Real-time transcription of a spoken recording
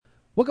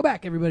Welcome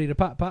back, everybody, to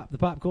Pop Pop, the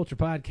Pop Culture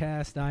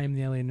Podcast. I am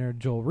the alien nerd,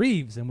 Joel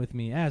Reeves, and with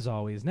me, as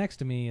always, next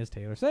to me is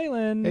Taylor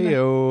Salen.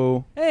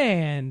 Heyo.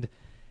 And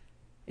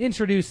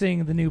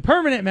introducing the new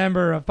permanent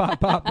member of Pop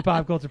Pop, the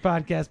Pop Culture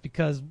Podcast,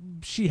 because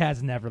she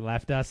has never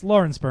left us.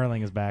 Lauren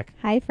Sperling is back.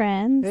 Hi,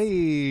 friends.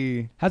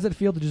 Hey. How's it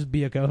feel to just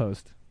be a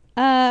co-host?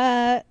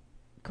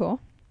 Cool.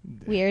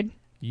 Weird.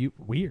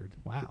 Weird.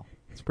 Wow.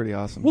 It's pretty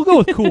awesome. We'll go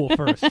with cool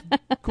first.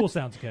 Cool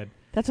sounds good.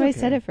 That's why I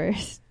said it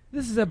first.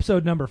 This is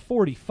episode number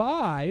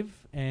 45,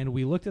 and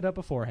we looked it up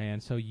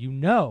beforehand, so you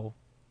know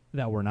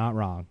that we're not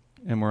wrong.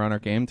 And we're on our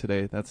game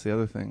today. That's the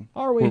other thing.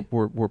 Are we?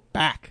 We're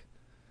back.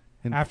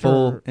 In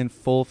After-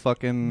 full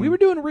fucking... We were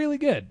doing really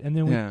good, and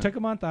then we Yeah. took a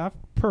month off.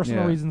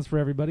 Personal Yeah. reasons for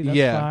everybody. That's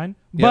Yeah. fine.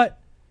 Yep. But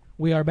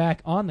we are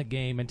back on the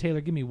game, and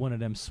Taylor, give me one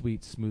of them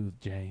sweet, smooth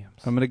jams.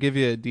 I'm going to give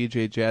you a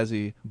DJ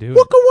Jazzy. Do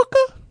Wooka it.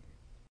 wooka.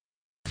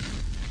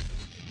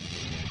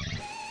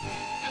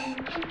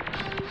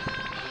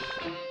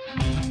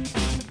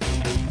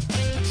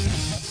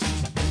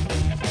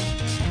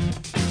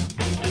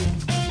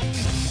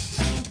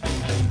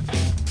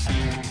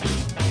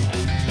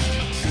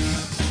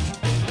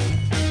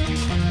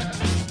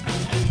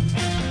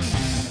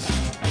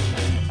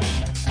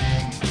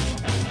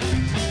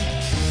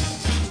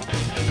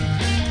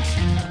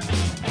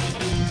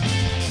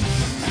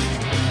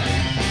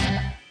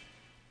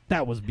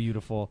 That was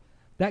beautiful.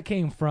 That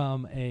came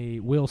from a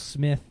Will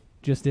Smith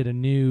just did a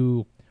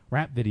new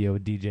rap video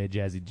with DJ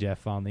Jazzy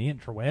Jeff on the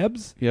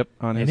interwebs, Yep,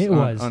 on And his it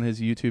was- on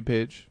his YouTube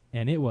page.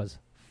 and it was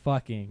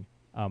fucking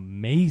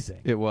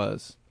amazing. It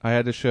was. I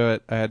had to show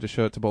it. I had to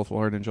show it to both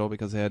Lauren and Joel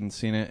because they hadn't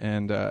seen it,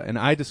 and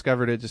I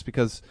discovered it just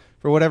because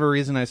for whatever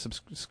reason I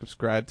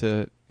subscribed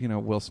to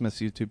Will Smith's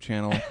YouTube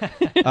channel.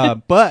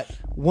 But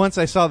once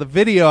I saw the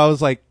video, I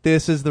was like,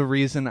 "This is the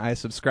reason I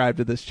subscribed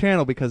to this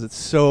channel because it's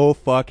so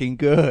fucking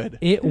good."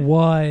 It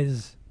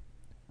was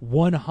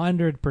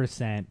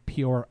 100%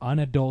 pure,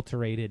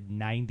 unadulterated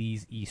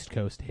 90s East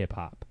Coast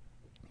hip-hop.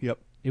 Yep.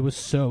 It was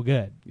so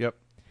good. Yep.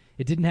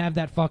 It didn't have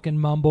that fucking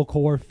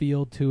mumblecore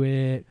feel to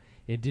it.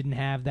 It didn't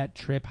have that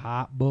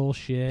trip-hop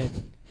bullshit.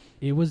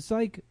 It was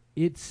like,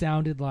 it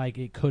sounded like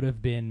it could have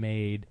been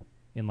made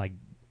in like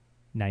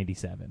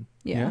 97.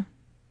 Yeah.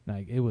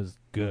 Like, it was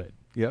good.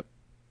 Yep.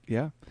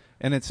 Yeah.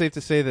 And it's safe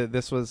to say that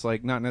this was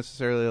like not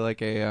necessarily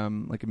like a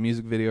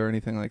music video or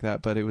anything like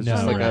that, but it was No.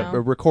 just like No. a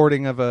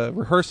recording of a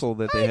rehearsal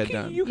that they had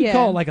done. You could Yeah.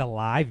 call it like a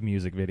live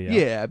music video.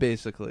 Yeah,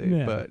 basically.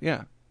 Yeah. But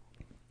yeah.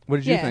 What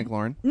did you Yeah. think,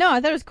 Lauren? No, I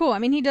thought it was cool. I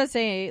mean, he does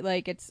say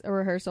like it's a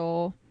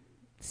rehearsal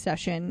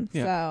session,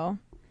 Yeah. so.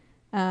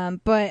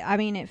 But I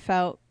mean, it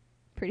felt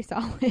pretty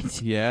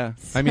solid. Yeah.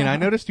 I mean, I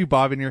noticed you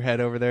bobbing your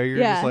head over there. You're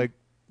Yeah. just like,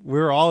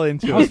 we're all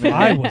into I was, it,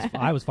 man.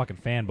 I was fucking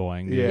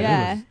fanboying. Dude. Yeah. It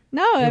Yeah. was-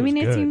 No, it I was mean,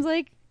 it good. seems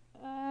like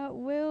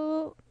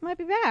Will might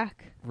be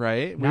back.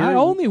 Right? Not We're-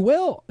 only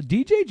Will,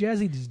 DJ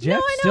Jazzy Jeff I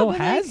know, still but,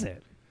 has like,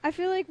 it. I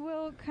feel like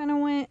Will kind of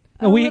went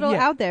a No, little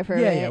out there for a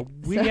bit. Yeah.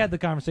 We so. had the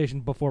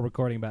conversation before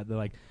recording about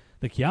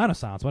the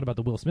Keanu-sans. What about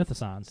the Will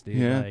Smith-sans, dude?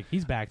 Yeah. Like,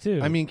 he's back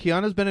too. I mean,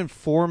 Keanu's been in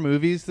 4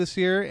 movies this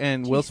year,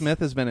 and Will Jeez. Smith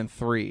has been in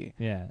 3.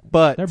 yeah.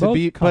 But They're to both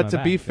be coming but to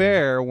back, be yeah.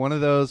 fair, one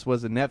of those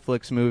was a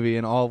Netflix movie,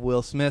 and all of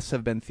Will Smith's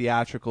have been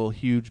theatrical,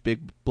 huge,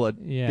 big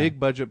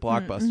budget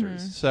blockbusters.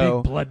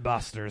 So Big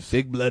bloodbusters.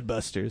 big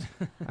bloodbusters.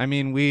 I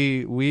mean,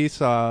 we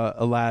saw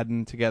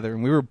Aladdin together,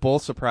 and we were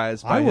both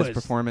surprised by I his was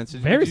performance.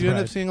 Did very you end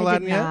up surprised. seeing I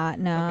Aladdin did yet? not,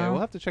 no. Okay, we'll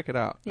have to check it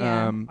out.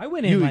 Yeah. I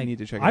went in you like need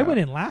to check it I out.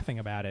 went in laughing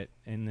about it,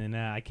 and then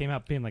I came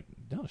out being like,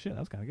 "Oh shit, that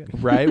was kind of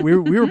good." Right? We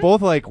were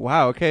both like,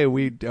 wow, okay,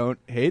 we don't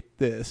hate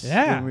this.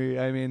 Yeah. And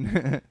I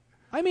mean,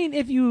 I mean,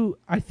 if you,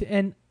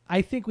 and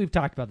I think we've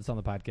talked about this on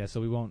the podcast, so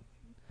we won't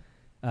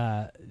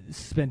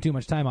spend too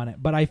much time on it.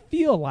 But I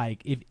feel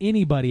like if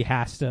anybody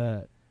has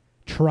to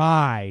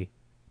try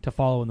to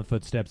follow in the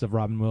footsteps of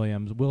Robin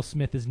Williams, Will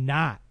Smith is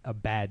not a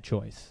bad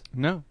choice.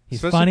 no. He's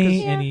Especially funny,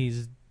 'cause- and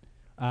he's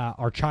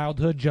our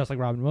childhood, just like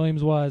Robin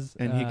Williams was.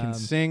 And he can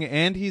sing,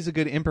 and he's a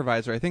good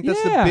improviser. I think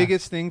that's Yeah. the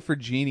biggest thing for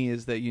Genie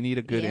is that you need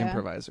a good Yeah.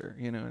 improviser.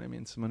 You know what I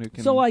mean? Someone who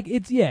can. So like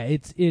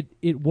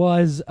it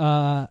was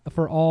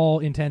for all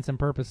intents and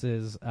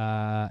purposes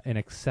an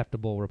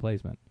acceptable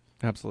replacement.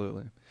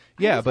 Absolutely. I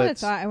Yeah, just would've but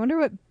thought, I wonder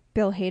what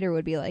Bill Hader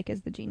would be like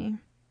as the genie.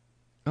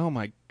 oh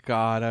my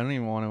god, I don't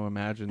even want to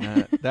imagine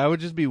that. That would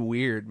just be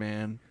weird,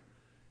 man.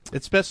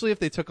 Especially if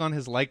they took on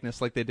his likeness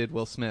like they did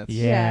Will Smith.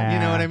 Yeah. You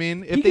know what I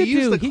mean? If He they could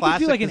use do- the he classic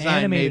could do like an design,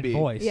 animated maybe.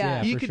 voice. Yeah.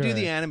 Yeah, He for could sure. do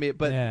the animate,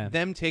 but Yeah.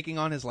 them taking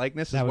on his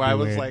likeness That is would where be I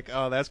was weird. like,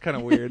 oh, that's kind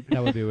of weird.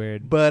 That would be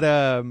weird. But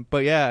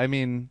yeah, I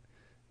mean,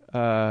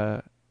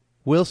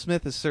 Will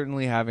Smith is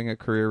certainly having a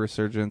career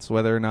resurgence.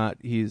 Whether or not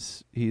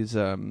he's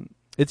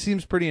it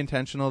seems pretty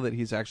intentional that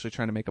he's actually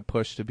trying to make a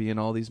push to be in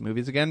all these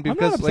movies again. not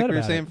Because, upset like we were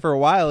about saying, it. for a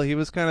while he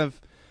was kind of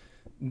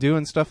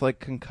doing stuff like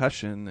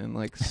Concussion and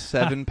like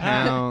 7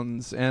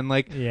 Pounds and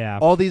like Yeah.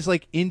 all these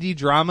like indie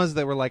dramas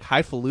that were like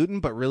highfalutin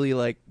but really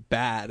like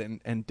bad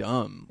and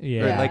dumb.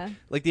 Yeah. Right?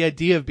 Like the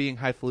idea of being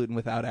highfalutin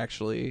without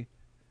actually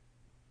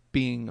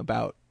being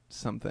about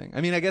something.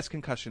 I mean, I guess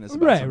Concussion is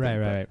about Right, something, right,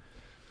 but- right.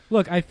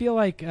 Look, I feel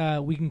like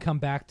we can come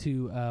back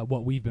to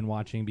what we've been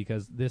watching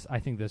because I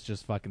think this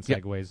just fucking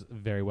segues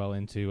very well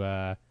into.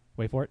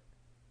 Wait for it.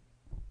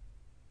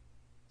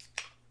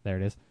 There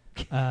it is.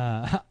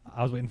 I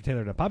was waiting for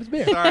Taylor to pop his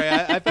beer. Sorry,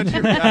 I thought you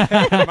were...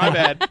 my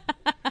bad.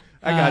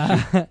 I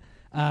got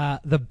you.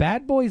 The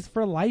Bad Boys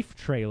for Life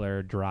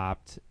trailer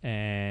dropped,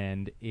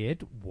 and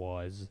it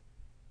was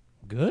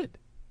good.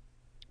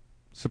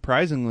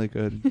 Surprisingly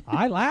good.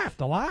 I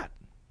laughed a lot.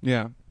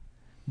 Yeah.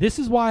 This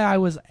is why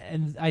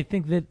I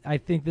think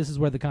this is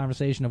where the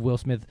conversation of Will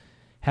Smith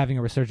having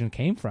a resurgence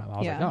came from. I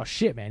was like, oh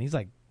shit, man, he's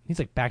like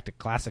back to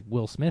classic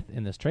Will Smith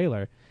in this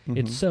trailer. Mm-hmm.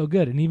 It's so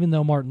good. And even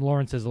though Martin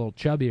Lawrence is a little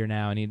chubbier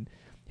now, and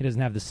he doesn't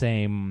have the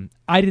same,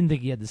 I didn't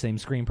think he had the same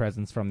screen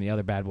presence from the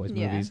other Bad Boys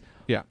movies.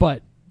 Yeah.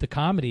 But the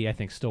comedy, I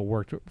think, still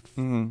worked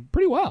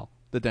pretty well.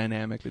 The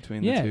dynamic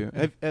between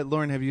the two.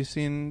 Lauren, have you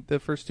seen the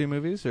first two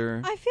movies,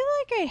 or? I feel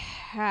like I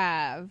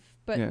have,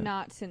 but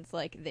not since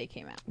like they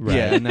came out. Right.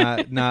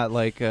 Yeah, not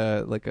like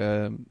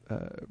a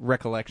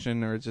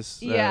recollection or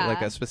just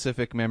like a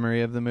specific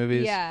memory of the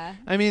movies. Yeah.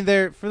 I mean,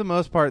 they're for the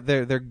most part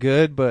they're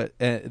good, but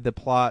the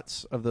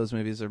plots of those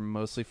movies are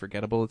mostly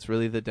forgettable. It's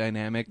really the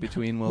dynamic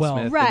between Will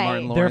Smith and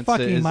Martin Lawrence. They're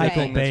fucking is Michael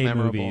the thing Bay that's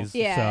memorable. movies.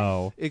 Yeah.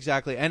 So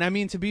Exactly. And I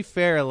mean, to be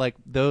fair, like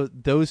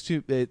those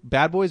two,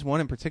 Bad Boys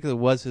 1 in particular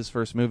was his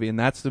first movie, and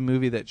that's the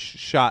movie that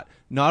shot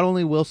not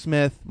only Will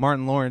Smith,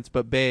 Martin Lawrence,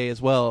 but Bay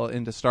as well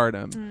into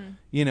stardom.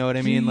 You know what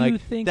I mean? Do like you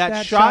think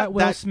that shot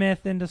Will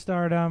Smith into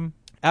stardom?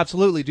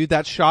 Absolutely, dude.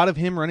 That shot of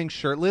him running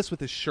shirtless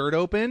with his shirt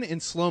open in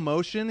slow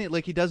motion,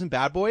 like he does in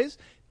Bad Boys.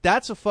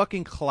 That's a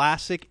fucking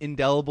classic,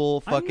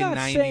 indelible fucking 90s I'm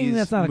not saying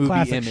that's not a movie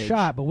classic image.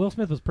 shot, but Will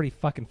Smith was pretty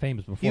fucking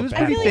famous before. He was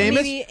Bad pretty I feel Boys.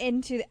 like famous. maybe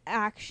into the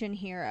action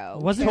hero.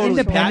 Wasn't Totally.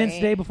 Independence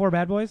Bad. Day before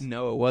Bad Boys?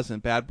 No, it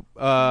wasn't. Bad.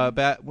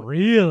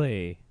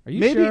 Really? Are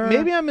you sure?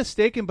 Maybe I'm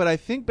mistaken, but I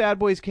think Bad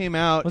Boys came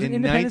out Was it in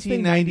Independence Day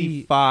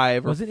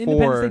 1995 or Was it 4.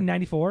 Independence Day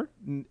 94?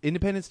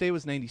 Independence Day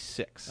was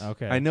 96.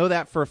 Okay. I know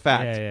that for a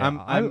fact. Yeah.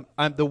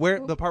 I'm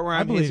the part where I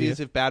I'm believe hazy you. is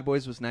if Bad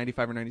Boys was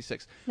 95 or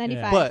 96.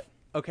 95. But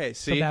okay,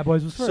 see. So Bad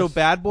Boys was first. So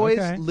Bad Boys,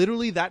 Okay.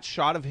 literally that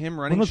shot of him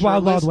running When was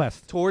Wild shirtless Wild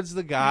West? towards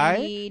the guy.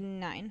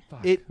 99.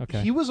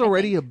 Okay. He was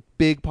already a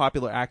big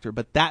popular actor,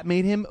 but that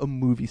made him a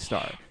movie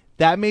star.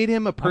 That made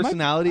him a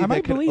personality I might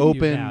that could believe you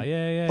open now.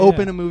 Yeah,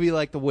 open a movie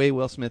like the way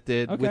Will Smith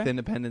did Okay. with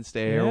Independence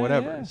Day Yeah, or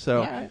whatever. yeah.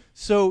 So, Yeah.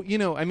 so you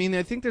know, I mean,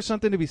 I think there's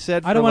something to be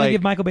said. I don't want want to to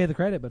give Michael Bay the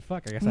credit, but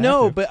fuck, I guess I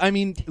No, have to. but I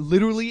mean,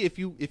 literally, if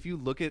you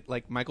look at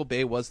like Michael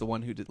Bay was the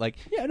one who did like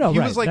Yeah, no, he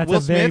right. was like That's Will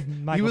a very Smith.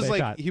 Michael He was Bay like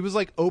shot. he was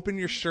like open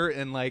your shirt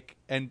and like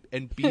and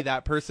be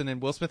that person, and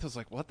Will Smith was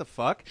like, what the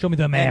fuck? Show me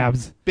the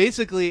abs. And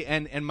basically,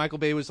 and Michael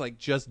Bay was like,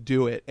 just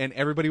do it, and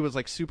everybody was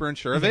like super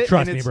unsure of He's like, it.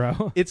 "Trust and me, it's,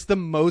 bro."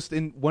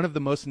 It's one of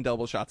the most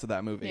indelible shots of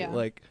that movie, Yeah.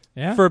 like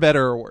Yeah? for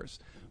better or worse.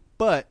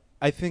 But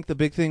I think the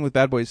big thing with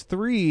Bad Boys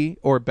 3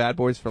 or Bad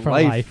Boys for For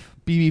Life, Life.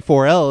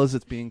 BB4L as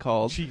it's being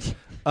called.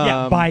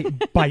 Yeah,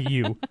 by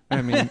you.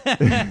 I mean,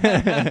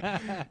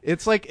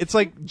 it's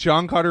like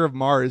John Carter of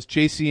Mars,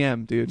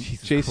 JCM, dude.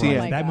 JCM. Christ.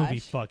 my That gosh. movie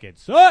fucking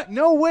sucked.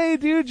 No way,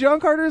 dude. John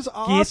Carter's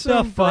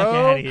awesome. the fuck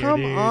bro. outta here,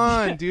 Come dude.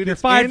 on, dude. You're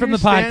It's fired from the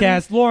Andrew Stanton.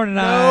 podcast. Lauren and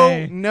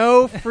I.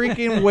 No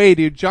freaking way,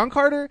 dude. John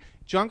Carter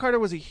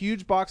was a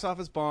huge box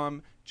office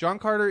bomb. John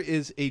Carter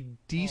is a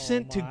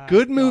decent to my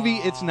good movie.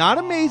 It's not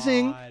God.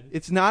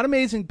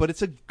 amazing, but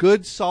it's a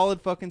good,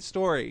 solid fucking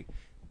story.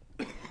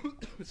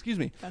 Excuse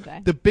me.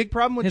 Okay. The big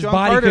problem with His John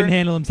body Carter couldn't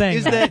handle him saying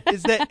is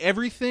that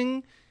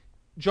everything.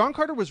 John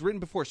Carter was written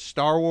before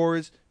Star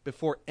Wars,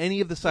 before any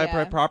of the sci-fi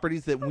Yeah.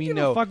 properties that we Give a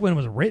know. fuck when it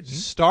was written.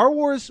 Star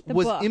Wars The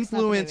was books, not the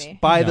influenced movie.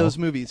 by No. those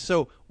movies.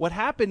 So what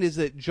happened is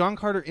that John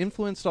Carter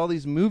influenced all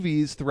these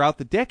movies throughout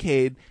the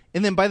decade,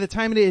 and then by the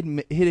time it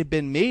had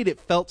been made, it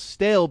felt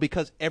stale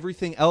because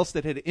everything else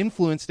that had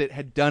influenced it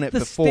had done it The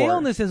before.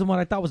 staleness isn't what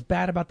I thought was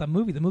bad about the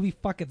movie. The movie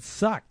fucking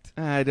sucked.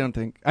 I don't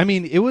think. I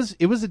mean, it was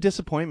a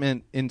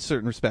disappointment in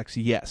certain respects,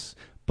 yes,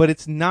 but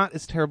it's not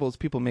as terrible as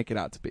people make it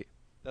out to be.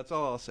 That's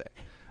all I'll say.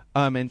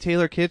 And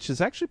Taylor Kitsch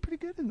is actually pretty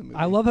good in the movie.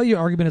 I love how your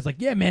argument is like,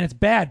 yeah, man, it's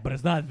bad, but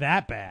it's not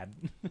that bad.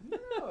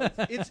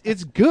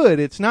 It's good.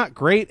 It's not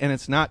great, and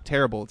it's not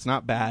terrible. It's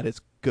not bad.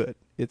 It's good.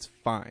 It's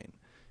fine.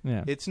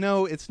 Yeah. It's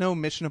no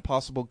Mission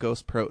Impossible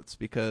Ghost Protes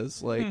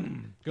because like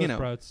you Ghost know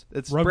Protes.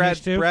 it's Rogue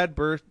Nation too? Brad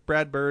Bird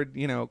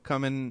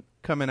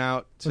coming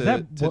out to Was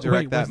that, to wait,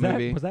 direct was that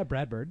movie. Was that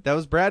Brad Bird? That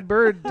was Brad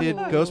Bird did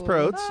Oh. Ghost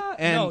Protes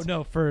and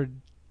no, for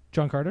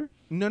John Carter.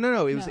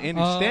 no, it was No.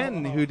 Andrew Oh.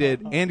 Stanton who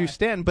did Andrew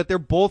Stanton, but they're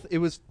both. It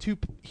was two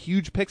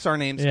huge Pixar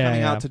names Yeah,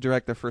 coming yeah. out to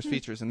direct their first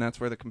features, and that's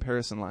where the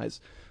comparison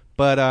lies.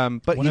 But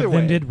One either of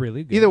them way, did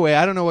really good. either way,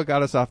 I don't know what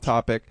got us off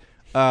topic.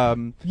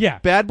 Yeah.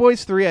 Bad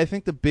Boys 3, I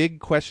think the big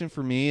question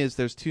for me is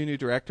there's two new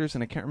directors,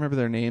 and I can't remember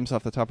their names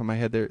off the top of my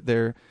head.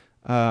 They're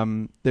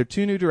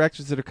two new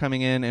directors that are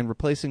coming in and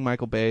replacing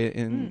Michael Bay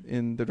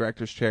in the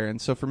director's chair.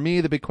 And so for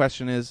me, the big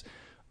question is,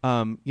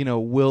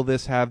 will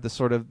this have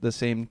the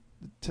same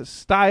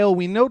style?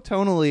 We know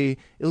tonally,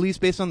 at least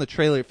based on the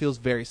trailer, it feels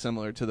very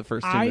similar to the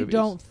first two I movies.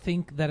 don't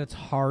think that it's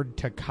hard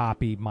to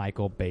copy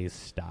Michael Bay's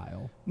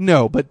style.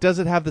 No, but does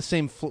it have the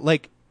same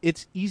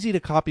it's easy to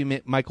copy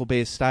Michael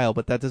Bay's style,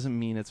 but that doesn't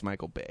mean it's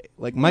Michael Bay.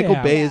 Like Michael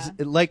Yeah. Bay is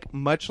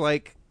much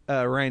like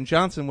Rian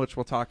Johnson, which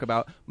we'll talk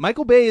about.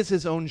 Michael Bay is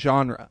his own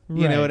genre.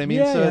 You know Right. what I mean?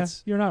 Yeah, So yeah.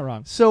 it's You're not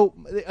wrong. so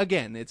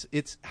again,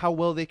 it's how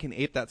well they can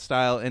ape that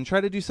style and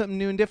try to do something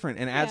new and different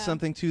and add Yeah.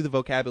 something to the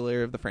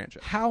vocabulary of the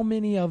franchise. How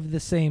many of the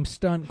same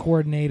stunt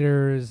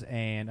coordinators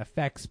and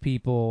effects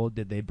people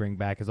did they bring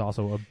back is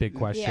also a big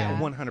question. Yeah.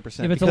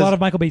 100%. If it's a lot of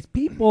Michael Bay's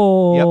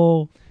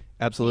people,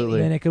 absolutely.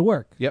 then it could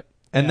work. Yep.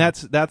 And Yeah.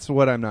 that's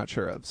what I'm not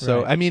sure of.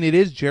 So Right. I mean, it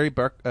is Jerry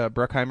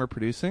Bruckheimer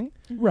producing,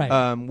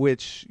 Right.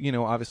 which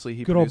obviously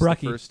he Good old produced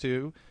the Brucky. first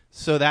two,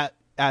 so that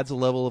adds a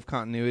level of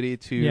continuity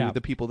to Yeah.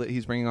 the people that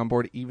he's bringing on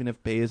board, even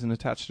if Bay isn't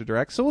attached to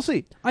direct. So we'll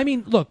see. I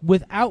mean, look,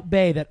 without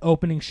Bay, that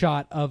opening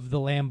shot of the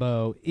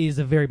Lambo is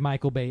a very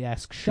Michael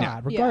Bay-esque shot,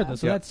 Yeah.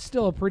 regardless. So Yep. that's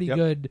still a pretty Yep.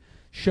 good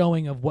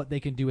showing of what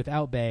they can do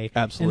without Bay.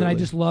 Absolutely. And then I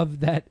just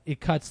love that it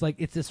cuts, like,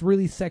 it's this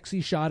really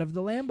sexy shot of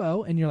the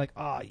Lambo, and you're like,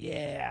 oh,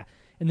 yeah.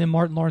 And then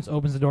Martin Lawrence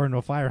opens the door into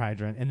a fire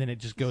hydrant, and then it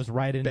just goes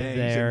right into Bangs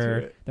their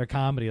into it. their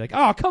comedy. Like,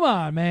 oh, come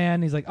on,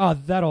 man. He's like, oh,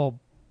 that'll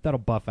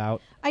buff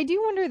out. I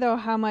do wonder though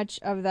how much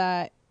of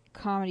that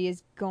comedy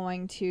is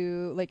going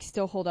to like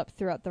still hold up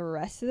throughout the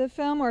rest of the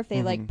film, or if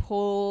they like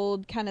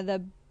pulled kind of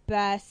the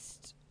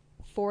best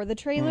for the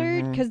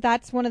trailer, because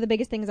that's one of the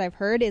biggest things I've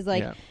heard is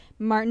like Yeah.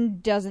 Martin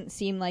doesn't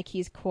seem like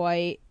he's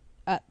quite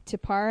up to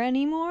par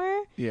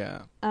anymore.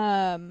 Yeah.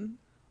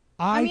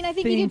 I mean, I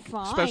think he did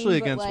fine, Especially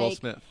but, against Will like,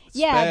 Smith.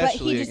 Yeah, but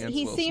Especially he against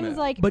Will seems Smith.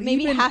 like But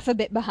maybe even- half a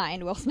bit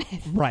behind Will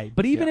Smith. Right.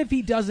 But even Yeah. if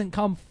he doesn't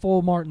come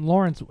full Martin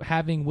Lawrence,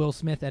 having Will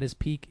Smith at his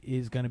peak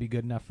is going to be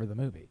good enough for the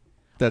movie.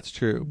 That's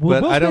true. Will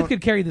But I Smith don't.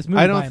 could carry this movie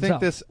I by don't think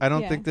himself. this. I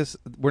don't Yeah. think this.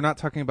 We're not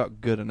talking about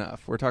good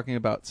enough. We're talking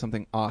about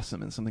something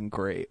awesome and something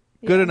great.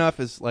 Good Yeah. enough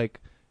is like.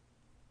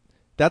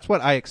 That's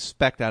what I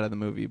expect out of the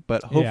movie,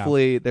 but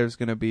hopefully there's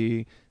going to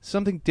be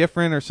something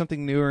different or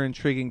something new or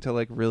intriguing to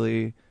like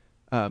really,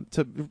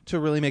 to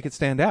really make it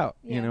stand out.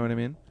 You Yeah. know what I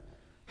mean?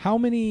 How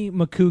many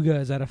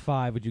Makugas out of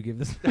 5 would you give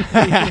this?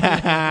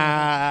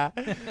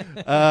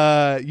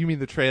 You mean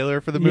the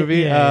trailer for the Yeah, movie?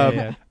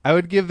 yeah. I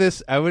would give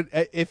this. I would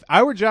if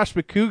I were Josh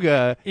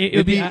Makuga, It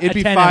would be a it'd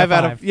be 10 5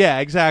 out of 5. Yeah,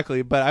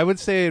 exactly. But I would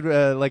say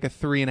like a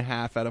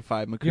 3.5 out of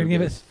 5 Makugas. You're going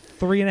to give it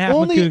 3.5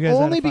 only Makugas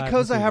out only of 5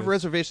 because I have Makugas.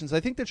 reservations. I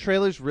think the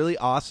trailer's really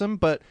awesome,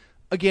 but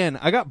again,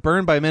 I got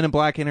burned by Men in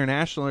Black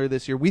International earlier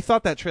this year. We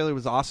thought that trailer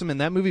was awesome, and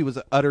that movie was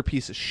an utter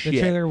piece of shit. The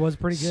trailer was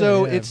pretty good.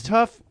 So yeah. it's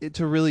tough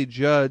to really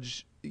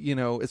judge,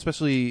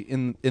 especially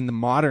in the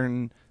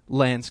modern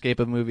landscape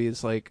of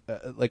movies, like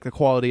the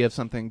quality of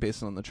something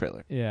based on the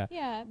trailer. Yeah.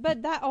 Yeah,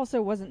 but that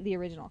also wasn't the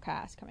original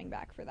cast coming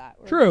back for that.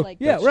 Or, True. Like,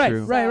 Yeah, That's right,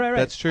 true. right.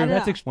 That's true. I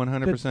don't That's know.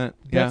 100%. That's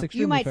Yeah. extremely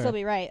You might fair. still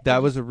be right.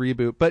 That was a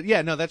reboot, but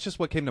yeah, no, that's just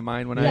what came to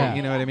mind when Yeah.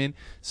 you know what I mean.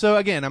 So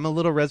again, I'm a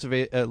little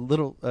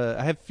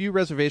I have few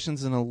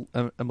reservations and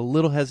I'm a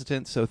little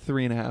hesitant. So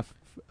 3.5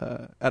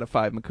 out of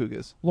 5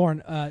 Makugas.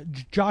 Lauren,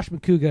 Josh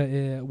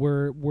Makuga,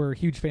 we're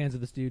huge fans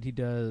of this dude.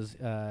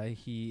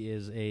 He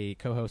is a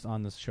co-host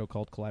on this show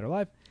called Collider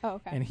Live, Oh,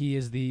 okay. and he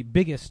is the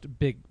biggest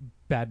Big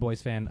Bad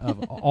Boys fan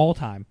of all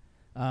time.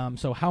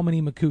 So how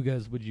many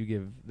Makugas would you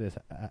give this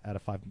out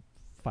of 5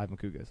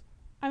 Makugas?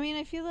 I mean,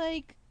 I feel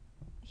like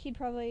he'd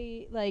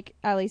probably like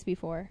at least be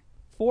 4.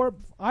 4.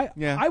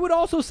 Yeah. I would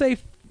also say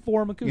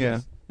 4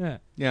 Makugas. Yeah.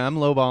 Yeah, I'm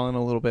lowballing a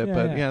little bit,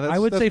 but yeah, that's, I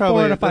would that's say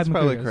probably, 4 out of 5 that's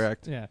probably Makugas.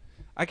 correct. Yeah.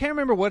 I can't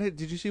remember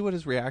did you see what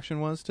his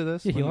reaction was to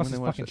this? Yeah, he when lost they his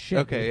watched fucking it? shit,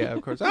 Okay, dude. yeah,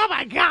 of course. Oh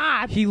my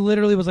god! He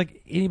literally was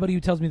like, anybody who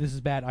tells me this is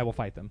bad, I will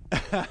fight them. So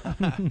get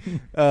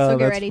that's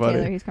ready, funny.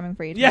 Taylor. He's coming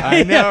for you. Yeah,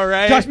 I know,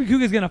 right? Josh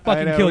Makuga's gonna I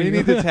fucking know, kill we you.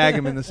 need to tag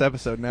him in this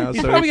episode now.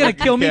 He's so probably gonna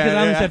kill me because I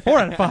only yeah. said 4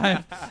 out of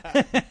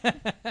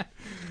 5.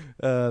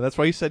 That's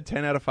why you said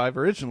 10 out of 5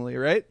 originally,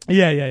 right?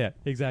 Yeah,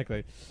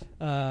 exactly.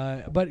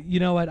 But you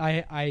know what?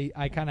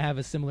 I kind of have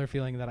a similar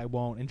feeling that I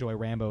won't enjoy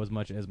Rambo as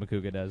much as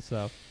Makuga does.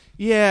 So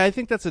Yeah, I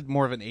think that's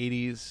more of an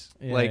 80s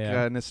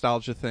Yeah.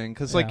 nostalgia thing.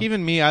 Because Yeah.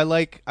 even me, I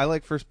like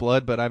First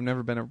Blood, but I've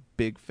never been a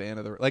big fan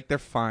of they're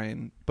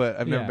fine, but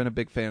I've never Yeah. been a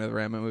big fan of the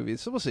Rambo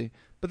movies. So we'll see.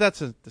 But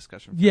that's a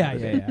discussion. For yeah.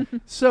 another day.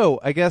 So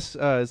I guess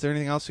is there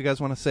anything else you guys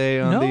want to say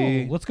on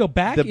No, let's go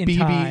back the in BB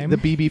time. the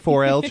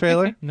BB4L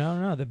trailer?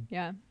 No, the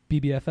Yeah.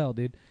 BBFL,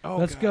 dude. Oh,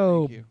 Let's God, go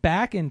thank you.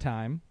 back in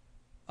time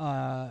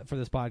for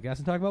this podcast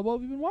and talk about what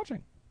we've been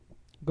watching.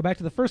 Go back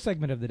to the first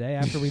segment of the day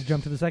after we've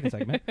jumped to the second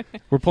segment.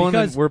 We're pulling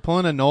Because-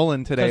 a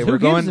Nolan today. because who We're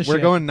going gives a we're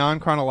shit? going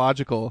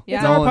non-chronological. Yeah.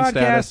 It's our Nolan podcast,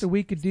 status. so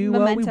we could do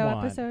what we Memento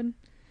want. episode.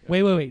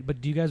 Wait.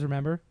 But do you guys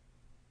remember?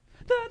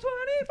 The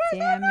 21st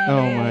Damn it.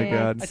 Oh my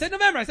God. I said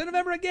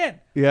November again.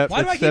 Yep, Why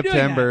do it's I keep doing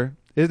September.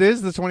 It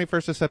is the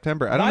 21st of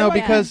September. I don't Why know do I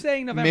keep because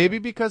saying November? maybe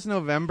because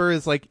November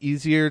is like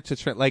easier to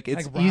it's Like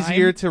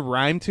easier rhyme? to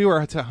rhyme to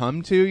or to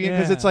hum to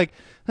because Yeah. it's like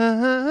you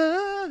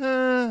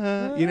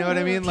know what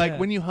I mean? Like Yeah.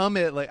 when you hum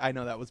it, like I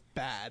know that was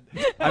bad.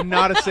 I'm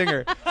not a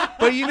singer,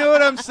 but you know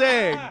what I'm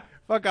saying.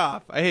 Fuck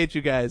off! I hate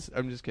you guys.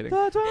 I'm just kidding. The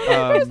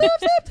 21st of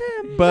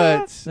September.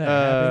 But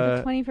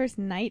The 21st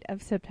night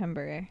of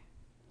September.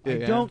 I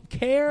don't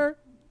care.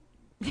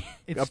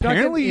 It's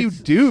Apparently you it's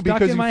do stuck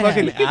because in you my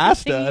fucking head.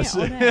 asked Singing it us.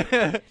 all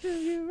day. Do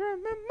you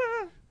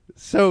remember?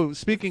 So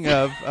speaking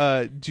of,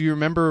 do you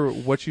remember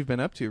what you've been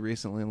up to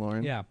recently,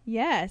 Lauren? Yeah.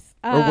 Yes.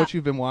 Or what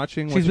you've been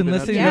watching? what She's you've been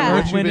up listening to to Yeah. what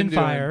Earth, you've Wind, been and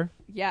doing. Fire.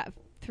 Yeah,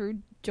 through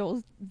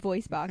Joel's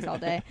voice box all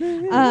day.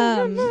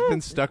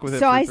 Been stuck with it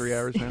so for I 3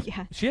 hours now.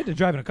 Yeah. She had to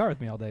drive in a car with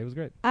me all day. It was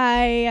great.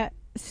 I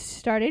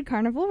started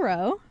Carnival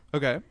Row.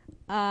 Okay.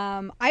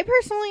 I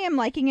personally am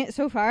liking it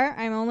so far.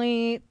 I'm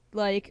only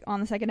like on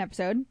the second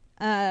episode.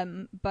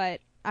 But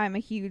I'm a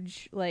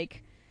huge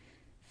like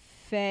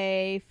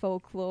fae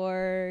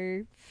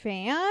folklore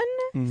fan.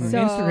 Mhm. Her So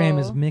Instagram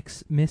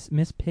is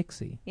Miss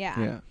Pixie.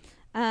 Yeah.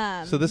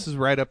 Yeah. So this is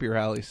right up your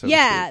alley. So to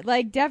yeah, speak.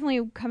 like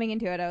definitely coming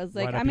into it, I was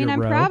like, Right I up mean, your I'm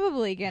row.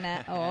 probably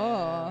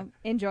gonna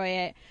enjoy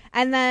it.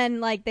 And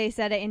then like they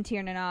said it in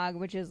Tir na Nog,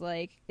 which is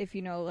like if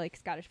you know like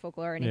Scottish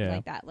folklore or anything Yeah.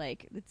 like that,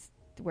 like it's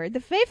where the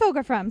fae folk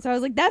are from. So I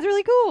was like, that's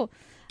really cool.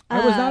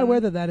 I was not aware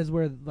that is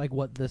where like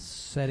what the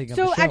setting of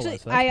So the show actually,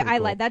 was. So that's pretty I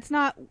cool. lied. That's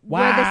not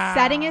where the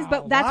setting is,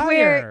 but that's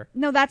Liar.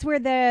 where that's where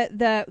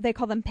the they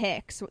call them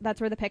Picts.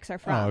 That's where the Picts are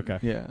from. Oh, okay.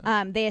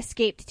 Yeah. They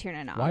escaped Tir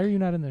na Nog. Why are you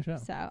not in the show?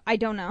 So I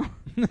don't know.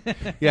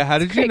 Yeah. How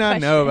did you great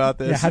not know question. about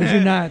this? Yeah, how did you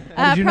not?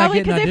 How did you not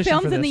Probably get an because it audition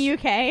films for in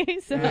this? the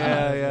UK. So.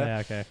 Yeah.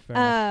 Okay. Fair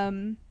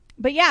enough.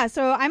 But yeah,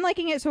 so I'm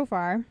liking it so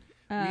far.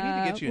 We need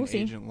to get you we'll an see.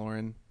 agent,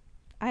 Lauren.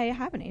 I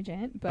have an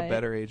agent, but A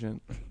better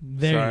agent.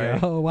 There Sorry. you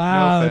go.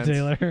 Wow, offense.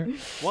 Taylor.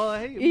 Well,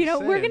 hey, you know,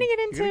 we're gonna get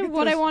into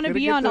what I want to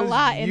be on a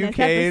lot in this UK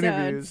episode.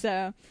 interviews.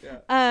 So,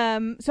 Yeah.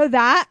 so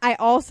that I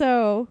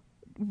also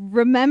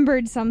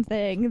remembered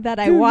something that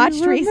I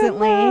watched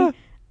recently.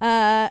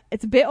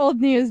 It's a bit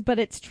old news, but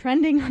it's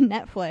trending on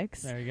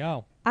Netflix. There you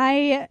go.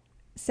 I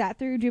sat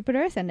through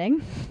Jupiter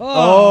Ascending.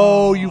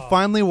 Oh, you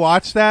finally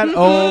watched that?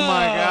 Oh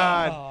my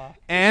god.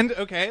 And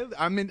okay,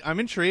 I'm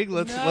intrigued.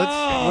 Let's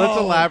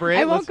elaborate.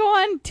 I won't go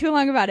on too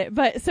long about it,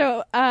 but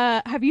so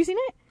have you seen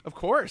it? Of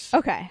course.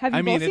 Okay, have you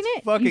I mean, both seen it's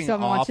it? fucking you still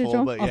haven't watched it, awful,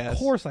 Joel? but Of yes.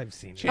 course I've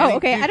seen it. Channing,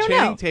 okay, dude, I don't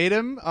Channing know.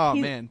 Tatum. Oh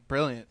He's- man,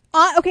 brilliant.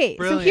 Okay,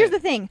 Brilliant. so here's the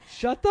thing.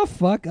 Shut the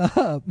fuck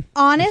up.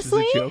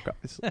 Honestly, This is a joke,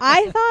 guys.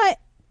 I thought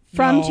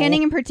from No.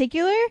 Channing in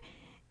particular,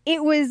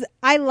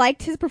 I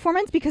liked his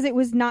performance because it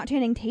was not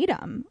Channing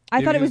Tatum. I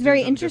Yeah, thought he it was was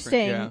very doing something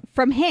different, interesting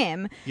from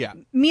him. Yeah.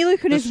 Mila The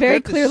Kunis very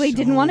script is clearly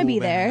didn't want to so be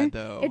there. bad,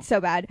 though. It's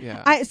so bad.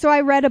 Yeah. So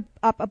I read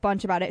up a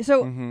bunch about it.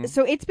 So Mhm.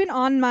 so it's been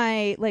on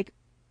my like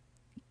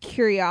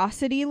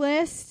curiosity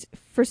list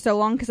for so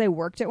long because I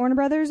worked at Warner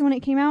Brothers when it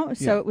came out.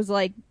 So Yeah. it was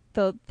like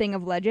the thing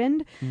of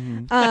legend.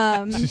 Mhm.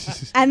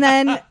 And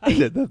then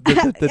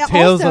the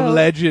tales of Also,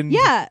 legend.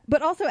 yeah,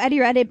 but also Eddie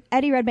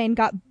Redmayne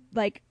got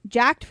like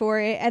jacked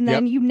for it, and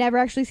then Yep. you never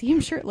actually see him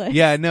shirtless.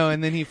 Yeah, no,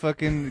 and then he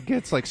fucking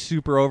gets like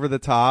super over the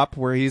top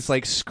where he's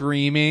like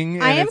screaming.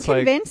 And I am it's like,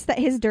 convinced that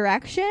his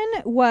direction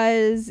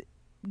was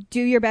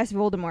do your best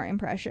Voldemort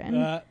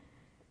impression.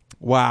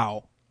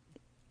 wow.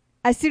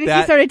 As soon as that-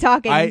 he started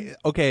talking,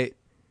 Okay.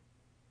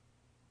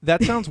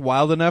 That sounds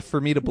wild enough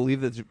for me to believe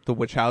that the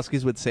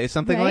Wachowskis would say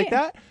something like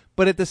Right? that.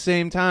 But at the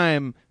same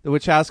time, the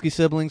Wachowski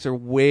siblings are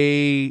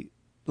way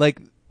like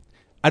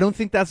I don't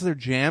think that's their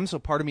jam. So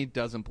part of me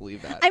doesn't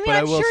believe that. I mean, but I'm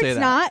I will sure say it's that.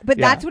 not, but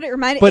Yeah. that's what it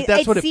reminded. But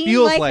that's what it seemed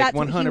feels like. like. That's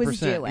what he was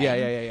 100%. doing.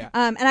 Yeah.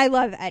 And I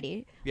love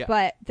Eddie. Yeah.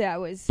 But that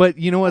was. But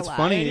you know what's a lot.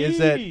 funny is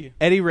that Eddie.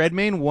 Eddie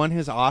Redmayne won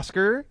his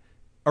Oscar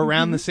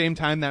around the same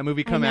time that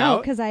movie come I know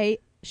out. because I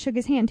shook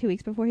his hand 2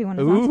 weeks before he won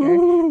his Ooh.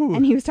 Oscar,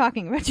 and he was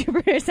talking about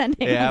Jupiter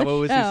Ascending. Yeah, on the what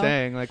was he show.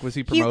 saying? Like, was he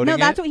He- promoting no,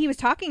 that's it? what he was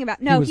talking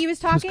about. No, he was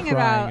talking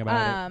crying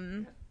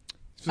about,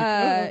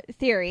 about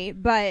Theory,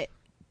 but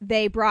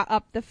they brought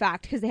up the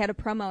fact because they had a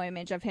promo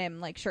image of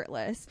him like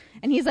shirtless,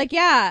 and he's like,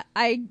 "Yeah,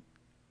 I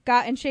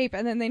got in shape,"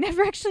 and then they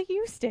never actually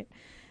used it.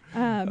 You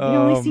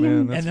only see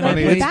him that's and then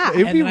funny. I played, back.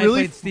 It'd and be then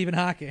really I played Stephen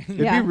Hawking. It'd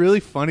Yeah. be really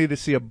funny to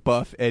see a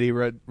buff Eddie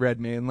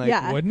Redmayne, like,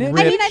 Yeah. Wouldn't it? I mean,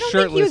 I ripped, don't think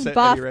he was shirtless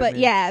buff, Eddie but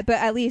Redmayne. but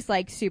at least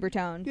like super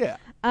toned. Yeah,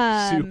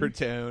 super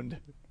toned.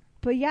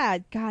 But yeah,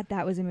 God,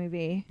 that was a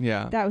movie.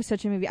 Yeah, That was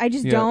such a movie. I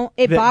just Yeah. don't.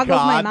 It That-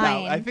 boggles my God, that-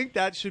 mind. I think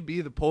that should be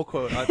the pull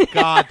quote.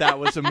 God, that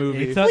was a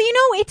movie. It's a- Well, you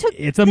know, it took.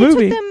 It's a they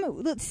movie.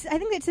 Took them, I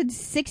think it said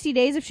 60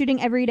 days of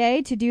shooting every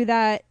day to do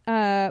that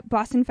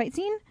Boston fight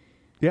scene.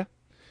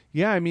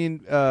 Yeah, I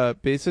mean,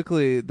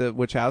 basically, the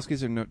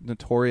Wachowskis are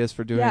notorious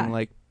for doing Yeah.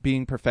 like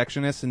being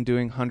perfectionists and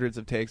doing hundreds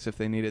of takes if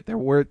they need it.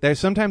 They're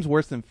sometimes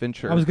worse than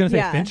Fincher. I was going to say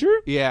Yeah. Fincher?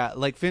 Yeah,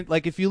 like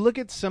if you look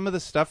at some of the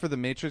stuff for The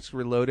Matrix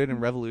Reloaded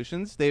and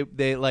Revolutions,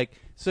 they like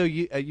so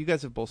you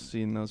guys have both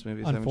seen those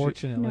movies, haven't you?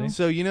 Unfortunately. No.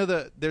 So you know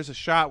there's a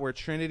shot where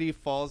Trinity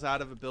falls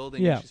out of a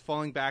building Yeah. and she's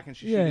falling back and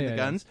she's Yeah, shooting yeah, the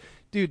yeah. guns.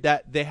 Dude,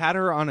 that they had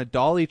her on a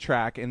dolly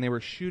track and they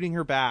were shooting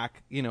her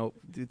back, 30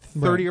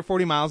 Right. or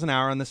 40 miles an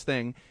hour on this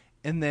thing.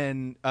 And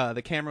then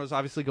the camera was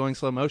obviously going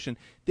slow motion.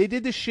 They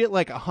did this shit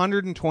like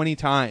 120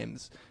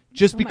 times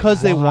just Oh my because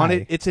God. they Why?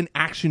 wanted it's an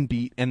action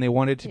beat and they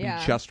wanted to Yeah.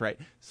 be just right.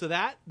 So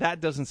that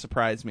doesn't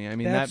surprise me. I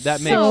mean That's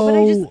that makes No, but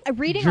I just So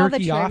reading all the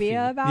jerky-offy.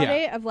 trivia about Yeah.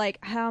 it of like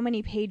how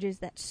many pages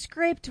that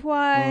script was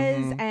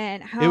Mhm.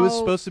 and how it was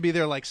supposed to be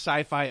their like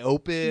sci-fi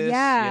opus.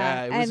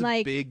 Yeah, it was and, a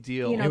like, big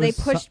deal. you know It they was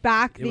pushed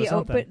back it was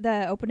something.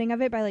 the opening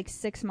of it by like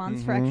 6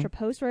 months for Mhm. extra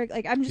post work.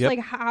 Like I'm just Yep. like,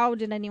 how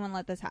did anyone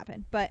let this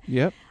happen? But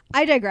Yep.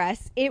 I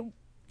digress.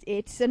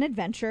 It's an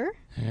adventure.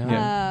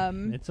 Yeah.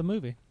 It's a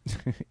movie.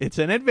 It's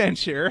an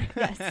adventure.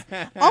 Yes.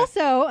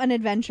 Also, an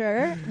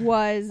adventure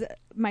was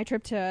my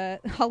trip to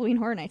Halloween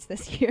Horror Nights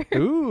this year.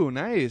 Ooh,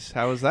 nice.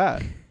 How was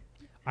that?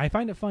 I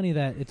find it funny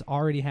that it's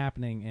already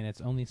happening and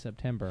it's only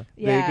September.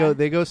 Yeah.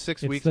 They go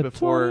 6 It's weeks the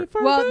before.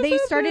 21st Well, of they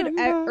started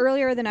September.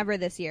 earlier than ever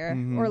this year.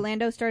 Mhm.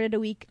 Orlando started a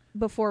week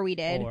before we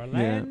did.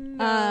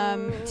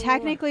 Orlando.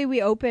 Technically,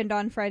 we opened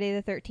on Friday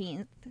the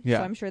 13th, Yeah.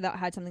 so I'm sure that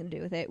had something to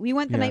do with it. We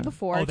went the Yeah. night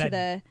before Oh, to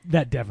the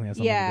that definitely has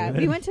something to yeah. do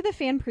with it. We went to the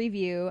fan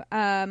preview,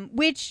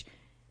 which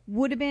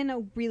would have been a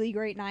really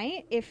great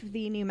night if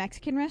the new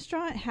Mexican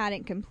restaurant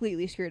hadn't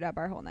completely screwed up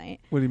our whole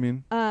night. What do you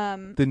mean?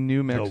 Um, The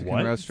new Mexican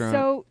what?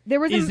 so there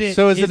was Is a it-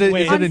 So is it a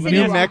wait, on New City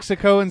Walk.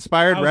 Mexico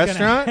inspired I was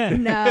restaurant? gonna-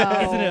 no.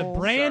 Is it a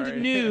brand Sorry.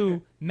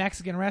 new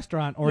Mexican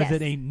restaurant or Yes.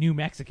 is it a new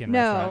Mexican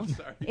No,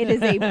 restaurant? it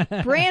is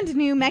a brand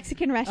new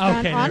Mexican restaurant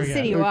Okay, there on we go.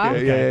 City Okay, Walk,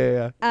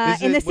 Yeah.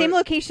 Is in it the same where-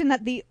 location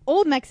that the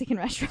old Mexican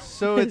restaurant.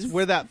 So it's was.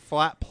 where that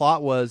flat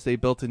plot was. They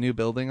built a new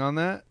building on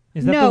that.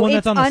 Is that no, the one it's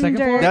that's on the under. second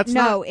floor? That's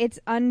no, not- it's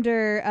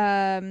under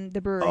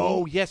the brewery.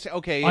 Oh yes,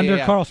 okay, yeah, Under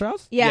yeah. Carl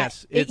Strauss? yeah.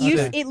 yes, it it's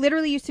used. the- It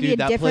literally used to Dude, be a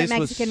that different place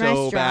Mexican was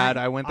so restaurant. bad.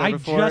 I went there I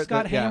before. just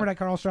got yeah. hammered at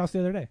Carl Strauss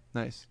the other day.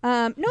 Nice.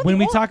 No, When the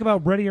we old- talk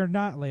about Ready or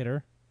Not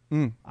later,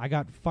 Mm. I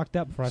got fucked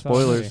up before I saw the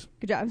movie. Spoilers.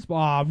 Good job.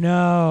 Oh,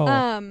 no.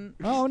 Um,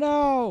 Oh,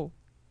 no.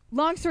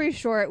 long story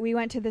short, we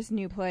went to this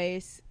new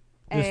place.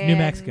 This new and-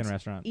 Mexican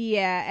restaurant.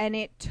 Yeah, and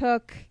it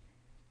took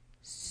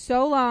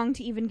so long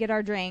to even get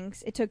our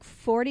drinks. It took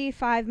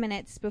 45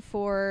 minutes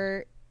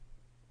before.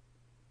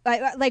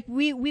 Like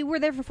we were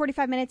there for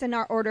 45 minutes and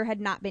our order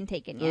had not been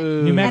taken yet.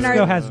 New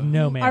Mexico our- has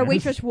no manners. Our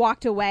waitress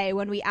walked away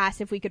when we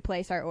asked if we could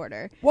place our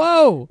order.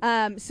 Whoa.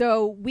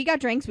 So we got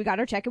drinks, we got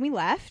our check, and we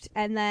left.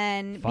 And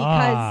then because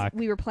Fuck.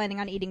 we were planning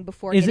on eating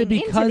before Is it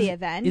getting because into the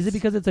event, is it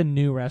because it's a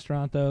new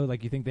restaurant though?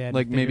 Like you think they had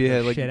Like, maybe figured had,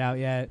 their like- shit out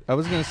yet? I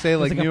was gonna say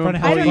like like a new front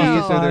of house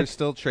employees, spot. or they're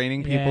still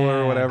training people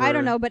Yeah. or whatever. I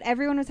don't know, but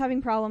everyone was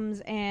having problems,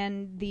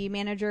 and the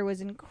manager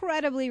was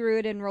incredibly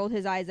rude and rolled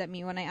his eyes at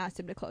me when I asked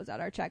him to close out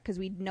our check because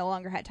we no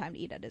longer had time to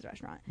eat at his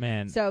restaurant.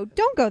 Man, So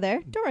don't go there.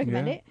 Don't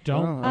recommend Yeah. it.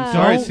 don't. Oh, I'm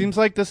sorry. It don't- seems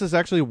like this is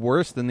actually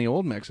worse than the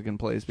old Mexican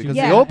place because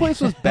Yeah. the old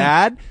place was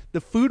bad.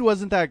 The food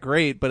wasn't that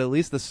great, but at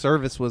least the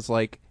service was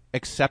like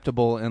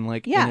acceptable and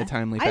like Yeah, in a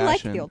timely I fashion.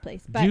 liked the old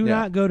place, but Do Yeah.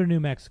 not go to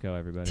New Mexico,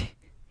 everybody.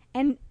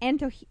 and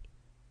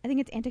I think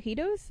it's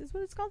Antojitos is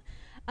what it's called.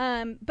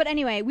 But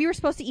anyway, we were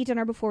supposed to eat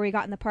dinner before we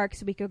got in the park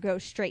so we could go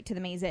straight to the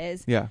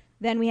mazes. Yeah.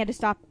 Then we had to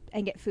stop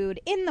and get food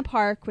in the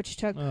park, which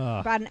took Ugh.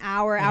 about an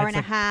hour, And hour it's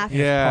and a like- half.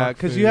 Yeah, park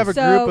because food. you have a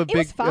So group of it big.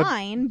 was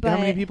fine, but how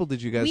many people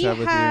did you guys we have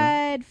with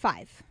had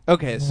 5. you?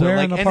 Okay, so Where in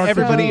like, the and park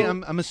everybody, did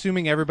you- I'm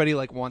assuming everybody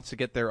like wants to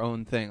get their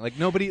own thing. Like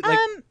nobody, like,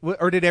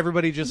 or did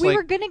everybody just we like?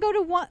 were gonna go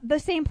to the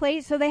same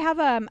place, so they have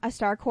a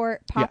Star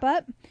Court pop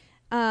up.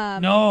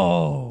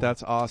 No.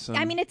 That's awesome.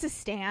 I mean, it's a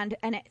stand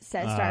and it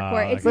says Star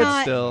Court. It's But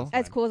not still.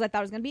 as cool as I thought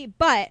it was gonna be,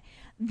 but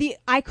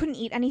I couldn't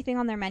eat anything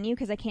on their menu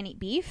because I can't eat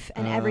beef,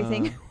 and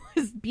everything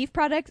was beef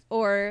products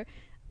or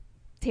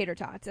tater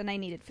tots, and I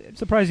needed food.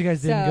 Surprised you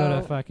guys didn't go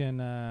to So-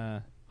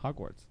 fucking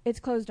Hogwarts.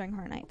 It's closed during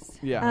Horror Nights.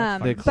 Yeah,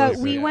 they but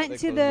closed we it. went They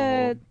to closed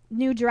the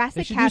new They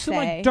Jurassic should Cafe. do some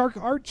like dark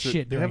art So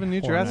shit. they have a during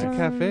new Horror Jurassic Nights.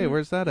 Cafe.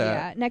 Where's that at?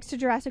 Yeah, next to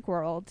Jurassic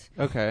World.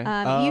 Okay.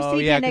 It used to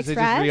be yeah, Panda because they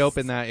just Express.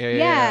 reopened that.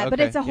 Yeah. but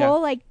okay, it's a yeah.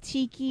 whole like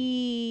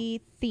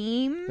tiki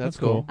theme. That's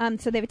cool.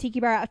 So they have a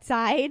tiki bar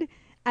outside,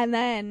 and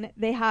then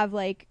they have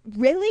like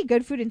really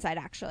good food inside.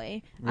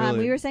 Actually, Really?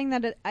 we were saying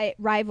that it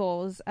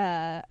rivals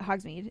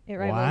Hogsmeade. It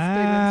rivals Wow.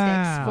 Three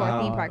Broomsticks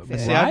for theme park food.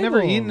 See, I've never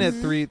Rivals. eaten at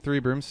three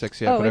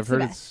broomsticks yet, Oh, but I've it's the heard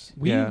best. it's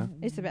We've- yeah,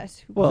 It's the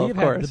best. Well, We've of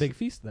had course. the big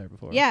feast there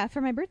before. Yeah,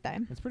 for my birthday.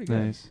 It's pretty good.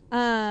 nice.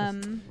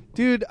 Um,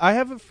 Dude, I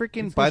have a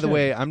freaking. It's By good the shit.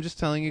 way, I'm just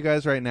telling you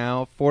guys right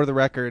now, for the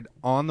record,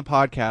 on the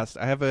podcast,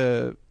 I have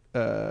a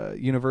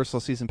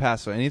Universal season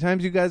pass. So anytime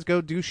you guys go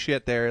do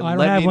shit there, Oh, I don't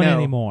let have me one know.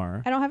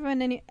 anymore. I don't have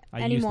one I used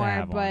to anymore,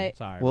 have one. but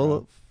Sorry, Well,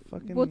 bro.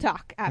 fucking. we'll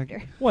talk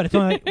after. What? It's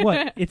only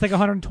what? It's like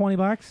 $120.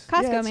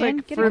 Costco, Yeah, it's man,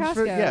 like get for- a Costco.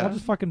 for- yeah. I'll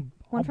just fucking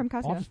One from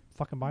Costco. I'll just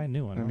fucking buy a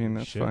new one. I mean,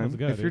 that's Shit, fine. let's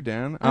go, if you're dude.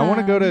 down, I want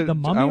to go to The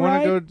Mummy I want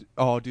ride? to go.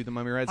 Oh, dude, the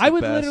Mummy ride's I the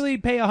would best. literally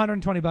pay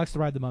 $120 to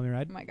ride the Mummy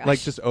ride. Oh my gosh. like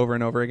just over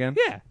and over again.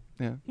 Yeah,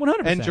 Yeah.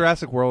 100%. And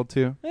Jurassic World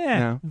too. Yeah,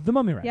 No. the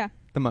Mummy ride. Yeah.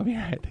 The Mummy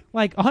ride.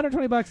 Like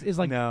 $120 is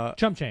like No.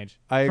 chump change.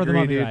 I for agree, the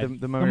Mummy dude.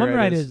 ride. The Mummy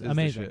ride is is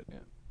amazing. The shit. Yeah.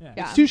 Yeah.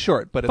 Yeah. It's too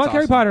short, but Fuck it's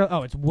Harry awesome. Potter.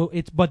 Oh,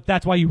 it's but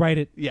that's why you write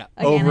it. Yeah,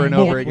 Again over and and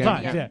over multiple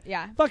again. times, Yeah.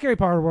 yeah. Fuck Harry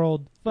Potter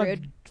World.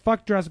 Rude.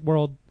 Fuck Jurassic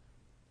World.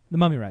 The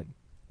Mummy ride.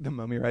 The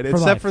Mummy ride, For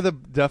except life. for the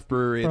Duff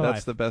Brewery. For That's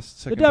life. the best.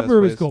 The Second Duff best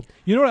Brewery is place. cool.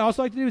 You know what I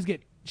also like to do is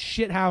get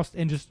shit housed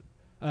and just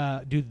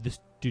do the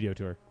studio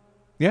tour.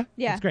 Yeah.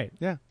 Yeah. It's great.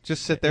 Yeah.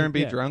 Just sit there and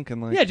be Yeah. drunk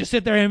and like Yeah, just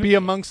sit there and be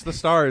amongst the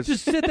stars.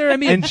 just sit there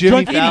and be and a Jimmy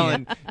drunk idiot.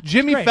 Fallon.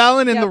 Jimmy Great.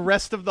 Fallon and Yep. the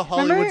rest of the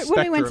Hollywood Remember when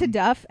spectrum. we went to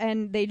Duff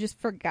and they just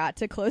forgot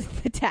to close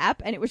the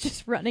tap and it was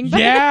just running by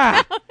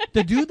Yeah,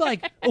 the dude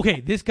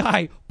okay, this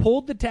guy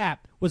pulled the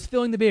tap, was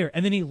filling the beer,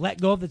 and then he let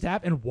go of the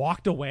tap and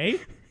walked away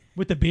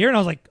with the beer. And I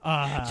was like,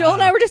 Joel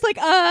and I were just like,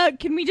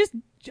 can we just,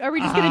 are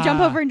we just going to jump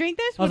over and drink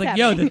this? I was What's like,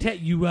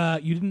 happening?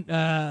 you didn't,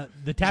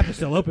 the tap is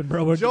still open,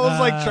 bro. Joel's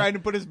like trying to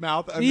put his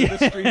mouth under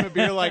the stream of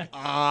beer, like,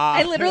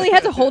 I literally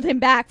had to hold him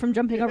back from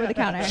jumping over the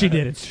counter. She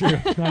did. It's true.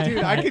 Dude,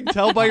 I can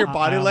tell by your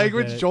body I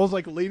language. get it. Joel's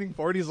like leaning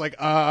forward. He's like,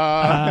 Should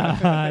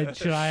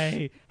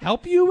I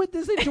help you with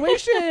the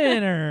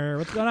situation or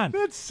what's going on?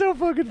 That's so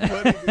fucking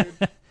funny,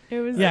 dude. It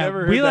was Yeah, I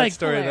never heard we, that like,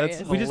 story. hilarious.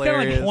 That's We just kind of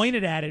hilarious.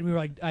 pointed at it and we were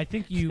like, I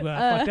think you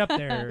fucked up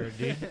there,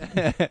 dude.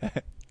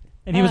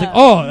 And he Uh, was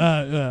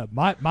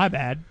like, my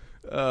bad.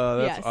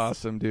 That's Yes.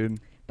 awesome, dude.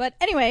 But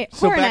anyway,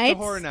 So Horror back Nights.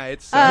 to Horror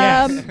Nights.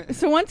 Yes.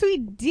 So once we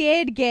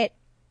did get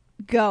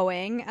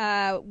going,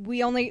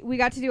 we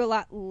got to do a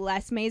lot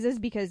less mazes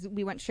because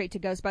we went straight to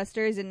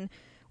Ghostbusters, and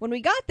when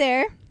we got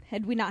there,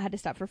 had we not had to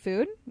stop for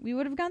food, we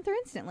would have gone through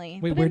instantly.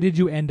 Wait, But where did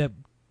you end up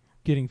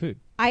getting food?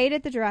 I ate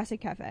at the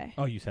Jurassic Cafe.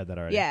 Oh, you said that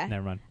already. Yeah.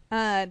 Never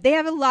mind. They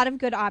have a lot of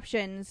good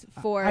options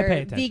for I pay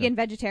attention. vegan,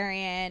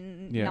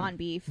 vegetarian, Yeah.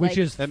 non-beef, Which like-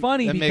 is That-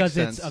 funny that makes because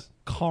it's sense.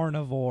 a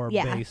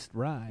carnivore-based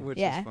ride. Which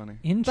Yeah. is funny.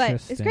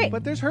 Interesting. it's great.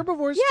 But there's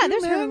herbivores yeah, too,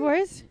 there's man.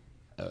 herbivores.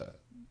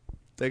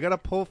 They gotta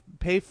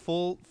pay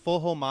full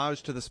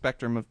homage to the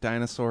spectrum of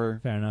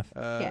dinosaur. Fair enough.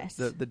 Yes.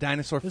 The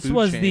dinosaur This food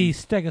was chain. the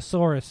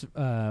Stegosaurus, It's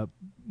the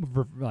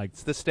part of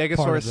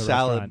Stegosaurus the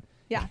salad, restaurant.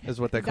 Yeah,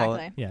 is what they call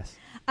it. exactly. Yes.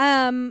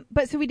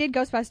 But so we did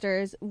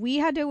Ghostbusters. We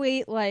had to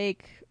wait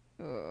like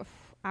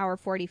hour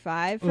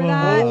 45 for Oh,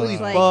 that. Holy which,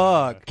 like,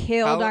 fuck!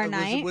 killed our was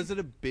night. It, was it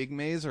a big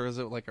maze or is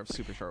it like a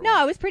super short? No,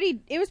 one? it was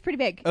pretty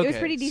big. Okay, It was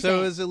pretty decent. So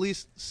it was at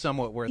least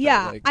somewhat worth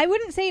yeah, it. Like, I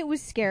wouldn't say it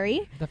was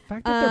scary. The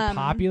fact that they're Um,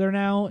 popular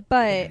now,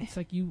 but- it's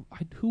like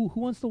who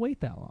wants to wait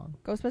that long?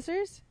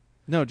 Ghostbusters?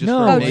 no, just No.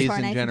 for Oh, a just maze Horror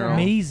in Nights in general.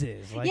 general.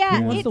 Mazes. Like, Yeah,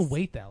 who wants to it's-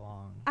 wait that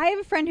long? I have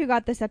a friend who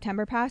got the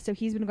September pass, so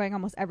he's been going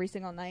almost every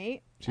single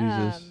night.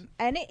 Jesus.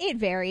 And it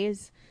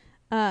varies.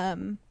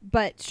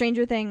 But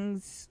Stranger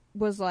Things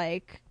was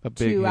like A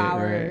big 2 hit,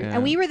 hours. right? Yeah.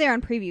 And we were there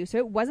on preview, so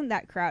it wasn't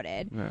that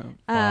crowded. No.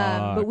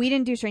 But Fuck. we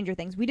didn't do Stranger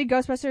Things. We did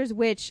Ghostbusters,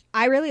 which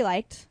I really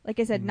liked. Like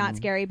I said, Mm-hmm. not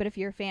scary, but if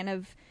you're a fan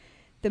of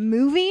the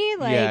movie,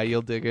 like Yeah,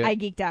 you'll dig it. I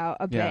geeked out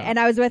a bit. Yeah. And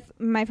I was with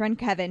my friend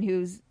Kevin,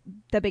 who's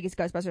the biggest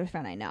Ghostbusters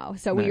fan I know.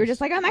 So we were Nice.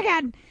 just like, oh my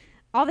God,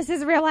 all this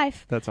is real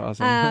life. That's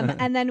awesome.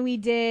 And then we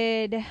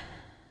did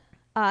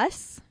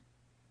Us.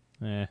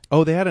 Eh.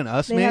 oh, they had an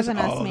Us They maze. have an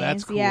Us oh, that's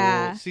maze, cool.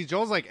 yeah. See,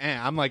 Joel's like,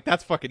 I'm like,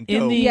 that's fucking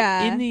In dope. the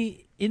Yeah.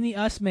 in the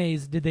Us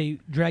maze, did they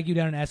drag you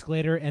down an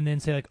escalator and then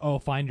say like, "Oh,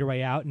 find your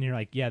way out"? And you're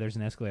like, "Yeah, there's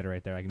an escalator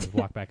right there. I can just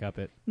walk back up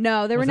it."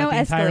 No, there Was were no that the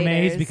entire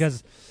escalators. maze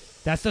because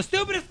that's the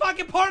stupidest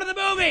fucking part of the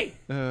movie.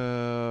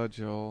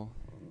 Joel.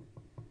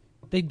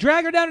 They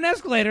drag her down an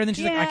escalator and then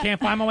she's like, Yeah. "I can't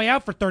find my way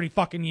out for 30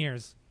 fucking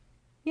years."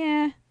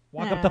 Yeah.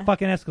 Walk up the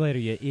fucking escalator,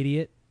 you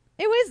idiot.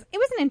 It was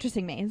an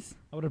interesting maze.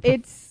 I would have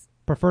It's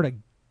preferred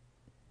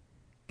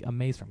a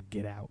maze from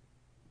Get Out.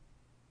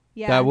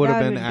 yeah. that would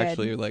have would've been good.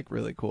 actually like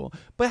really cool.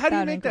 But how do you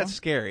That would've make been that cool.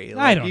 scary? I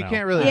Like, don't you know.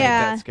 can't really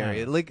Yeah. make that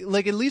scary.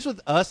 Like at least with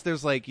Us,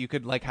 there's like you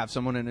could like have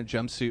someone in a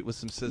jumpsuit with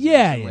some scissors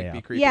Yeah, and like yeah.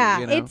 be creepy. Yeah,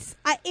 you know? it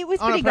was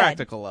on pretty a good.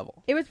 practical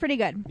level. It was pretty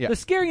good. Yeah. The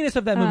scariness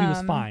of that movie was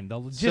Um, fine. The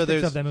logistics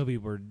there's- of that movie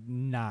were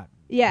not.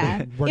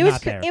 Yeah, We're it was.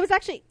 not there. It was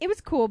actually. It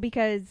was cool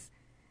because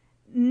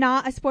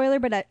not a spoiler,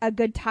 but a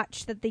good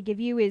touch that they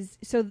give you is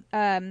so.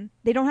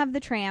 They don't have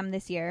the tram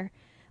this year,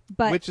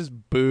 but Which is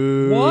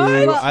boo.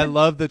 What? I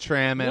love the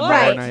tram and What?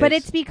 Horror right, Nights. but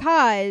it's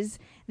because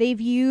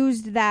they've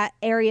used that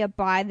area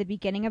by the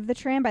beginning of the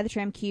tram, by the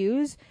tram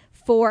queues,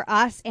 for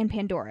Us and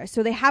Pandora.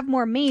 So they have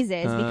more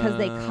mazes because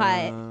they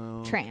cut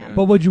tram. okay.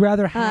 But would you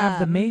rather have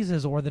the Um,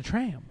 mazes or the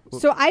tram?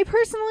 So I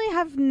personally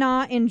have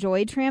not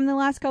enjoyed tram the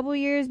last couple of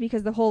years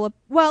because the whole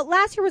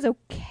last year was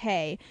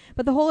okay,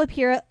 but the whole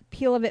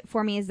appeal of it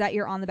for me is that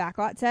you're on the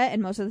backlot set,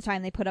 and most of the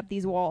time they put up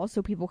these walls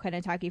so people can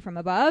attack you from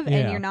above, Yeah.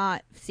 and you're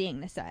not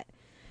seeing the set.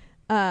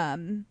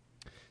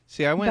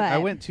 See, I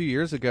but- went 2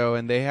 years ago,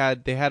 and they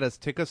had us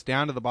take us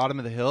down to the bottom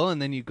of the hill,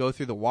 and then you go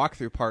through the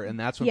walkthrough part, and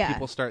that's when Yeah.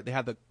 people start. They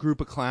had the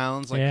group of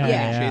clowns like Yeah, coming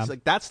yeah. and chase.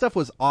 Like that stuff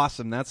was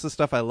awesome. That's the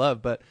stuff I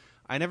love. But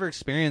I never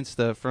experienced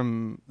the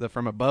from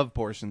above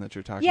portion that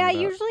you're talking Yeah, about.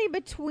 usually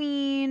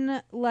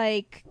between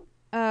like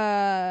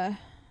the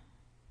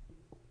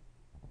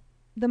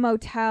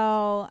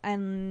motel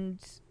and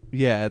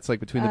Yeah, it's like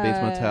between the Bates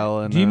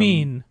Motel and. Do you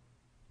mean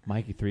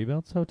Mikey Three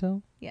Belts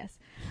Hotel? yes,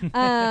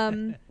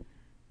 and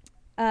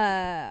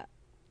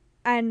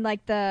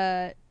like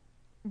the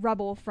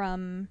rubble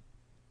from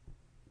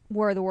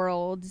War of the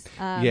Worlds.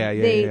 Yeah.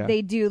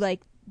 They do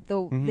like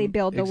Mhm. they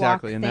build the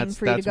exactly, walk and thing that's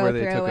for you to go where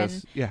they through, took and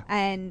us. Yeah.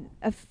 and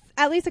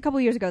at least a couple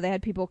years ago they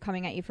had people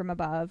coming at you from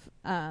above.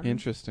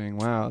 Interesting.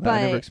 Wow, I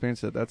but never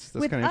experienced it. That's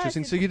with kind of us,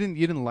 interesting. So you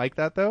didn't like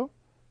that though?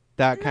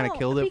 that kind of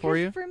killed it for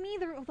you? For me,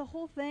 the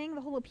whole thing,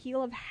 the whole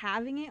appeal of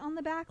having it on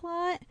the back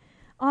lot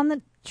on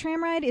the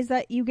tram ride is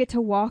that you get to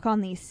walk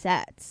on these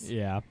sets.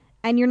 Yeah.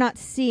 And you're not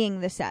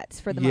seeing the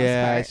sets for the most part.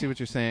 Yeah, I see what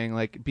you're saying.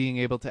 Like being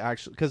able to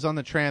actually, because on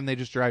the tram they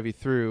just drive you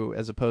through,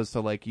 as opposed to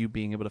like you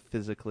being able to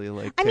physically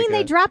like. I mean,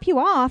 they drop you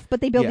off,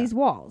 but they build these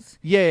walls.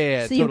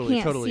 Yeah, so totally,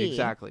 you can't see.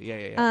 Exactly.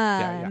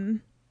 Yeah.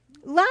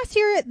 Last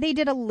year they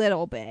did a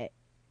little bit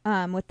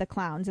with the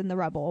clowns and the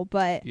rubble,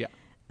 but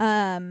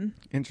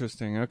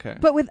interesting. Okay.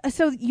 But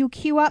so you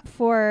queue up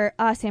for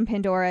us and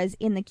Pandora's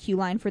in the queue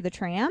line for the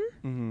tram,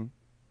 and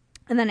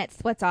then it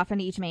splits off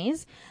into each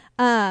maze.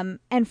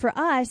 And for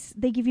us,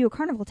 they give you a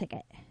carnival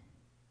ticket.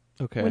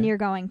 Okay. When you're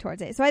going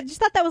towards it. So I just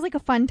thought that was like a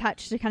fun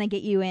touch to kind of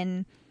get you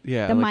in the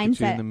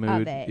mindset in the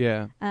mood. of it.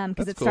 Yeah.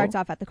 Because it starts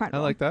off at the carnival.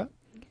 I like that.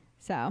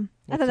 So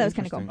I thought that was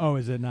kind of cool. Oh,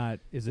 is it not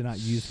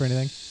used for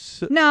anything?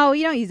 No,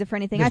 you don't use it for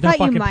anything. There's I thought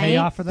no you fucking might.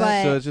 payoff for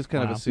that? But So it's just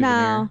kind of a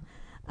souvenir.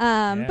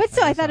 No. But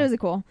still, I thought it was a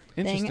cool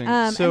thing. Interesting.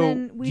 So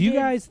and then do you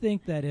guys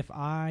think that if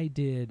I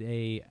did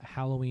a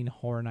Halloween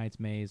Horror Nights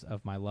maze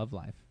of my love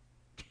life,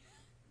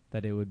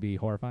 that it would be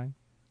horrifying?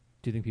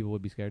 Do you think people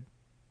would be scared?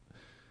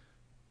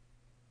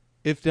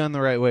 If done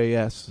the right way,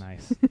 yes.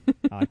 Nice.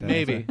 I like that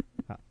Maybe.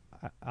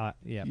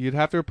 Yeah. You'd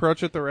have to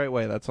approach it the right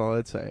way. That's all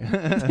I'd say.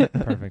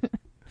 Perfect.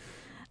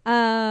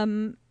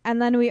 And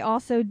then we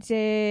also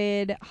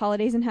did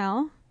Holidays in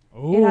Hell.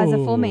 Ooh. It has a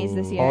full maze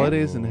this year.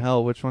 Holidays in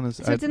Hell. Which one is?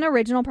 So it's an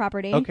original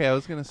property. Okay, I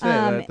was gonna say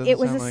that. It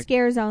was a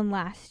scare zone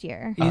last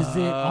year. Is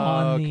it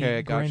on the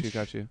Okay, Grinch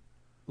got you.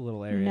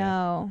 little area?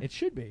 No, It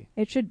should be.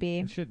 it should be.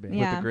 It should be.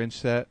 Yeah. With the Grinch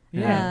set.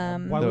 Yeah.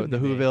 Why The wouldn't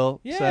it be? Whoville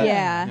Yeah. set.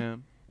 Yeah.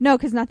 No,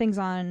 because nothing's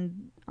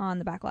on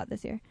the back lot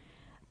this year.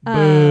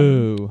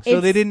 Boo. So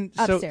they It's didn't.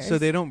 upstairs. So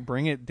they don't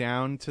bring it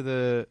down to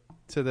the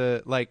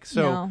like.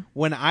 So No.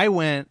 when I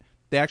went,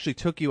 they actually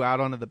took you out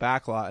onto the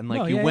back lot and like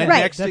No, you yeah, went yeah. Right.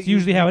 next. That's to, you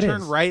usually how it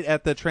turn is. right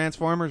at the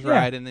Transformers Yeah.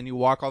 ride, and then you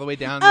walk all the way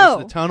down Oh.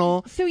 into the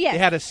tunnel. So yes, They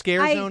had a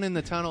scare I- zone in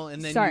the tunnel,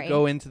 and then Sorry. you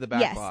go into the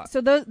back yes. lot.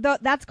 So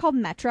that's called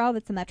Metro.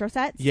 That's the Metro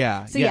sets.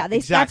 Yeah. So that's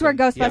exactly. where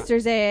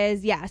Ghostbusters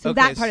is. Yeah. So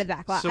Okay, that part of the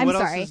back lot. So I'm what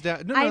sorry. else is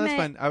down? No, I that's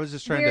meant fine. I was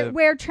just trying to.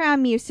 where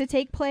Tram used to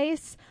take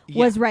place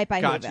was right by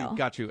got Whoville.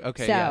 Got you.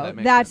 Okay. So yeah, that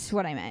makes that's sense.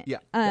 what I meant.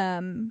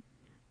 Yeah.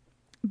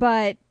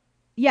 But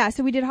yeah,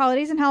 so we did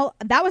Holidays in Hell.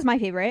 That was my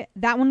favorite.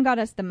 That one got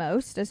us the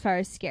most as far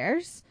as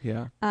scares.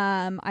 Yeah.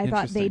 I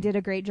thought they Interesting. did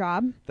a great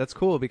job. That's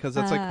cool because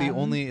that's like the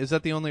only. Is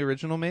that the only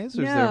original maze,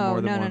 or is there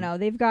more than one? No.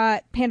 They've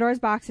got Pandora's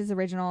Box is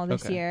original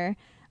this Okay. year,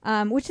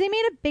 which they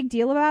made a big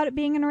deal about it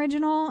being an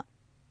original,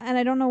 and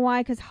I don't know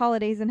why, because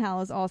Holidays in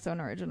Hell is also an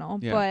original.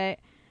 Yeah.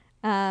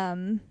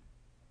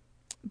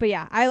 But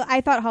yeah,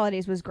 I thought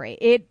Holidays was great.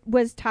 It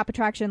was top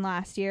attraction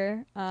last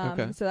year,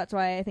 Okay. so that's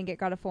why I think it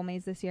got a full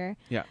maze this year.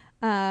 Yeah.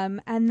 And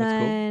That's cool.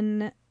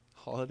 then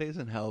Holidays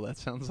in Hell. That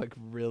sounds like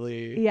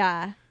really.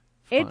 yeah,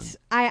 fun.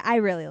 I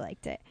really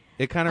liked it.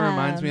 It kind of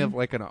reminds me of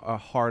like a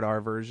hard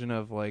R version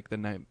of like the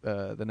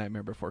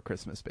Nightmare Before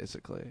Christmas.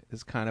 Basically,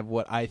 is kind of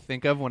what I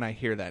think of when I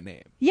hear that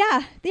name.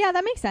 Yeah,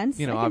 that makes sense.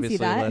 You know, I can see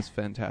obviously that. less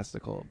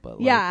fantastical, but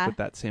like Yeah. with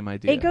that same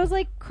idea. It goes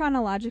like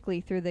chronologically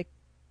through the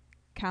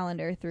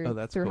calendar through Oh,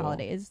 that's through cool.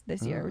 holidays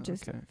this year, which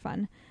is okay.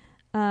 fun.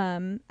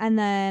 And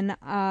then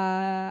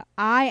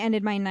I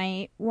ended my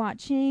night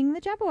watching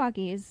the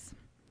Jabberwockies.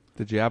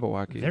 The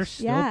Jabberwockies. They're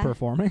still Yeah.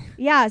 performing.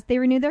 Yeah, they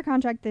renewed their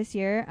contract this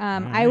year. I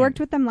Alright. worked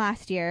with them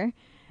last year.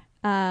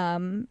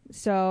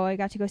 So I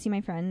got to go see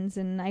my friends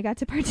and I got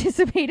to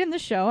participate in the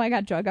show. I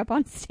got drug up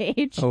on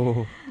stage.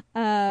 Oh,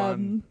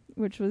 fun.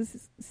 Which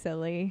was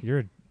silly,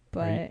 You're.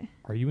 but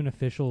Are you an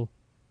official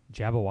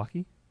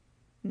Jabberwocky?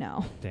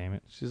 no. Damn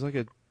it. she's like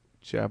a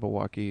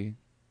Jabberwocky.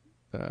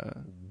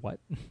 What?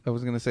 I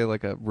was gonna say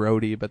like a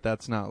roadie, but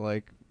that's not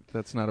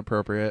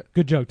appropriate.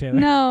 Good joke, Taylor.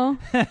 No.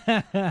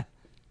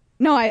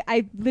 No,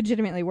 I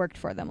legitimately worked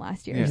for them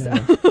last year. Yeah. So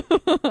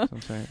That's what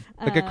I'm saying.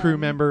 Like a crew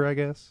member, I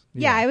guess.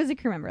 yeah, I was a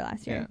crew member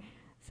last year. Yeah.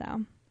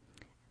 So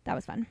that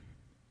was fun.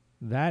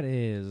 That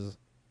is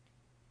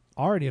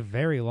already a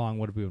very long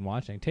what have we been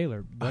watching.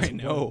 Taylor. I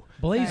know.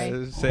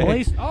 Blaze. Sorry.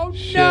 Blaze. Oh,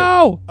 Shit.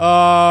 no!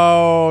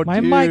 Oh, My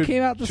dude. mic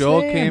came out the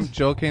stand.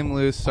 Joel came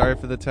loose. Sorry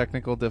for the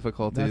technical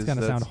difficulties. That's going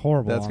to sound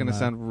horrible. That's going to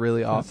sound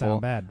really Gonna awful.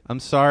 sound bad. I'm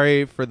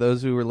sorry for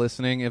those who were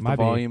listening if Might the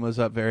be. volume was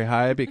up very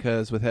high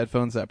because with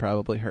headphones that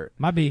probably hurt.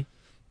 Might be.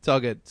 It's all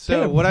good. So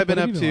Taylor, what I've been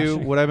what up have you to, been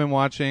watching? what I've been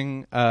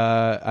watching,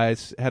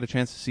 had a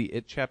chance to see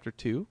It Chapter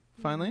 2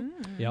 finally.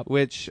 Yep.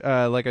 Which,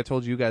 like I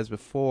told you guys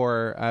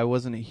before, I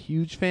wasn't a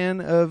huge fan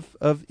of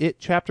It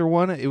Chapter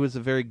 1. It was a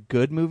very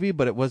good movie,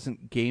 but it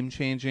wasn't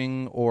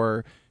game-changing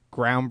or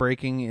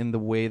groundbreaking in the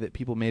way that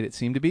people made it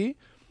seem to be.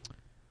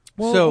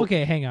 Well, So-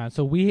 okay, hang on.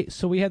 So we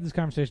had this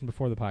conversation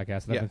before the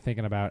podcast, and Yeah. I've been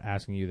thinking about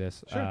asking you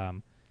this. Sure.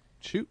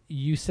 Shoot.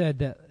 You said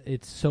that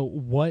it's so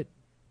what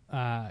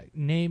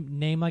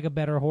name like a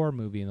better horror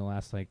movie in the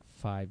last like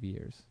 5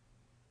 years.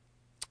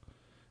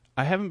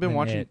 I haven't been than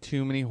watching it.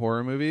 too many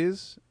horror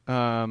movies.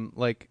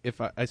 Like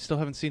if I still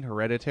haven't seen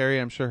Hereditary.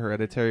 I'm sure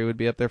Hereditary would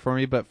be up there for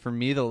me. But for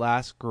me, the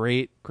last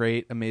great,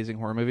 amazing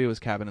horror movie was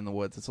Cabin in the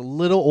Woods. It's a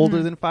little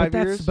older than 5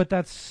 years. But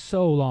that's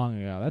so long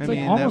ago. That's I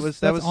mean,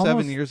 almost, that was 7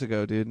 almost years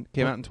ago, dude.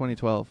 Came out in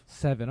 2012.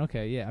 7.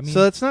 Okay, yeah. I mean,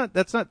 So that's not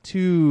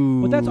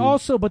too. But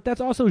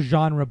that's also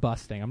genre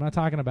busting. I'm not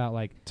talking about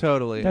like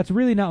totally. That's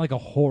really not like a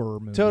horror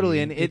movie. Totally,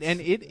 and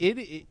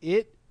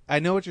it. I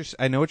know what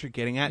you're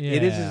getting at.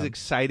 It is as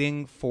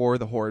exciting for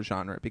the horror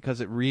genre because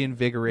it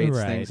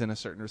reinvigorates things in a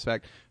certain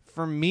respect.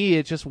 For me,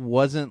 it just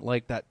wasn't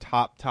like that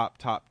top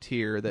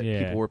tier that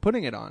people were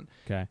putting it on.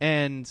 Okay.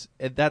 And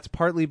that's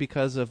partly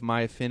because of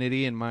my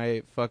affinity and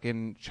my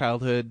fucking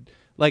childhood.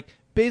 Like,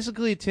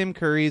 basically, Tim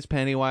Curry's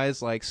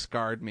Pennywise like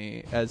scarred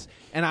me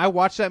and I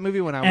watched that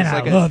movie when I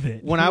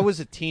was when I was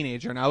a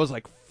teenager, and I was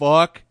like,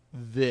 fuck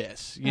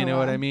this. You know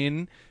what I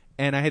mean?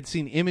 And I had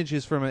seen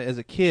images from it as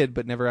a kid,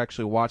 but never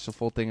actually watched the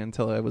full thing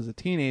until I was a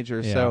teenager.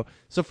 Yeah.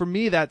 So for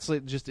me, that's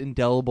like just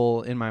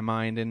indelible in my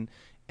mind.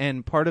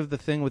 And part of the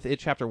thing with It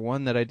Chapter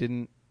 1 that I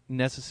didn't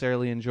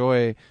necessarily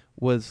enjoy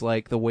was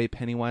like the way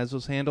Pennywise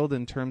was handled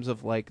in terms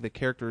of like the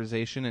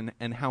characterization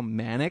and how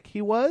manic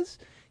he was.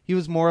 He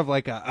was more of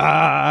like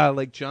a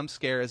like jump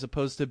scare as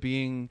opposed to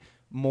being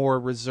more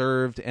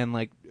reserved and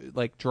like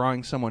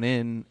drawing someone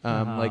in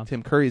like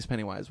Tim Curry's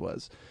Pennywise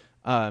was.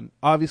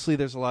 Obviously,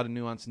 there's a lot of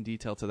nuance and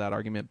detail to that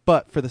argument,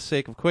 but for the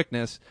sake of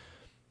quickness,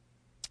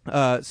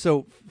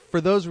 so for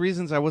those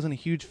reasons, I wasn't a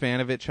huge fan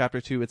of it. Chapter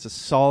 2, it's a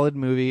solid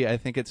movie. I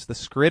think the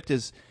script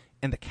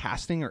and the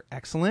casting are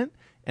excellent,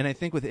 and I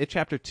think with It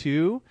Chapter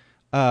 2,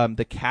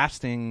 the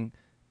casting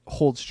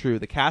holds true.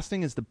 The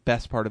casting is the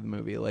best part of the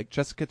movie. Like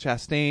Jessica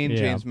Chastain,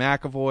 James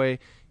McAvoy,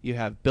 you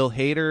have Bill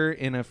Hader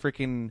in a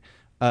freaking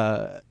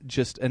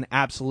just an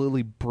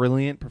absolutely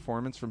brilliant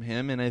performance from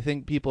him, and I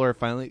think people are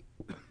finally.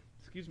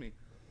 Excuse me.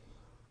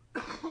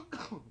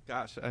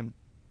 Gosh, I'm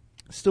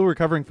still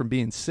recovering from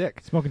being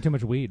sick. Smoking too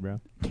much weed,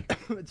 bro.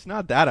 It's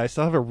not that. I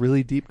still have a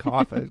really deep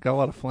cough. I've got a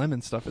lot of phlegm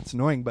and stuff. It's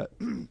annoying, but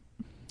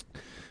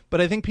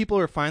I think people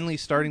are finally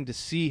starting to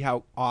see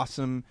how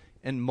awesome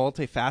and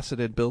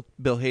multifaceted Bill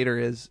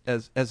Hader is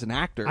as an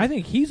actor. I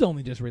think he's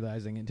only just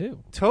realizing it too.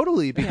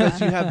 Totally,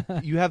 because you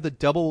have the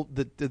double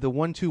the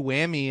 1-2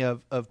 whammy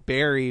of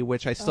Barry,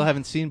 which I still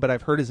haven't seen, but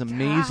I've heard is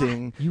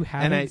amazing. You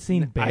haven't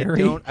seen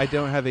Barry? I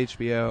don't have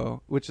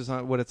HBO, which is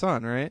what it's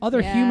on, right?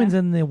 Other humans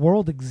in the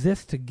world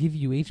exist to give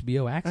you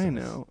HBO access. I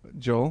know,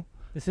 Joel.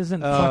 This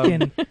isn't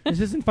fucking. This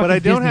isn't fucking. But I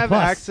don't Disney have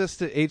Plus. access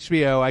to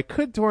HBO. I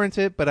could torrent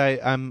it, but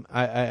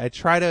I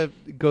try to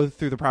go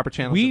through the proper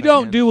channels. We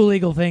don't do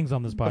illegal things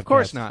on this podcast. Of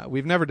course not.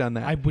 We've never done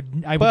that. I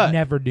would But-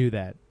 never do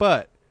that.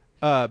 But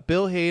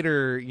Bill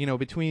Hader, you know,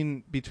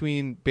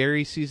 between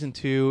Barry season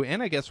 2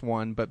 and I guess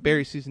 1, but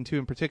Barry season 2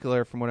 in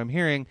particular, from what I'm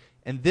hearing,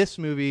 and this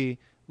movie.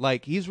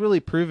 Like, he's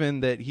really proven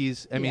that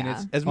he's. I mean,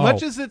 it's as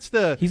much as it's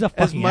the. He's a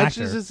fucking as much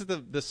actor. as it's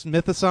the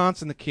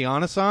Smith-assance and the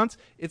Keanu-assance,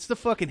 it's the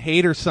fucking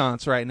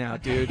Hader-assance right now,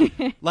 dude.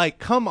 Like,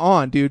 come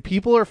on, dude.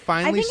 People are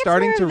finally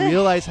starting to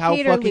realize how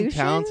fucking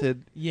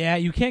talented. Yeah,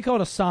 you can't call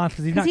it a sonce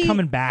because he's not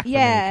coming back. From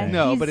Yeah, anything.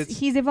 No, but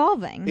he's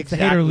evolving. It's a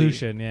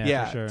Hader-lution,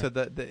 yeah, for sure.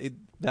 To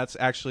that's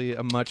actually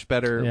a much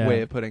better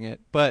way of putting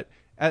it. But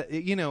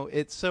you know,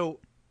 it's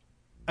so.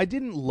 I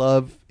didn't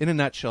love, in a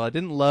nutshell, I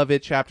didn't love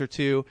It Chapter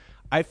 2.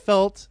 I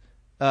felt.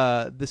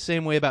 The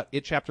same way about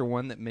It Chapter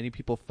 1 that many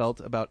people felt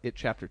about It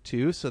Chapter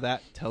 2. So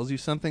that tells you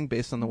something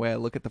based on the way I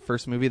look at the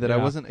first movie that I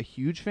wasn't a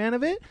huge fan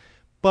of it.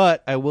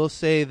 But I will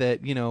say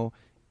that, you know,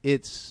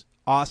 it's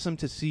awesome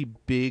to see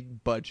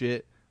big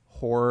budget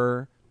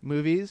horror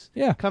movies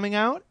coming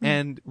out.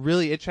 And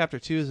really, It Chapter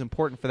 2 is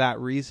important for that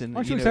reason.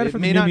 Aren't you excited for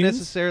the New not Mutants?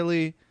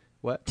 necessarily...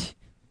 What?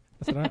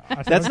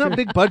 That's not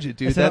big budget,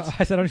 dude. I said,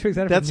 aren't you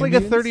excited that's for like New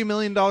a Mutants? $30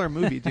 million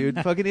movie,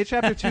 dude. Fucking It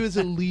Chapter 2 is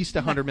at least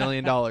 $100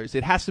 million.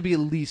 It has to be at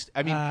least,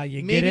 I mean,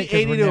 you maybe get it 'cause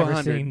 80 we're to never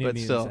 100, seeing New but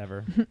Mutants still.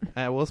 ever.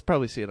 We'll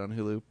probably see it on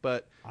Hulu.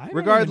 But I don't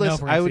regardless, even know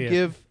if we're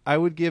gonna see I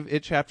would give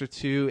It Chapter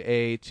 2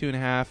 a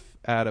 2.5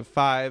 out of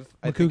 5.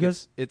 I think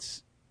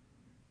it's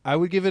I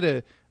would give it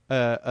a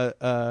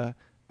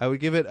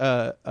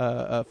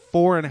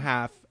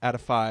 4.5 out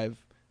of 5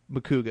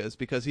 Makugas,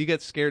 because he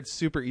gets scared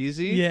super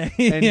easy,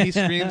 and he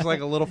screams like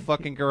a little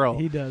fucking girl.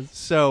 He does.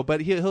 So,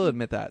 but he'll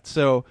admit that.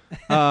 So,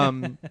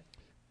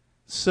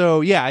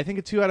 so yeah, I think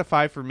a 2 out of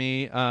 5 for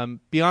me.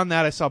 Beyond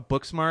that, I saw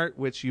Booksmart,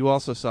 which you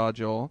also saw,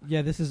 Joel.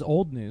 Yeah, this is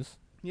old news.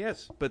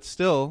 Yes, but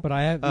still. But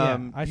I have.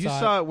 I you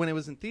saw it when it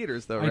was in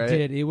theaters, though, right? I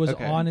did. It was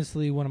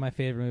honestly one of my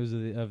favorite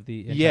movies of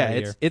the entire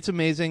year. It's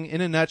amazing.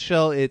 In a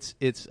nutshell, it's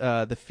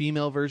the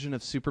female version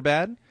of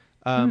Superbad.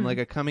 Like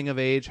a coming of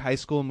age high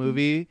school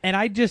movie. And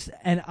I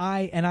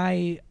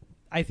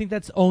think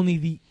that's only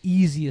the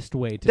easiest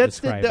way to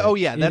describe it. Oh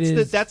yeah, that's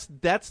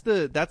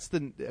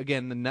the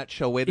again the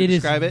nutshell way to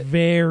describe it. It is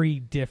very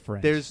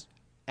different. There's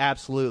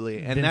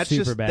absolutely, and that's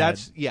Superbad.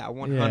 just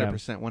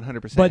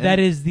 100%. But that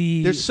is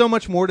the. There's so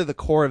much more to the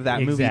core of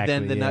that movie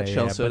than the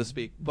nutshell, so but to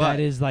speak. But that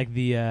is like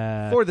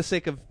the for the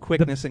sake of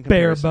quickness and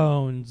bare comparison.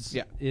 bones.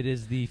 Yeah, it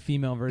is the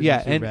female version. Yeah,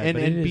 of Superbad,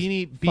 and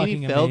Beanie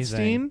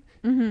Feldstein.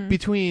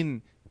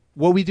 between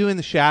What We Do in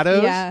the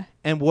Shadows Yeah.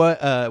 and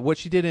what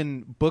she did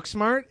in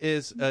Booksmart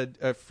is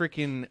a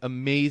freaking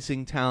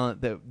amazing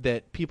talent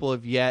that people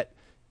have yet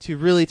to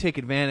really take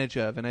advantage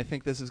of. And I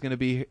think this is going to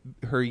be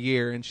her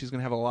year, and she's going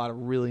to have a lot of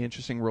really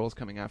interesting roles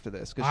coming after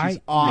this because she's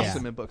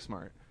awesome in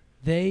Booksmart.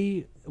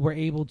 They were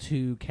able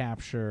to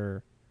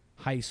capture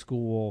high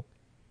school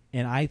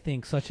in, I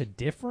think, such a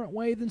different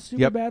way than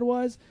Superbad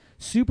was.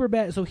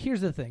 Superbad. So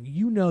here's the thing.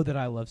 You know that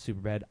I love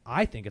Superbad.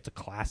 I think it's a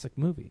classic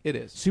movie. It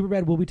is.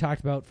 Superbad will be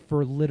talked about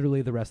for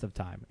literally the rest of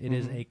time. It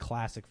is a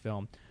classic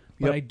film.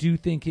 But I do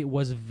think it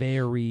was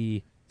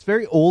very... It's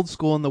very old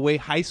school in the way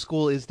high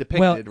school is depicted,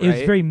 well, right?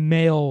 it's very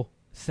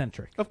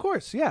male-centric. Of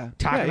course, yeah.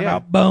 Talking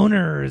about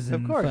boners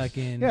and of course.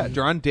 fucking... Yeah,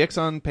 drawing dicks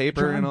on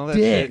paper and all that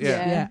dicks. shit.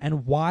 Yeah. Yeah.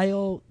 And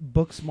while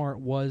Booksmart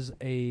was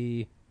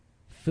a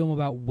film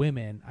about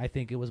women, I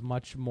think it was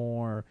much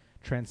more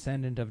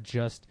transcendent of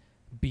just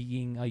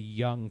being a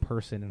young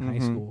person in high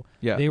school.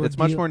 Yeah, it's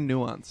much more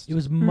nuanced. It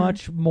was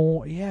much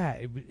more. Yeah,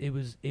 it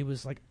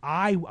was like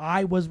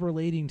I was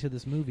relating to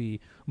this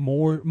movie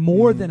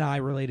more than I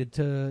related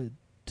to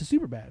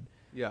Superbad.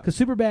 Yeah, because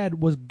Superbad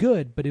was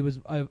good, but it was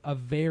a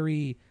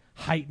very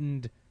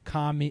heightened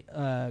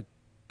comedic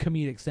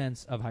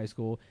sense of high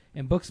school.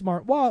 And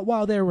Booksmart,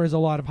 while there was a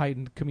lot of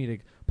heightened comedic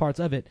parts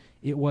of it,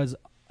 it was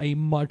a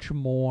much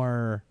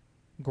more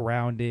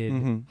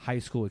grounded high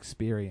school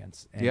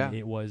experience. And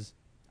it was.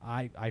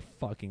 I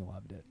fucking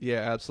loved it.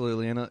 Yeah,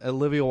 absolutely. And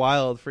Olivia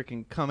Wilde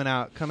freaking coming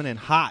in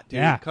hot, dude.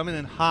 Yeah. Coming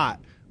in hot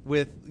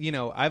with,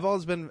 I've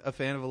always been a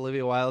fan of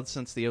Olivia Wilde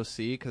since The OC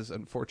because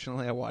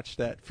unfortunately I watched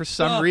that. For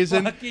some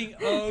reason,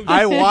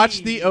 I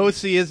watched The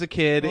OC as a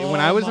kid when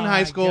I was in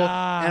high school,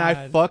 and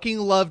I fucking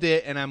loved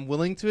it, and I'm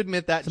willing to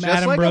admit that. Some just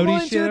Adam like Brody I'm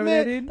willing shit to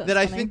admit over that there,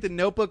 I dude. think The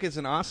Notebook is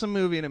an awesome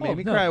movie, and it made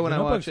me cry when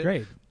I watched it.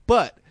 Great.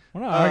 But... We're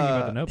not arguing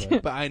about The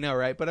Notebook. But I know,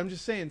 right? But I'm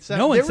just saying.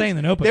 No one's saying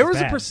The Notebook There is was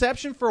a bad.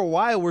 perception for a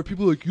while where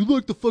people were like, you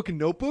like the fucking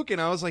Notebook? And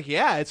I was like,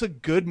 yeah, it's a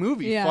good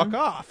movie. Yeah. Fuck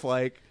off.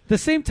 Like, The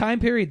same time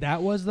period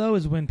that was, though,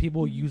 is when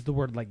people use the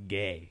word, like,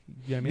 gay.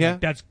 You know what I mean? Yeah.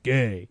 Like, that's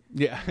gay.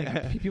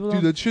 yeah. People Dude,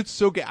 don't- that shit's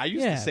so gay. I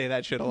used Yeah. to say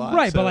that shit a lot.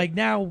 Right, so- but,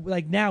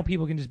 now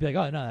people can just be like,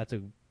 oh, no, that's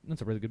a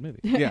really good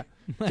movie. Yeah.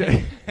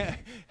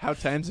 How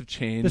times have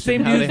changed. The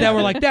same and how dudes they that were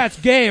have- like, that's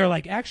gay, are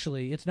like,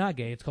 actually, it's not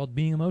gay. It's called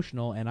Being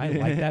Emotional, and I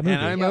like that movie.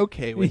 And I'm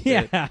okay with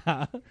it.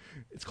 Yeah.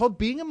 It's called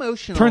Being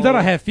Emotional. Turns out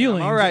I have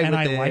feelings, I'm all right and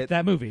with I it. like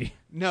that movie.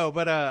 No,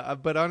 but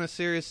on a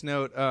serious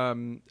note,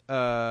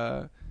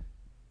 yeah,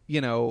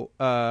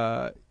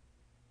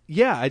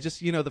 I just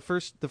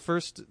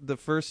the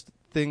first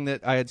thing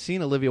that I had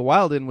seen Olivia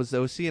Wilde in was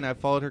The OC, and I've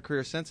followed her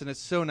career since, and it's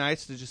so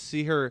nice to just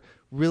see her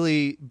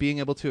really being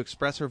able to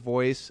express her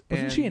voice.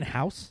 Wasn't she in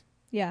House?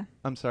 Yeah.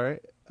 I'm sorry.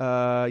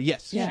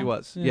 Yes, Yeah. she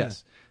was. Yeah.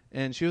 Yes,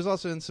 and she was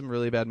also in some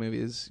really bad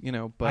movies.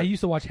 But I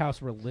used to watch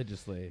House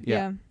religiously.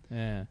 Yeah.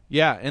 Yeah.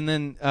 yeah, and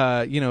then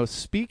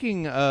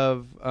speaking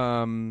of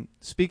OC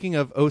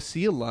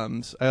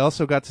alums, I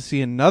also got to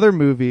see another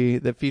movie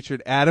that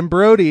featured Adam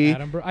Brody.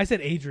 I said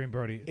Adrian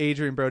Brody.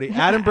 Adrian Brody.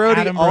 Adam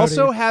Brody Adam Brody.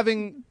 also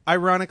having,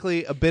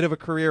 ironically, a bit of a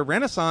career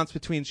renaissance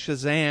between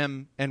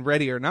Shazam and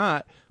Ready or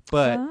Not.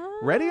 But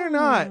Ready or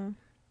Not,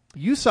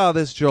 you saw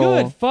this,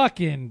 Joel. Good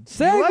fucking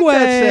segue. You like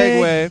that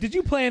segue? Did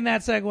you plan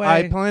that segue?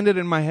 I planned it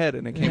in my head,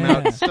 and it came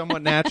out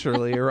somewhat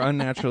naturally or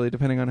unnaturally,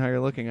 depending on how you're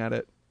looking at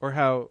it or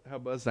how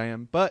buzzed I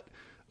am. But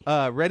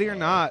Ready or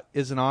Not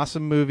is an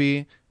awesome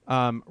movie.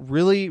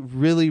 Really,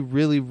 really,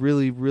 really,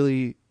 really,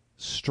 really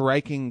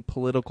striking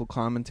political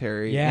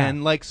commentary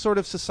and like sort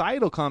of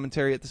societal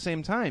commentary at the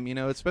same time.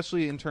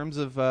 Especially in terms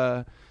of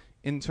wealth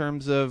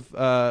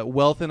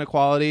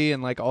inequality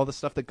and like all the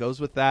stuff that goes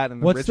with that.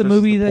 And What's rich the versus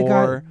movie the that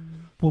poor.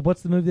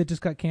 what's the movie that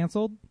just got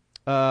canceled?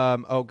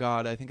 Oh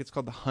God, I think it's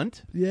called The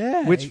Hunt.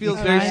 Yeah, Which feels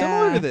very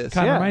similar to this.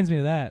 Kind of Yeah. reminds me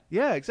of that.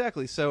 Yeah,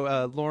 exactly.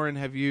 So, Lauren,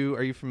 are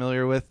you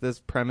familiar with this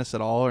premise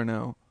at all, or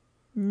no?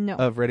 No.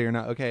 Of Ready or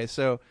Not? Okay,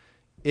 so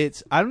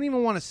I don't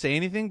even want to say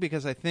anything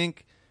because I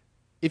think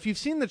if you've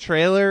seen the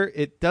trailer,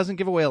 it doesn't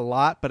give away a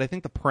lot, but I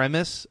think the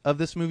premise of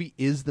this movie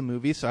is the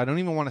movie, so I don't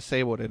even want to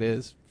say what it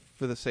is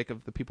for the sake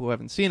of the people who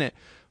haven't seen it.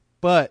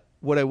 But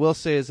what I will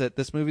say is that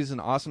this movie is an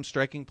awesome,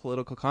 striking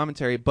political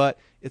commentary, but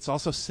it's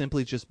also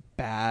simply just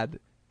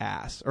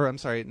badass. Or I'm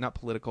sorry, not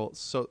political,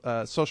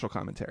 social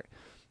commentary.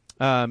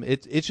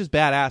 It's just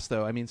badass,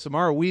 though. I mean,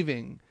 Samara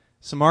Weaving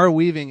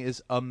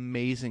is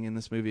amazing in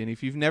this movie, and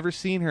if you've never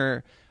seen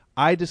her,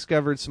 I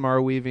discovered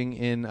Samara Weaving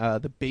in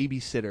The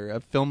Babysitter, a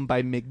film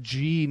by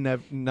McG,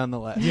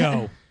 nonetheless.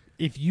 Yo,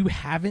 if you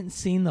haven't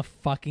seen the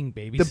fucking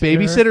Babysitter, The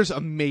Babysitter's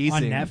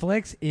amazing on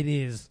Netflix, it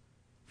is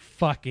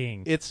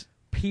fucking. It's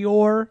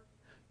pure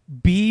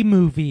B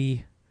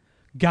movie.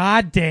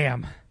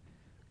 Goddamn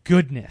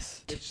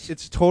goodness.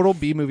 It's total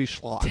B movie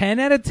schlock. 10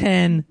 out of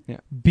 10 Yeah.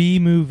 B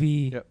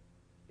movie. Yep.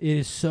 It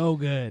is so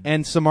good.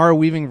 And Samara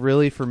Weaving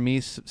really, for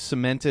me,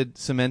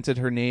 cemented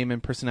her name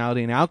and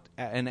personality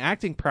and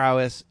acting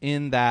prowess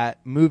in that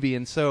movie.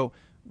 And so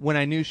when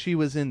I knew she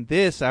was in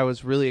this, I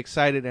was really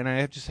excited. And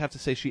I just have to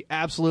say, she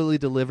absolutely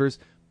delivers.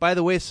 By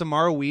the way,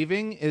 Samara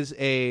Weaving is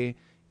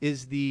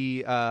is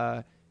the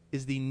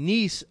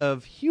niece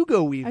of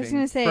Hugo Weaving. I was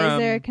going to say, is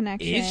there a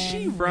connection? Is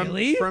she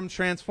really? From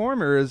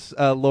Transformers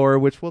lore,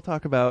 which we'll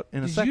talk about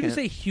in a Did second. you just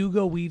say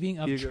Hugo Weaving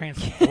of Hugo.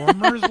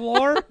 Transformers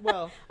lore?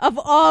 Well, Of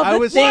all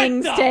the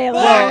things, Taylor.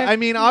 well, I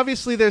mean,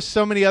 obviously there's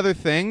so many other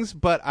things,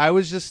 but I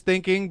was just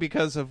thinking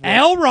because of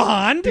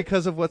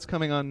what's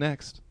coming on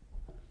next.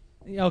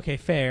 Okay,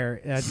 fair.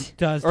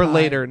 Does Or tie-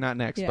 later, not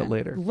next, Yeah. but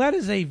later. That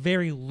is a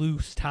very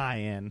loose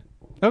tie-in.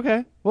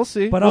 Okay, we'll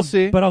see. But we'll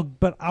see. But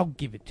I'll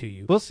give it to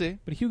you. We'll see.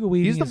 But Hugo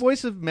Weaving He's the is-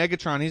 voice of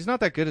Megatron. He's not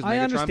that good as I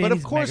Megatron, understand but of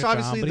he's course, Megatron,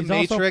 obviously, but the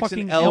he's also Matrix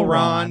fucking and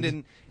Elrond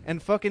Elrond.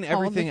 and fucking All the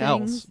everything things.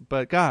 else.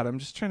 But God, I'm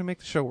just trying to make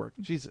the show work.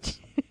 Jesus.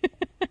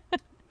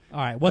 All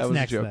right, what's That was a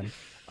next joke.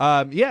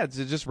 then? Yeah, it's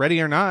just Ready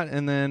or Not,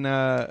 and then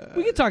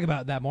We can talk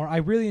about that more. I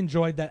really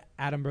enjoyed that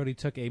Adam Brody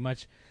took a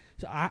much.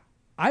 So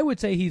I would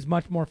say he's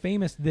much more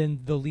famous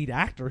than the lead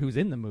actor who's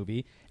in the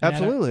movie. And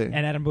Absolutely.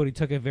 and Adam Brody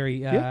took a very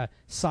Yeah.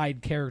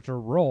 side character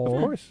role.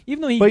 Of course.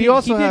 Even though he But did, you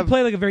also he did have-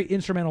 play like a very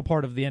instrumental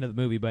part of the end of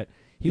the movie, but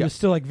he Yeah. was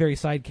still like very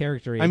side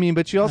character. I mean,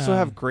 but you also Um,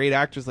 have great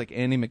actors like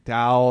Andy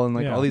McDowell and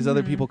like Yeah. all these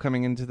other people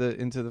coming into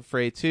the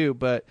fray too.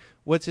 But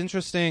what's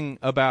interesting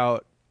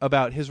about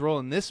his role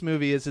in this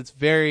movie is it's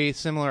very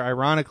similar,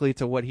 ironically,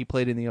 to what he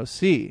played in the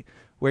OC,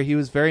 where he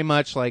was very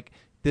much like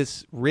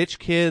this rich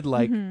kid,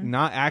 like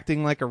not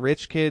acting like a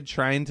rich kid,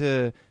 trying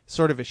to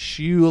sort of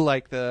eschew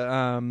like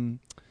the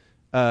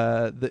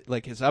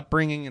like his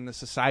upbringing and the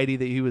society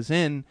that he was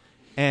in.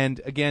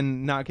 And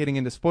again, not getting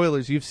into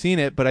spoilers, you've seen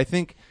it, but I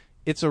think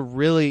it's a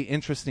really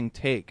interesting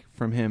take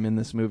from him in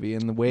this movie,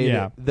 and the way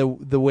Yeah. that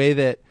the way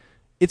that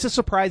it's a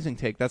surprising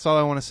take. That's all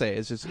I want to say.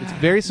 Is just it's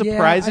very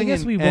surprising. Yeah, I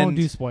guess and, we and, won't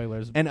do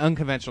spoilers. and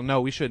unconventional.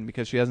 No, we shouldn't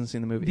because she hasn't seen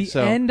the movie. The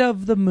so end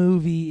of the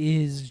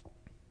movie is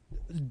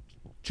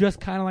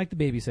just kind of like The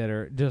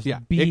Babysitter. Just yeah,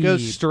 B. it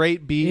goes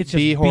straight B It's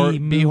just horror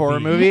B horror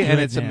movie. movie, and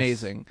it's Goodness.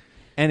 amazing,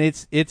 and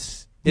it's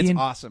The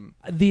awesome.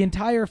 The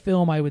entire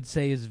film, I would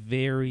say, is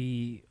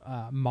very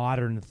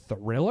modern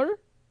thriller,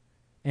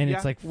 and Yeah,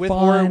 it's like with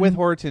fun.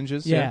 horror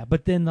tinges. Yeah,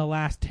 but then the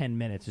last 10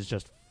 minutes is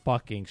just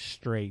fucking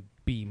straight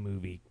B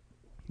movie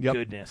Yep.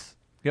 goodness.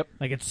 Yep.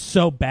 Like it's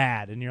so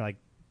bad, and you're like,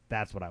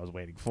 that's what I was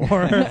waiting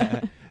for.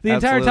 The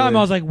entire Absolutely. time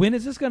I was like, when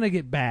is this gonna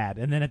get bad?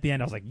 And then at the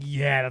end I was like,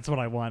 yeah, that's what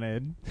I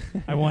wanted.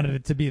 I wanted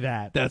it to be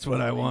that. That's what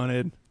I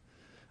wanted.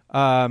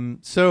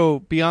 So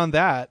beyond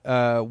that,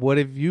 what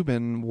have you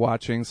been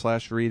watching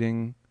 /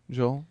 reading,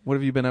 Joel? What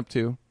have you been up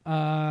to?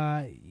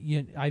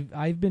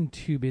 I've been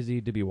too busy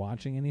to be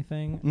watching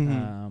anything.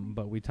 Mhm.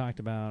 But we talked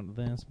about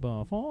this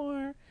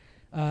before.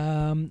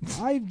 I'm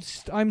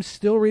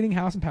still reading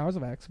House and Powers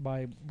of X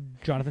by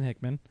Jonathan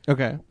Hickman.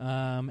 Okay.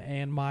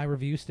 And my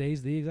review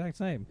stays the exact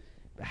same.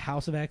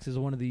 House of X is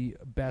one of the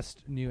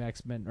best new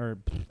X-Men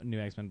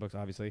books,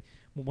 obviously.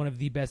 One of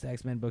the best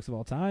X-Men books of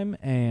all time,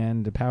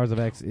 and Powers of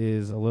X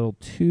is a little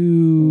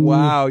too...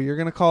 Wow, you're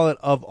gonna call it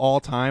of all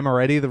time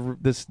already?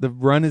 The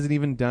run isn't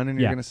even done, and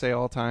you're Yeah. gonna say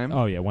all time?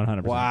 Oh, yeah,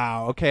 100%.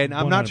 Wow. Okay, and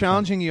I'm not 100%.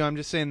 challenging you. I'm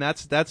just saying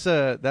that's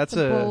a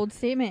bold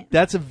statement.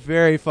 That's a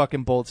very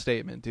fucking bold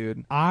statement,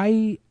 dude.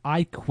 I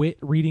quit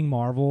reading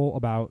Marvel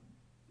about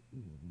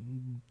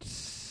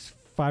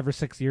 5 or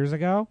 6 years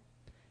ago,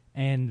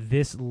 and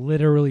this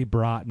literally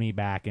brought me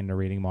back into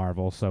reading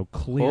Marvel. So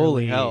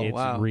clearly, Holy hell, it's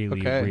wow.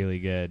 really, Okay. really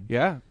good.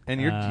 Yeah, and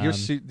you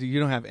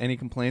don't have any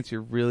complaints.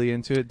 You're really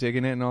into it,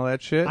 digging it, and all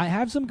that shit. I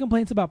have some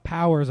complaints about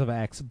Powers of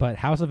X, but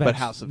House of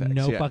X,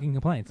 no yeah. fucking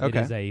complaints. Okay.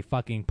 It is a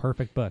fucking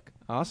perfect book.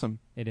 Awesome.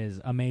 It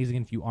is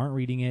amazing. If you aren't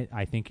reading it,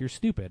 I think you're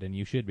stupid, and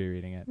you should be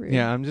reading it. Rude.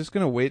 Yeah, I'm just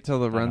gonna wait till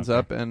the run's okay.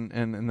 up, and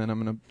then I'm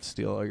gonna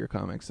steal all your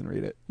comics and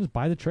read it. Just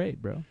buy the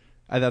trade, bro.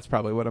 That's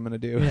probably what I'm gonna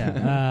do.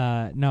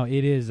 Yeah. No,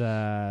 it is.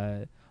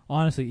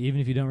 Honestly, even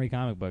if you don't read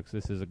comic books,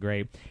 this is a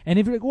great. And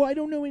if you're like, well, I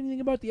don't know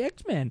anything about the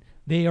X-Men,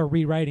 they are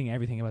rewriting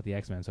everything about the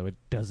X-Men, so it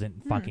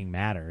doesn't fucking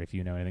matter if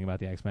you know anything about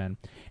the X-Men.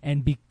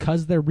 And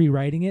because they're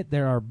rewriting it,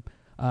 there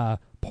are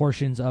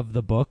portions of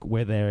the book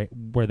where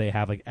they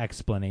have like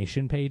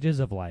explanation pages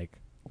of like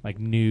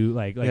new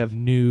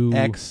new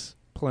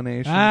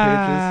explanation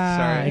pages.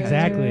 Sorry,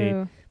 exactly.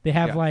 Ooh. They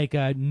have Yeah. like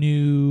a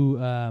new,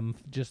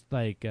 just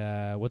like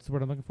what's the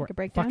word I'm looking for? Like a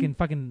breakdown?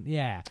 Fucking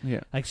yeah, Yeah.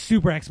 like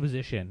super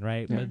exposition,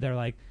 right? Yeah. But they're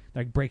like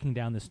breaking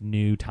down this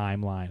new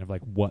timeline of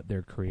like what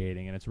they're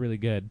creating, and it's really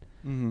good.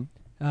 Mm-hmm.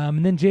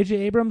 And then J.J.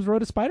 Abrams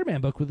wrote a Spider-Man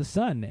book with his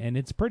son, and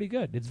it's pretty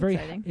good. It's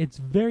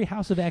very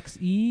House of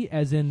X-y,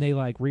 as in they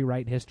like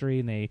rewrite history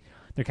and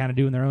they're kind of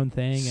doing their own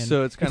thing. And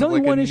So it's kind of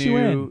only like one a issue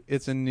new. in.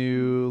 It's a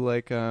new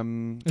like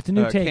It's a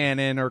new take.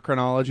 canon or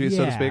chronology,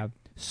 so to speak.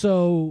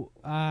 So,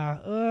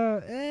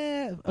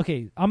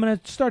 okay, I'm gonna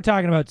start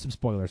talking about some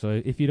spoilers. So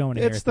if you don't want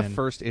to hear It's it, the then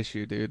first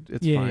issue, dude.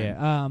 It's yeah, fine.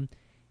 yeah.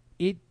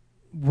 It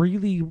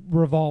really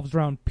revolves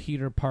around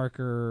Peter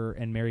Parker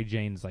and Mary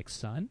Jane's like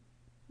son.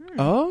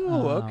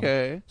 Oh,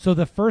 okay. So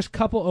the first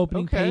couple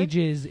opening Okay.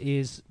 pages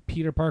is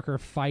Peter Parker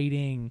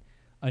fighting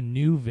a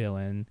new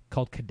villain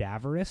called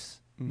Cadaverous.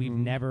 We've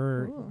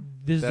never. Ooh.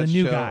 This is That a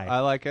new show, guy. I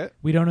like it.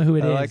 We don't know who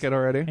it I is. like it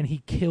already. And he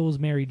kills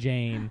Mary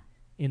Jane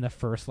in the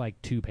first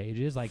like 2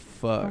 pages. Like,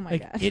 Fuck. Oh my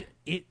like gosh.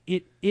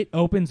 it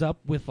opens up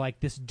with like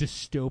this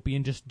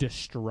dystopian just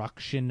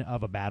destruction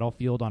of a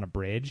battlefield on a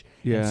bridge.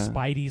 Yeah. And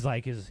Spidey's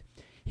like his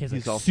He's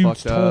like all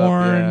suit's fucked up,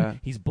 torn. yeah.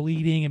 He's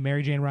bleeding, and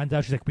Mary Jane runs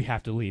out. She's like, "We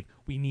have to leave.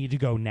 We need to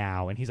go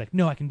now." And he's like,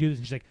 "No, I can do this."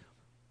 And she's like,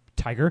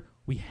 "Tiger,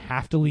 we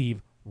have to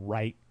leave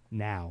right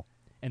now."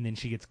 And then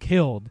she gets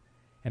killed,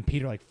 and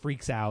Peter like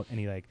freaks out, and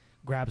he like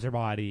grabs her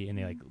body, and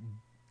they like,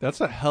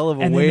 That's a hell of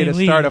a And then way they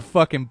to start a leave.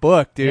 fucking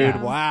book, dude.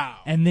 Yeah. Wow.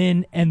 and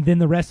then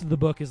the rest of the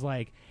book is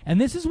like, and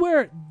this is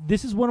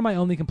one of my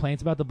only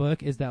complaints about the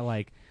book is that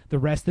like the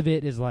rest of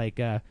it is like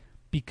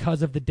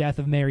because of the death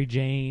of Mary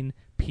Jane,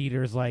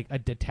 Peter's like a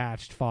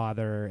detached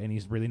father, and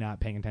he's really not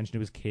paying attention to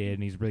his kid,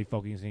 and he's really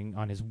focusing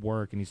on his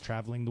work, and he's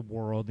traveling the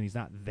world, and he's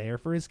not there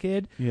for his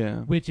kid. Yeah.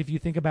 Which, if you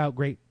think about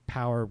great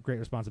power, great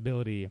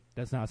responsibility,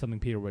 that's not something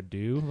Peter would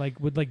do.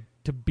 Would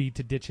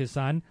to ditch his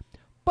son.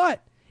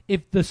 But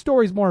if the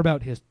story's more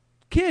about his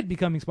kid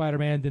becoming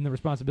Spider-Man, then the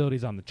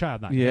responsibility's on the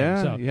child, not him.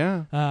 Yeah. So,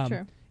 Yeah.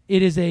 True.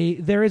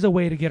 there is a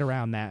way to get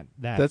around that.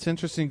 That's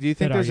interesting. Do you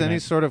think that there's any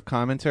argument. sort of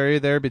commentary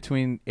there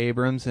between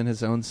Abrams and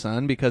his own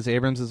son? Because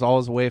Abrams is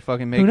always away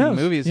fucking making knows?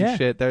 movies Yeah. and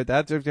shit.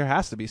 There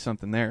has to be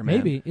something there, man.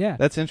 maybe, yeah.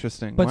 That's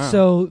interesting. But Wow.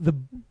 so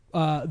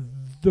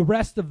the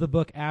rest of the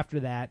book after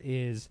that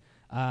is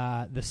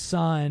the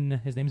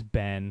son. His name's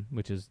Ben,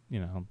 which is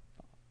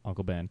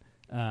Uncle Ben.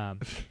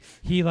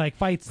 He like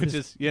fights which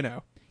this.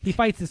 is He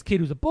fights this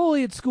kid who's a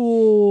bully at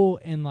school,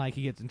 and like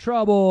he gets in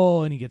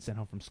trouble, and he gets sent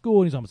home from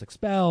school, and he's almost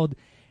expelled.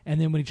 And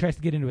then when he tries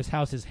to get into his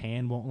house, his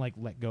hand won't like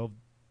let go of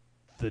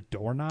the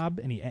doorknob,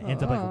 and he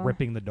ends up like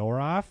ripping the door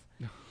off.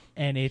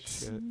 And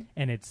it's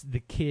the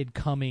kid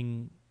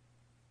coming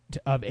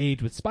of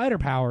age with spider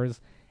powers,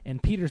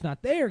 and Peter's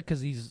not there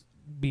because he's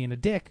being a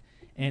dick.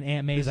 And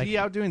Aunt May's Is like, he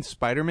out doing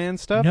Spider-Man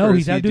stuff? no, or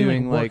he's is out he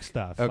doing like work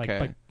stuff, Okay.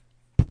 like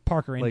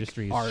Parker Like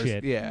Industries ours-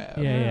 shit.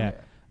 Yeah.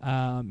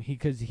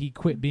 Because he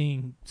quit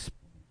being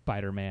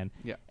Spider-Man.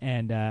 Yeah.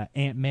 And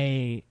Aunt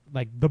May,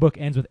 like the book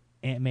ends with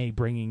Aunt May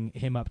bringing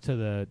him up to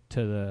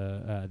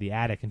the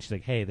attic, and she's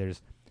like, "Hey,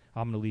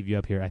 I'm gonna leave you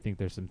up here. I think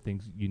there's some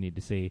things you need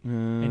to see."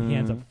 And he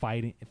ends up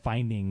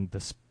finding the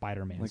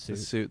Spider-Man like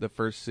suit. the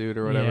first suit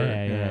or whatever.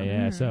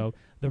 Yeah. So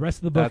the rest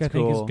of the book, That's I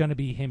think, cool. is gonna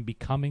be him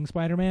becoming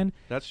Spider-Man.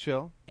 That's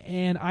chill.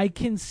 And I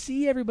can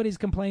see everybody's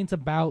complaints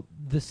about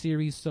the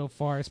series so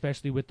far,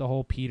 especially with the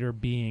whole Peter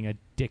being a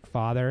dick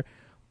father.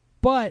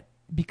 But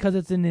because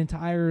it's an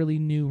entirely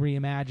new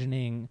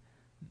reimagining,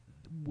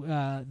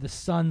 the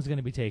son's going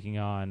to be taking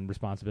on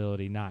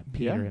responsibility, not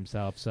Peter Yeah.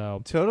 himself.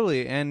 So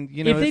Totally. And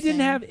if they it's-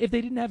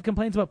 didn't have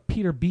complaints about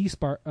Peter B.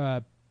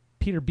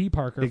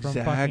 Parker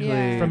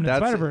exactly from the that's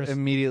Spider-Verse,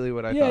 immediately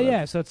what I yeah, thought.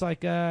 yeah. So it's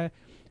like I'm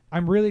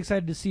really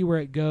excited to see where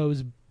it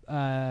goes.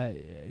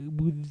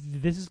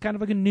 This is kind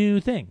of like a new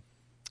thing.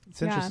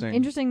 It's interesting.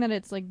 Interesting that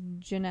it's like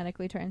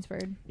genetically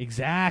transferred.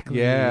 Exactly.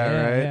 Yeah,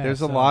 right. yeah.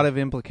 There's a So- lot of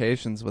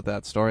implications with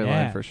that storyline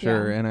Yeah. for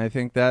sure, Yeah. and I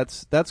think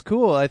that's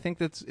cool. I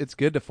think it's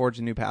good to forge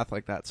a new path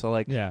like that. So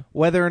like, Yeah.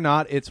 whether or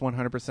not it's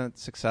 100%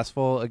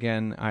 successful,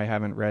 again, I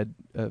haven't read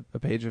a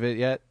page of it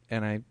yet,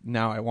 and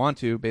I want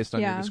to based on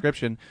your Yeah.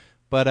 description.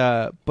 But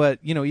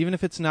even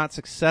if it's not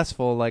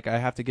successful, like I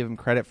have to give him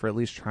credit for at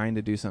least trying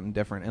to do something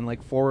different and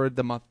like forward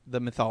the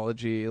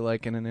mythology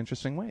like in an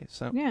interesting way.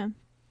 So Yeah.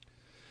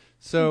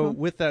 So Mhm.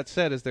 with that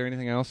said, is there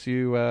anything else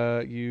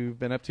you've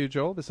been up to,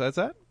 Joel, besides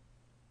that?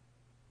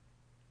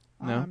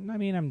 No.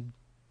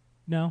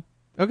 No.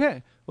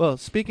 Okay. Well,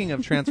 speaking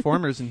of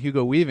Transformers and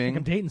Hugo I'm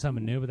Weaving, dating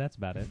someone new, but that's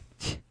about it.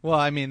 well,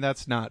 I mean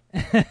that's not.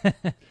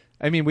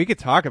 I mean, we could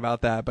talk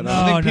about that, but No,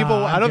 I don't think people.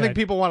 no, I'm I don't good. think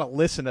people want to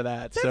listen to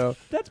that. So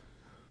That's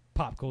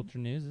pop culture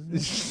news, isn't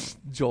it?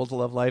 Joel's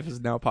love life is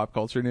now pop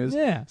culture news.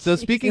 Yeah. So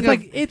speaking It's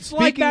of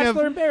like speaking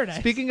Bachelor of in Paradise.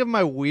 speaking of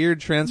my weird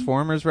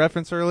Transformers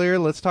reference earlier,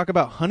 let's talk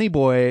about Honey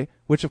Boy,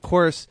 which of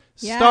course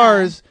Yeah.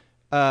 stars.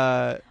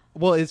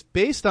 It's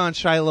based on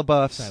Shia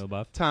LaBeouf's Shia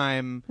LaBeouf.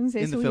 time I was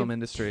gonna say, in the so film we-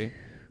 industry.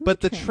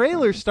 But the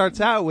trailer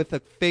starts out with a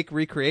fake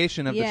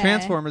recreation of the Yeah.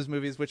 Transformers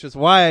movies, which is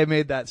why I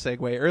made that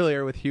segue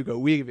earlier with Hugo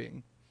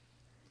Weaving.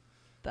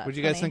 That's What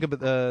do you guys funny. think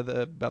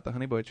about the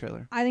Honey Boy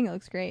trailer? I think it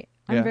looks great.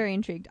 I'm Yeah. very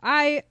intrigued.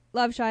 I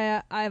love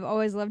Shia. I've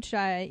always loved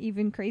Shia,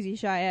 even crazy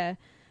Shia.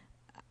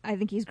 I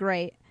think he's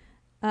great.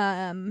 So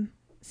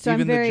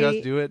Even I'm very. the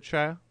Just Do It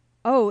Shia?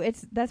 Oh,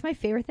 that's my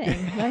favorite thing.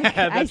 Like,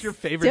 That's I your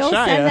favorite Still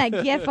Shia. send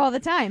that gif all the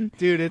time.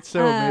 Dude, it's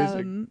so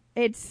amazing.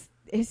 It's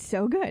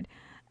so good.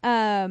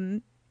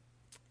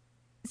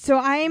 So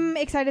I'm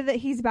excited that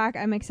he's back.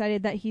 I'm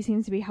excited that he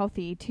seems to be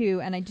healthy too,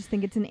 and I just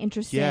think it's an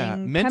interesting. Yeah,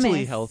 mentally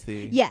premise.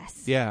 healthy.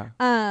 Yes. Yeah.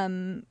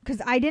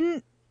 Because I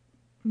didn't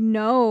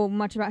know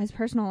much about his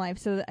personal life,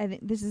 so I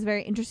think this is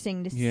very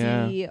interesting to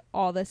Yeah. see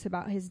all this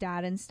about his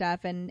dad and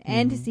stuff, and to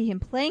Mhm. see him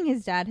playing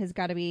his dad has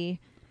got to be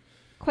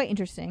quite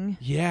interesting.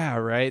 Yeah,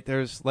 right.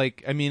 There's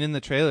in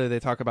the trailer they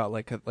talk about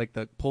like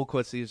the pull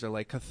quotes these are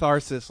like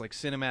catharsis, like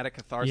cinematic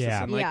catharsis,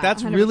 Yeah. and like Yeah,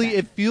 that's 100%. really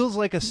it feels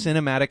like a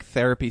cinematic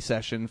therapy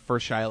session for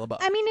Shia LaBeouf.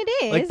 I mean, it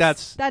is Like,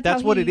 that's how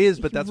what it he- is,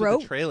 but he that's what the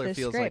wrote trailer the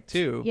feels like, script.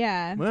 too.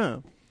 Yeah.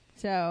 Wow.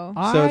 So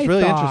So it's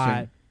really I thought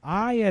interesting.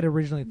 I had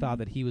originally thought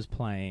that he was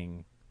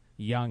playing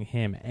young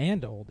him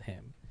and old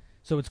him.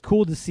 So it's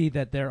cool to see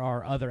that there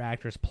are other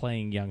actors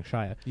playing young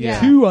Shia.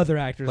 Yeah. 2 other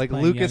actors like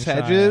playing Lucas young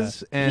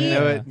Hedges Shia. and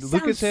Sounds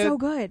Lucas so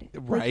good.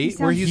 right? Like, he Where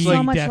sounds he's so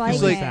like much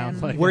definitely like sounds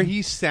him. like where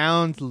he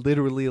sounds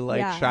literally like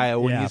Yeah.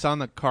 Shia when Yeah. he's on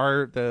the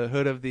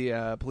hood of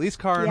the police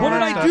car. And Yeah. all What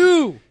did that I stuff.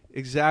 do?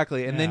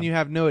 Exactly, and then Yeah. you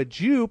have Noah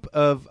Jupe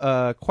of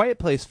Quiet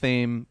Place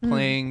fame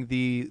playing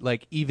the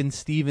like Even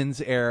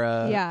Stevens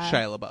era Yeah.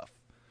 Shia LaBeouf.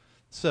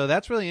 So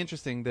that's really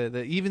interesting.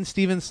 The Even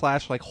Stevens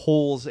 / like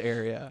Holes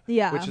area,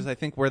 Yeah. which is I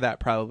think where that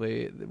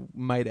probably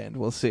might end.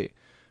 We'll see.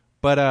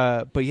 But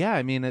yeah,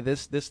 I mean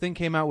this thing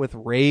came out with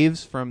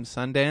raves from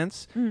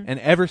Sundance, and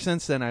ever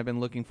since then I've been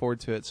looking forward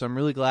to it. So I'm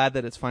really glad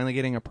that it's finally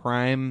getting a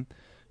Prime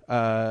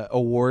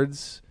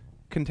awards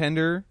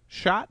contender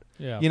shot.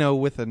 Yeah. You know,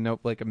 with a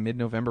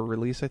mid-November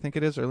release, I think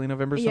it is, early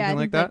November, something Yeah, I like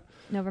think that.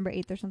 November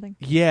 8th or something.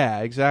 Yeah,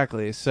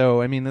 exactly.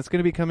 So I mean, that's going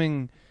to be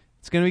coming.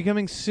 It's going to be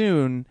coming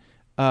soon.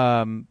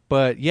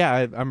 But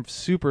yeah, I'm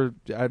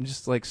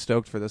just like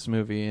stoked for this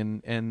movie,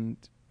 and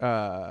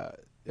I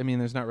mean,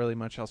 there's not really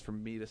much else for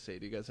me to say.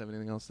 Do you guys have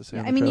anything else to say?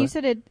 Yeah, on I the mean, trailer? you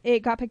said it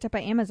got picked up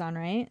by Amazon,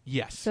 right?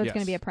 Yes. So it's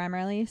going to be a Prime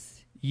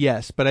release.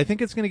 Yes, but I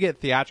think it's going to get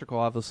theatrical,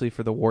 obviously,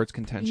 for the awards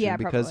contention. Yeah,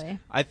 because probably.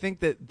 I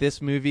think that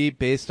this movie,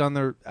 based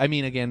on I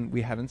mean, again,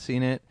 we haven't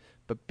seen it,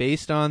 but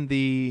based on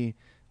the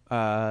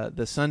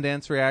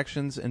Sundance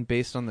reactions and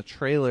based on the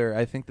trailer,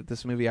 I think that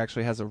this movie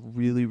actually has a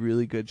really,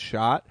 really good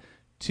shot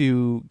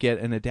to get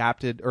an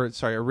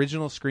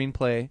original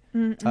screenplay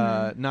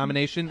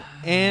nomination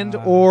and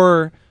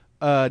or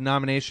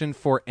nomination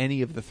for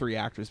any of the 3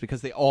 actors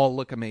because they all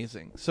look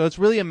amazing. So it's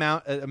really a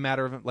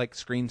matter of like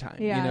screen time.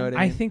 Yeah. You know what I mean?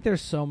 I think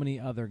there's so many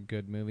other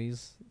good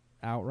movies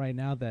out right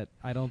now that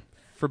I don't.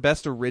 For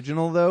best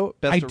original though,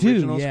 I do,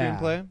 original yeah.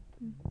 screenplay.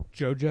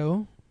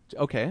 JoJo,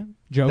 Okay,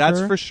 Joker.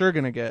 that's for sure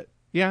gonna get.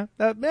 Yeah,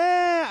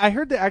 I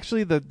heard that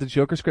actually the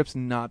Joker script's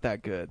not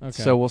that good. Okay.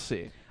 So we'll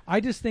see. I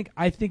think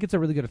it's a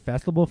really good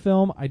festival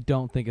film. I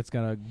don't think it's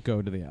gonna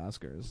go to the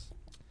Oscars.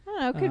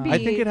 I don't know. Could be.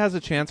 I think it has a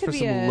chance could for be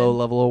some a-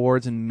 low-level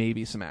awards and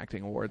maybe some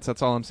acting awards.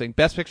 That's all I'm saying.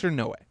 Best Picture,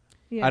 no way.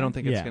 Yeah. I don't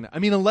think it's Yeah. gonna. I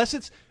mean, unless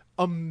it's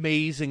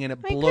amazing and it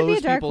I mean, blows could be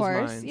a dark people's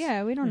horse. minds.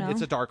 Yeah, we don't know.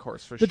 It's a dark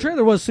horse for The sure.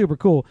 trailer was super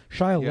cool.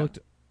 Shia Yeah. looked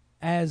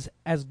as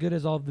good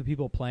as all of the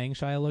people playing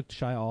Shia looked.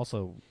 Shia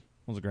also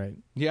was great.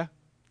 Yeah.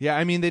 Yeah,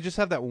 I mean, they just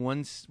have that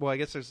one. Well, I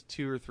guess there's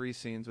 2 or 3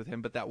 scenes with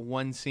him, but that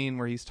one scene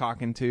where he's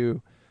talking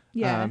to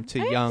yeah.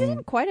 to I young. He's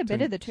in quite a bit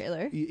to- of the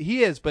trailer.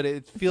 He is, but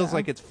it feels So.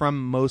 like it's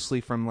mostly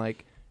from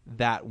like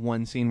that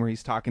one scene where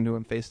he's talking to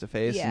him face to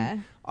face. Yeah.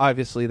 And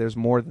obviously, there's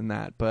more than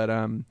that, but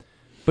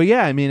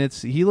yeah, I mean,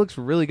 he looks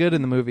really good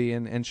in the movie,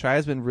 and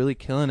Shia's been really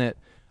killing it.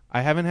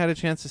 I haven't had a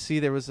chance to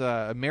see. There was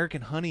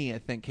American Honey, I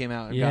think, came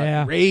out and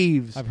Yeah. got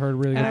raves. I've heard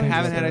really good and I things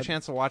haven't about had a it.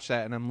 chance to watch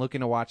that, and I'm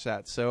looking to watch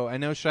that. So I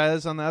know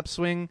Shia's on the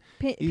upswing.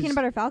 Peanut He's-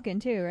 Butter Falcon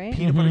too, right?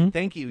 Peanut butter. Mhm.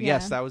 Thank you. Yeah.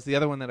 Yes, that was the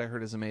other one that I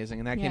heard is amazing,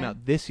 and that came Yeah.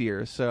 out this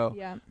year. So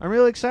Yeah. I'm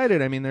really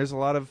excited. I mean, there's a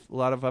lot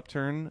of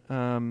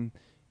upturn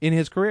in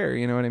his career.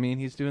 You know what I mean?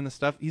 He's doing the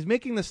stuff. He's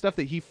making the stuff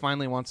that he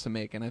finally wants to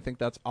make, and I think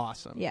that's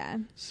awesome. Yeah.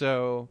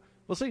 So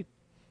we'll see.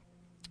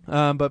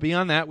 But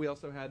beyond that, we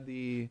also had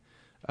the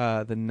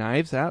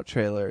Knives Out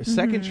trailer,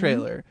 second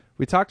trailer.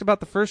 We talked about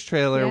the first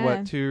trailer, Yeah.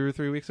 what, 2 or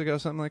 3 weeks ago,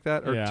 something like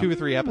that, or Yeah. 2 or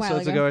 3 A while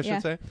episodes ago, ago, I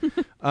should say.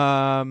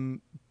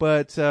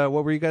 But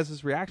what were you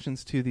guys'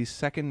 reactions to the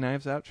second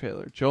Knives Out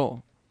trailer,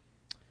 Joel?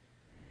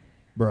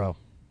 Bro.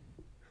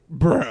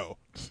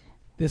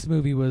 This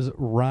movie was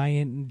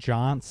Ryan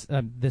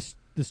Johnson. This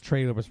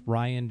trailer was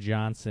Ryan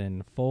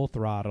Johnson, full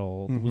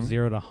throttle,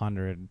 0 to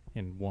 100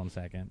 in 1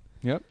 second.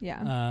 Yep.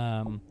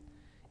 Yeah.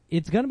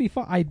 It's gonna be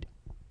fun.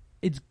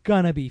 It's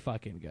gonna be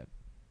fucking good.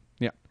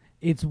 Yeah.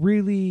 It's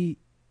too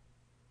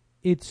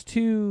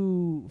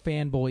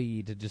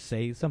fanboy-y to just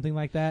say something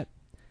like that,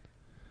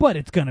 but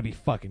it's gonna be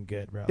fucking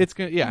good, bro. It's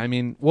good. Yeah, I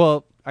mean,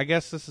 well, I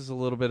guess this is a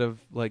little bit of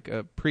like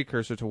a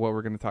precursor to what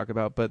we're going to talk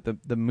about. But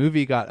the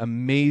movie got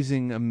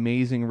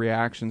amazing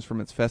reactions from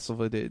its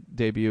festival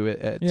debut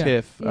at Yeah.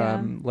 TIFF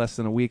Yeah. less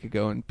than a week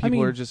ago, and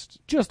people are just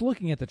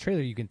looking at the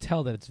trailer, you can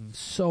tell that it's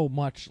so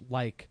much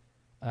like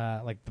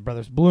the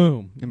Brothers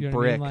Bloom and You know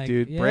what I Brick, mean? Like,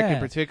 dude. Brick in yeah.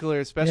 particular,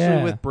 especially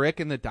Yeah. with Brick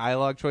and the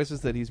dialogue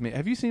choices that he's made.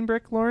 Have you seen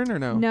Brick, Lauren, or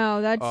no?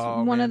 No, that's Oh,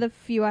 one man. of the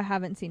few I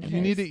haven't seen. Of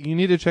You his.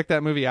 need to check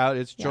that movie out.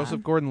 It's Yeah.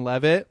 Joseph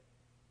Gordon-Levitt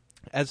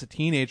as a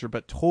teenager,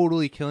 but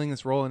totally killing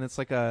this role, and it's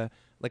like a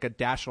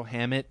Dashiell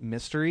Hammett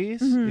mysteries,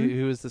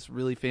 who is this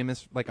really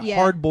famous, like a Yeah.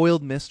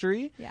 hard-boiled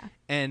mystery, Yeah.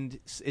 and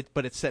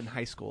but it's set in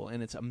high school,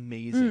 and it's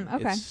amazing.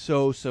 Okay. It's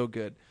so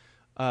good.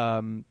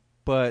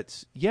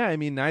 But yeah, I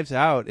mean, Knives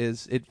Out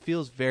it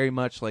feels very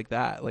much like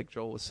that, like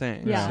Joel was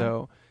saying. Yeah.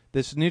 So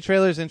this new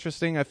trailer is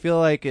interesting. I feel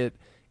like it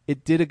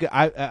it did a good.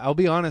 I'll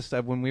be honest.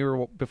 Before we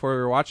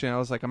were watching, I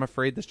was like, I'm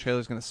afraid this trailer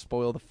is going to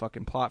spoil the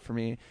fucking plot for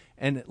me.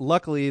 And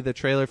luckily, the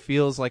trailer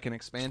feels like an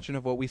expansion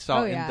of what we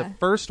saw in the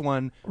first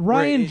one.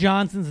 Ryan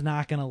Johnson's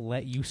not going to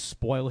let you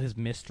spoil his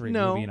mystery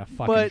movie in a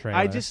fucking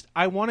trailer. But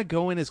I want to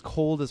go in as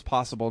cold as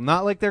possible.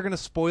 Not like they're going to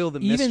spoil the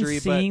mystery. Even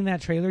seeing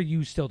that trailer,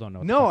 you still don't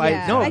know.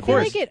 I feel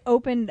like it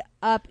opened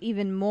up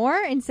even more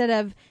instead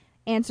of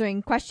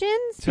answering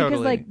questions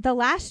because like the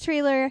last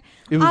trailer,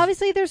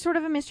 obviously there's sort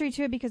of a mystery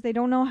to it because they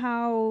don't know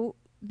how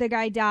the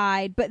guy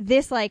died, but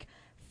this like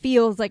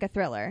feels like a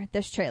thriller,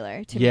 this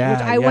trailer to me, which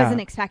I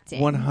wasn't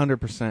expecting.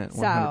 100%.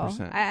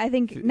 So I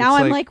think now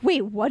I'm like,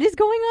 wait, what is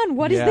going on?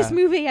 What is this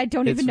movie? I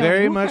don't even know. It's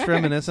very anymore. much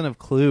reminiscent of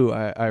Clue,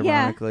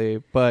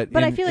 ironically, but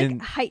I feel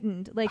like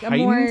heightened, like a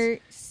more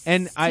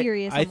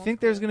serious. I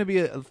think there's going to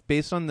be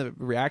based on the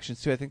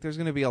reactions too. I think there's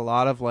going to be a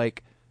lot of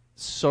like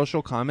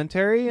social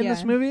commentary in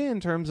this movie in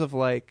terms of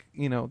like,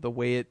 you know, the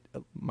way it,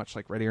 much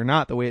like Ready or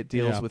Not, the way it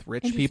deals with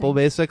rich people,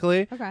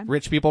 basically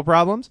rich people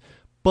problems.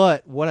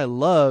 But what I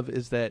love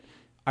is that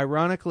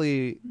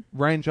ironically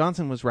Rian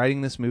Johnson was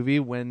writing this movie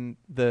when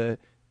the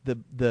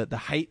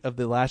height of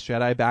the Last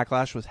Jedi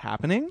backlash was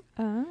happening.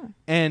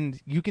 And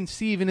you can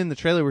see even in the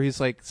trailer where he's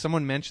like,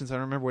 someone mentions, I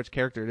don't remember which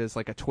character it is,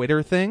 like a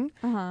Twitter thing.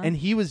 And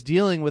he was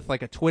dealing with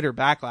like a Twitter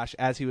backlash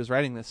as he was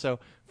writing this. So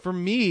for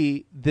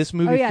me, this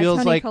movie feels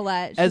Toni like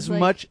Collette. as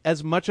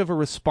much of a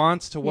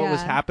response to what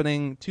was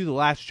happening to The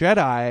Last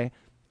Jedi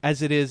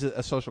as it is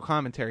a social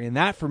commentary. And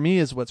that for me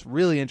is what's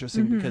really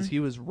interesting because he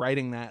was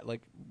writing that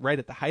like right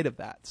at the height of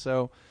that.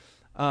 So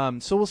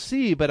we'll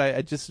see, but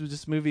I just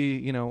this movie,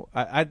 you know,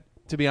 I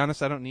to be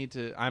honest, I don't need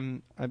to.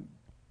 I'm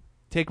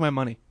take my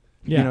money.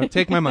 Yeah. You know,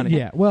 take my money.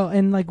 Yeah. Well,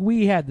 and like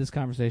we had this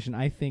conversation,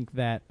 I think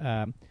that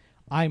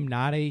I'm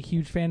not a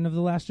huge fan of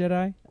The Last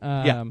Jedi.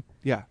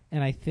 Yeah.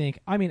 And I think,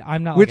 I mean,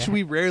 I'm not. Which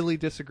we rarely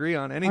disagree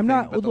on anything.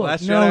 But The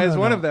Last Jedi is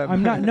one of them.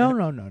 I'm not.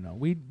 No.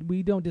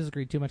 We don't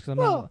disagree too much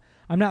because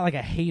I'm not like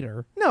a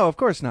hater. No, of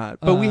course not.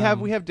 But we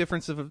have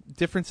differences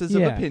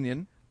of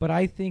opinion. But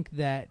I think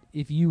that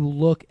if you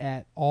look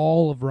at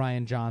all of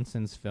Rian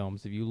Johnson's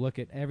films, if you look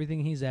at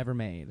everything he's ever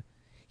made,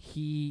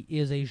 he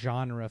is a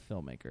genre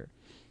filmmaker.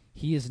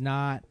 He is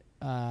not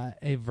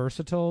a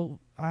versatile.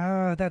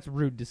 That's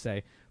rude to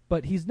say,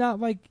 but he's not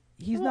like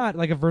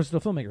a versatile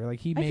filmmaker. Like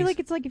I feel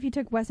like it's like if you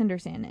took Wes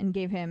Anderson and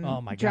gave him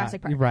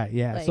Jurassic Park. Right?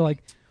 Yeah. So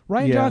like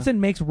Rian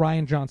Johnson makes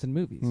Rian Johnson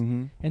movies,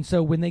 and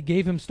so when they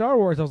gave him Star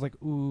Wars, I was like,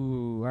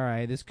 ooh, all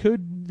right, this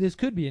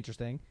could be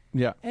interesting.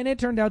 Yeah. And it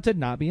turned out to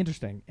not be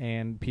interesting,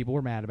 and people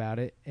were mad about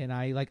it. And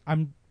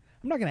I'm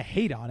not gonna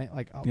hate on it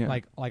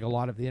like a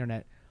lot of the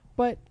internet,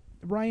 but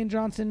Rian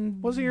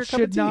Johnson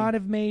should not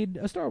have made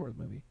a Star Wars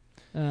movie.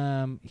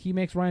 He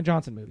makes Rian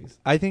Johnson movies.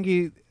 I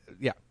think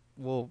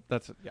well,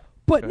 that's yeah.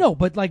 But no,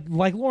 but like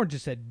Lauren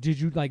just said,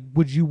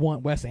 would you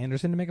want Wes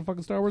Anderson to make a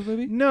fucking Star Wars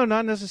movie? No,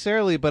 not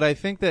necessarily, but I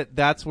think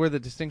that's where the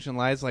distinction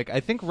lies. Like,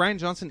 I think Rian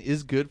Johnson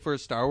is good for a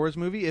Star Wars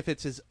movie if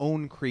it's his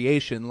own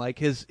creation, like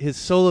his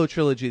solo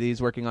trilogy that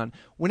he's working on.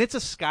 When it's a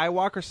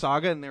Skywalker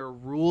saga and there are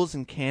rules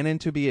and canon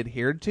to be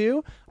adhered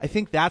to, I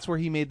think that's where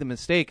he made the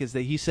mistake, is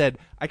that he said,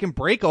 I can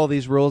break all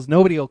these rules,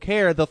 nobody will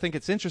care, they'll think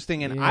it's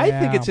interesting, and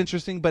I think it's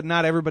interesting, but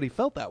not everybody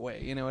felt that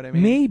way, you know what I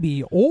mean?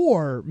 Maybe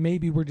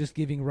we're just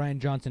giving Rian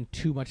Johnson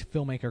too much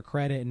filmmaker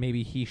credit, and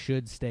maybe he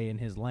should stay in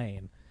his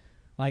lane.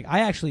 Like, I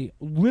actually,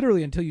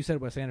 literally, until you said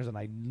Wes Anderson,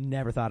 I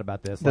never thought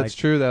about this. That's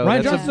true, though.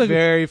 Rian Johnson's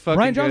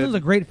a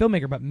great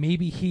filmmaker, but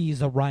maybe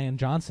he's a Rian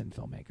Johnson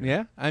filmmaker.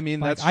 Yeah, I mean,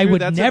 like, that's true. I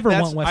would never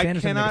want Wes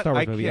Anderson to make a Star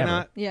Wars movie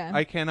ever.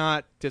 I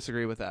cannot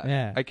disagree with that.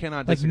 Yeah. I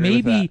cannot like disagree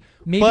with that.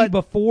 Maybe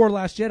before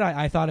Last Jedi,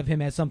 I thought of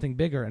him as something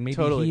bigger, and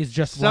maybe he is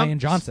just Rian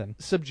Johnson.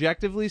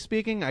 Subjectively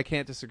speaking, I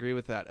can't disagree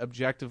with that.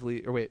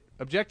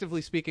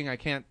 Objectively speaking, I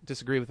can't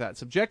disagree with that.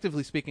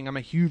 Subjectively speaking, I'm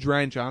a huge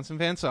Rian Johnson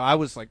fan, so I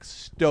was like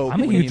stoked.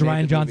 I'm a huge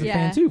Rian Johnson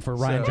fan too for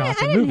Rian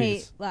Johnson I movies. didn't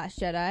hate Last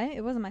Jedi.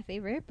 It wasn't my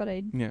favorite, but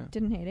I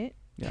didn't hate it.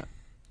 Yeah,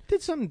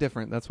 did something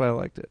different. That's why I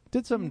liked it.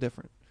 Did something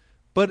different.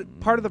 But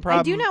part of the problem,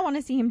 I do not want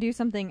to see him do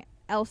something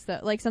else, though,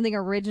 like something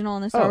original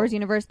in the Star Wars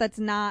universe that's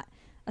not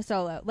a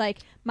solo. Like,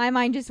 my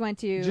mind just went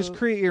to just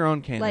create your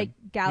own canon, like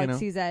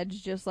Galaxy's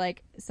Edge, just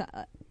like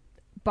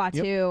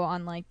Batuu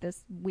on like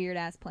this weird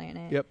ass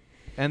planet. Yep.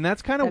 And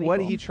that's kind of what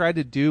he tried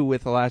to do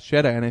with The Last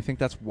Jedi, and I think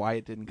that's why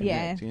it didn't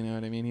connect. You know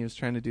what I mean? He was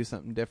trying to do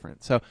something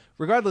different. So,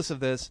 regardless of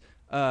this,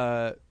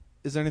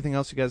 is there anything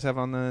else you guys have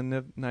on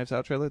the Knives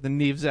Out trailer? The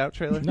Knives Out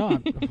trailer?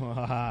 No,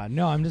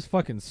 I'm just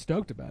fucking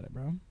stoked about it,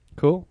 bro.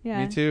 Cool.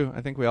 Yeah. Me too.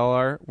 I think we all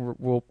are.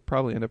 We'll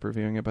probably end up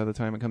reviewing it by the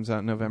time it comes out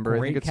in November. Great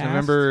I think it's cast.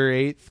 November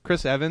 8th.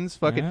 Chris Evans.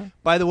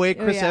 By the way,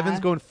 Chris Evans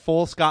going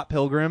full Scott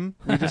Pilgrim.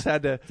 We just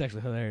had to. It's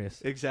actually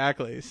hilarious.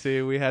 Exactly.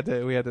 See, we had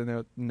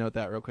to note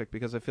that real quick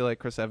because I feel like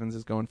Chris Evans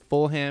is going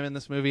full ham in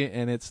this movie,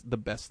 and it's the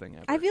best thing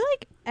ever. I feel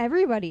like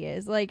everybody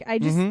is. Like, I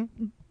just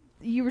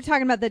you were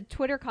talking about the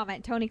Twitter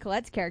comment. Toni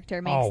Collette's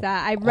character makes Oh,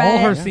 that. I all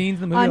read her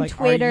scenes in the movie, on like,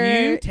 Twitter,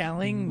 are you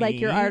telling me? like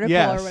your article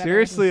Yeah, or whatever.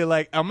 seriously,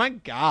 like, oh my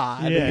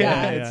god.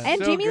 Yeah, it's And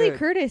so Jamie Lee good.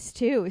 Curtis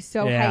too is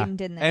so Yeah.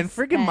 heightened in this. And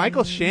freaking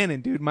Michael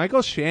Shannon, dude.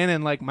 Michael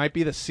Shannon, like, might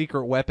be the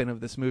secret weapon of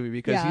this movie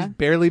because Yeah. he's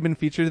barely been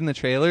featured in the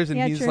trailers, and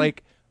Yeah, he's true.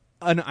 like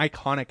an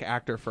iconic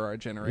actor for our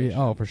generation.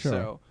 Yeah, oh, for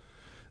sure.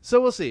 So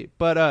we'll see.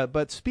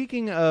 But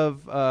speaking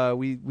of,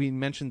 we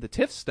mentioned the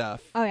TIFF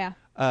stuff. Oh yeah.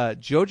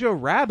 Jojo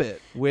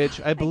Rabbit,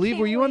 which I believe,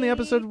 were can't you on the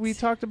episode we wait.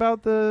 talked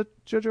about the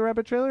Jojo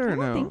Rabbit trailer, or I don't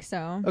no? think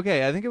so.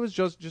 Okay, I think it was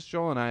just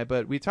Joel and I,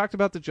 but we talked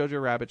about the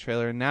Jojo Rabbit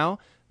trailer, and now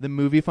the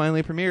movie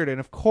finally premiered, and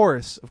of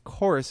course,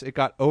 it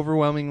got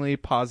overwhelmingly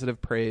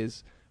positive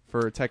praise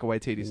for Taika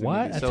Waititi's new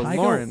What? movie. A So Taika,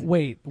 Lauren,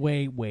 wait.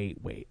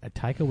 A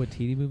Taika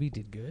Waititi movie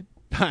did good?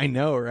 I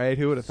know, right?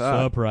 Who would have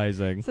thought?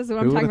 Surprising. This is what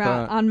Who I'm talking would've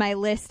about thought? on my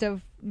list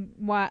of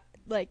what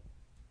like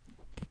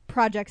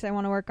projects I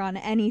want to work on.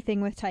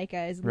 Anything with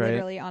Taika is Right.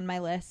 literally on my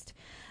list.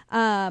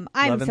 I'm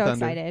Love and so Thunder.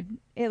 excited.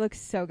 It looks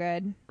so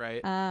good.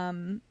 Right?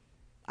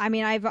 I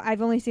mean,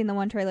 I've only seen the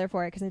one trailer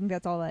for it because I think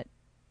that's all that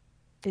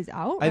is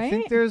out. I right?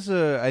 think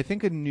I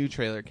think a new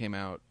trailer came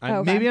out. Oh,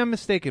 okay. Maybe I'm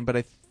mistaken, but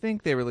I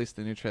think they released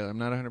a new trailer. I'm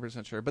not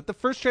 100% sure. But the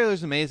first trailer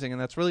is amazing,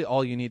 and that's really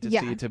all you need to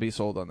Yeah. see to be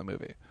sold on the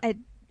movie.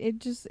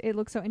 it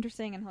looks so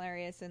interesting and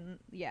hilarious, and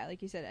yeah,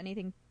 like you said,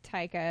 anything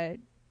Taika,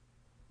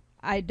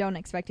 I don't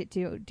expect it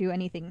to do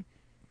anything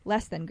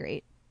less than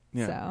great.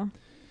 Yeah. So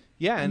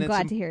Yeah, I'm and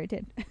glad it's to hear it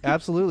did.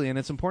 absolutely, and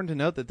it's important to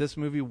note that this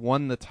movie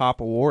won the top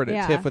award at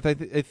Yeah. TIFF, with I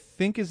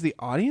think is the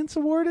audience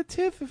award at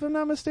TIFF, if I'm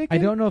not mistaken.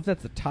 I don't know if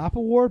that's the top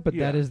award, but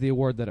Yeah. that is the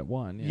award that it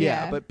won. Yeah.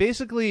 Yeah, but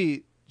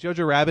basically,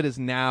 Jojo Rabbit is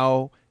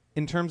now,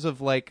 in terms of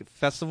like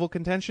festival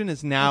contention,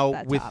 is now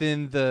At the top.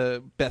 within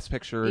the Best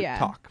Picture Yeah.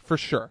 talk for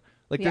sure.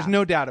 Like, there's Yeah.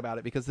 no doubt about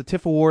it, because the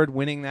TIFF award,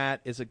 winning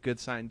that is a good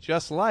sign.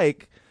 Just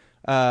like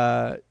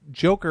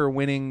Joker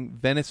winning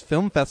Venice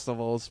Film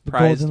Festival's The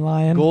prize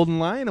Golden Golden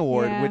Lion. Lion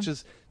Award, Yeah. which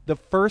is the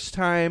first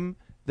time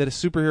that a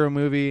superhero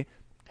movie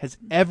has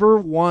ever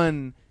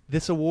won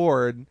this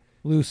award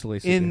Loosely.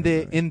 in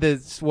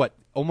the what,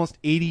 almost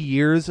 80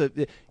 years of,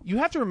 you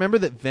have to remember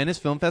that Venice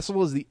Film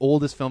Festival is the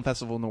oldest film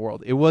festival in the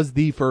world. It was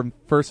the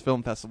first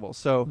film festival.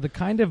 So The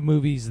kind of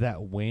movies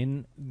that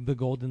win the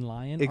Golden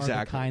Lion are the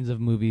Exactly. kinds of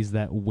movies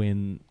that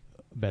win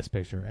Best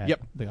Picture at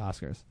Yep. the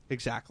Oscars.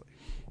 exactly.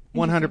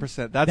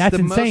 100%. That's That's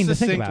the most insane to think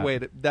succinct about. way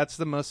to, that's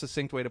the most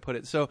succinct way to put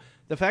it. So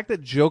the fact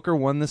that Joker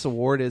won this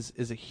award is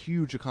a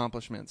huge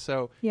accomplishment.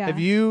 So Yeah. have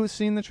you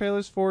seen the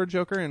trailers for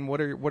Joker, and what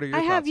are your I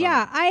thoughts have, on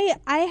yeah.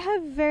 it? I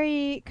have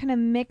very kind of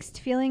mixed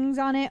feelings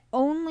on it,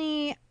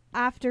 only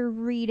after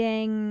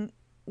reading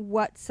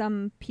what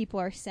some people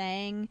are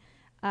saying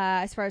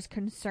as far as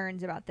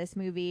concerns about this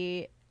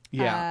movie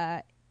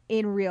Yeah.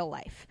 in real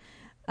life.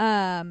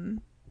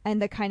 And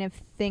the kind of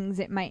things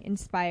it might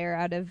inspire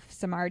out of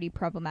some already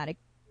problematic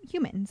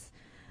humans.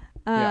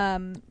 Yeah.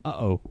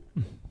 Uh-oh.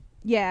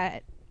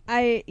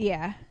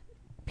 Yeah,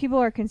 people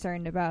are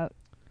concerned about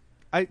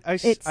I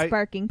it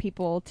sparking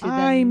people to them.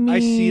 I mean, I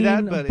see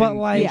that, but in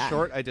like Yeah.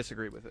 short, I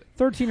disagree with it.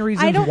 13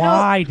 Reasons don't know.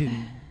 Why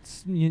didn't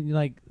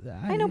like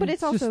I know, but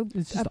it's also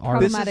it's a just art.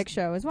 problematic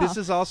show as well. This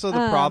is also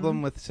the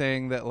problem with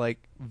saying that, like,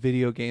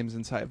 video games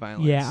incite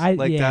violence. Yeah, I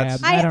don't I'm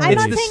It's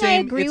not the saying I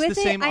same- agree it's with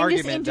the it. same I'm just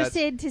argument that-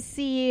 interested to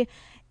see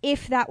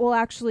if that will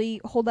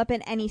actually hold up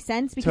in any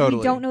sense, because Totally.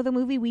 we don't know the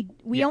movie. We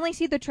Yeah. only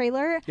see the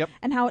trailer Yep.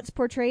 and how it's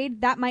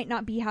portrayed. That might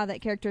not be how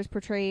that character is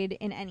portrayed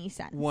in any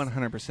sense.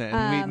 100%.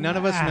 None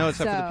of us know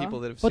except for the so- people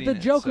that have But seen the it.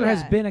 Joker so.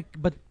 has Yeah. been a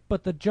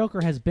but the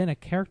Joker has been a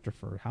character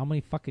for how many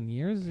fucking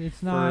years?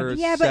 It's not For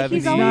Yeah, but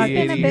he's 70, always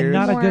been a 80 bit years.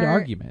 not a good more-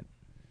 argument.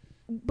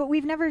 But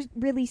we've never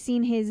really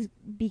seen his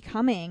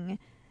becoming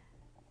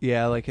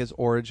Yeah, like his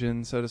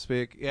origin, so to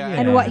speak. Yeah, Yeah.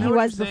 and I what know he you're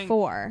was saying.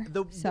 before.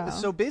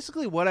 So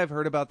basically, what I've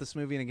heard about this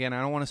movie, and again,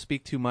 I don't want to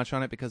speak too much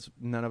on it because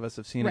none of us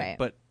have seen Right. it,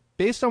 but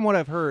based on what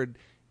I've heard,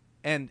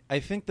 and I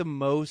think the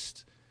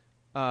most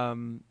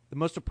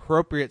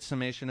appropriate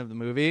summation of the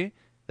movie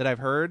that I've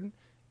heard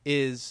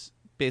is,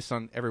 based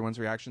on everyone's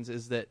reactions,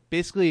 is that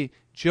basically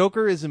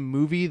Joker is a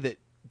movie that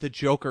the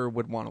Joker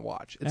would want to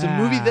watch. It's a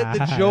movie that the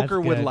That's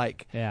Joker would good.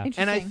 like. Yeah.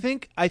 And I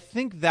think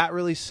that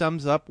really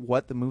sums up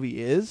what the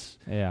movie is.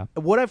 Yeah.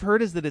 What I've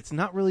heard is that it's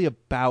not really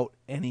about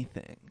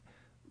anything.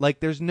 Like,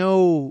 there's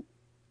no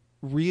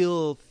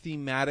real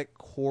thematic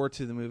core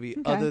to the movie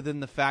Okay. other than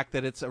the fact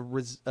that it's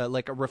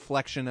like a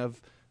reflection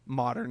of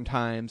modern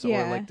times or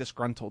Yeah. like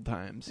disgruntled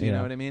times. You Yeah.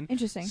 know what I mean?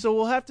 Interesting. So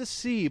we'll have to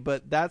see,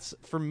 but that's,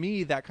 for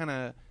me, that kind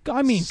of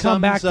I mean,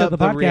 come back to the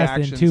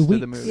podcast in 2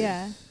 weeks.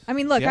 Yeah. I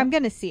mean, look, Yeah. I'm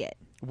going to see it.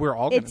 We're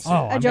all going to It's see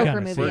Oh, it. a I'm Joker gonna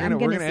movie. see it. I'm We're going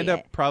going to to end see up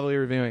it. probably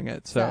reviewing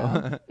it.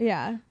 So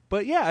Yeah.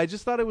 But yeah, I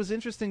just thought it was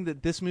interesting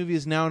that this movie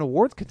is now in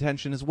awards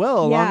contention as well,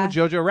 along Yeah. with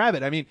Jojo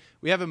Rabbit. I mean,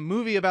 we have a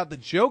movie about the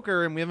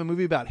Joker and we have a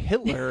movie about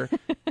Hitler,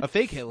 a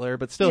fake Hitler,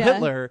 but still Yeah.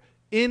 Hitler,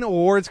 in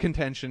awards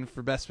contention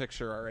for Best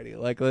Picture already.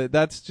 Like,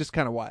 that's just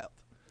kind of wild.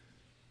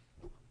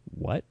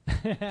 What?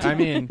 I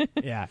mean,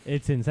 Yeah,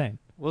 it's insane.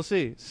 We'll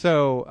see.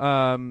 So,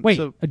 Wait,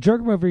 so, a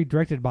Joker movie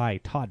directed by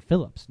Todd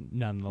Phillips,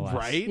 nonetheless.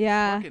 right?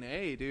 Yeah. Fucking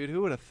A, dude.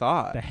 Who would have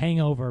thought? The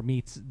Hangover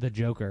meets the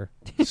Joker.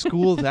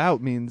 School's Out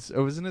means,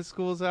 oh, isn't it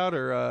School's Out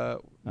or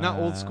not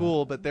Old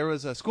School, but there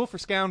was a School for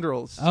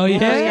Scoundrels. Oh, yeah,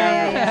 School for yeah,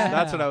 Scoundrels. yeah.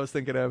 That's what I was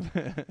thinking of.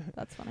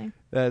 That's funny.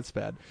 That's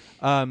bad.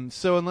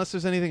 So unless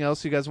there's anything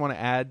else you guys want to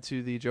add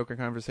to the Joker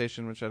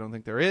conversation, which I don't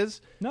think there is,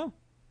 No.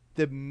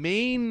 the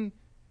main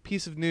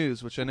piece of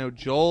news, which I know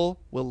Joel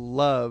will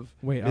love.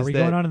 Wait, are is we that-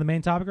 going on to the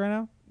main topic right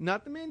now?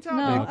 Not the main topic.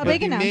 No, a but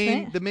big the main,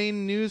 announcement. the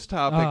main news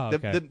topic.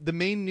 Oh, okay. The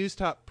main news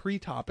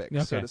pre-topic, so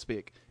Okay. to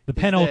speak. The is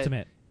that-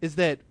 penultimate. is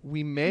that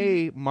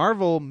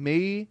Marvel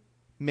may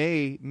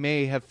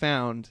have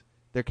found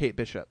their Kate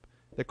Bishop.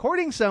 They're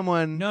courting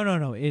someone.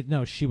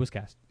 No, she was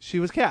cast. She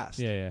was cast.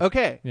 Yeah.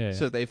 Okay. Yeah.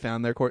 So they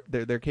found their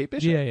Kate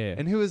Bishop. Yeah.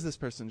 And who is this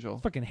person, Joel?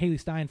 Fucking Haley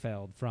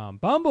Steinfeld from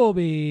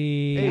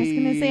Bumblebee. I was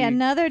going to say Hey.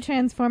 another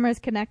Transformers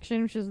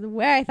connection, which is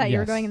where I thought you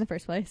were Yes. going in the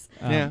first place.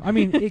 Yeah. I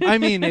mean, I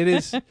mean, it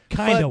is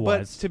Kinda but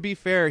was. to be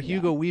fair,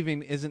 Hugo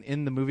Weaving isn't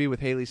in the movie with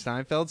Haley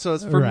Steinfeld, so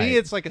it's, for Right. me,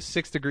 it's like a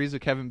 6 Degrees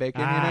of Kevin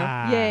Bacon.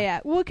 Yeah.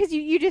 Well, because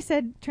you just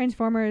said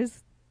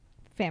Transformers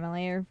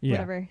family or Yeah.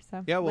 whatever.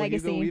 So Yeah. Well,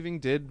 legacy. Hugo Weaving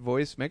did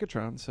voice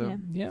Megatron, so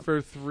Yeah. Yep.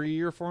 for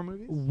 3 or 4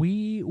 movies.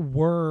 We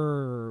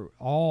were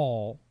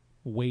all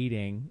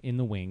waiting in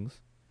the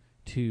wings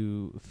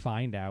to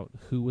find out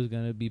who was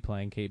going to be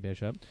playing Kate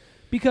Bishop,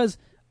 because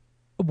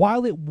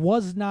while it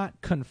was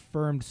not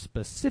confirmed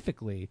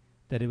specifically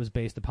that it was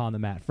based upon the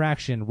Matt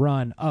Fraction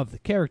run of the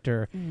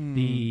character,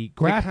 the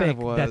graphic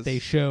was. that they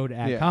showed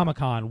at Yeah.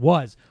 Comic-Con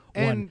was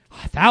And-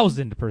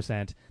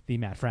 1,000% the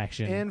Matt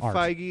Fraction And art.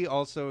 Feige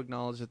also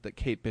acknowledged that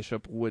Kate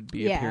Bishop would be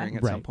Yeah. appearing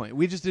at Right. some point.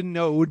 We just didn't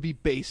know it would be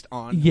based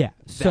on. Yeah.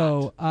 that.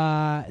 So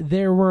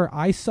there were.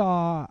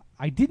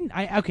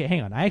 Okay,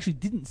 hang on. I actually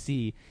didn't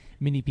see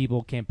many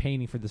people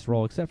campaigning for this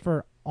role, except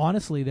for,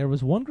 honestly, there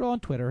was one girl on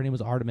Twitter. Her name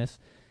was Artemis,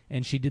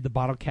 and she did the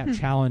bottle cap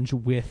challenge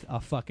with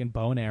a fucking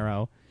bow and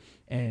arrow,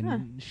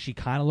 and she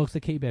kind of looks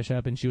like Kate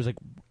Bishop, and she was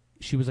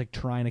like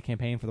trying to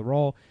campaign for the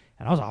role,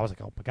 and I was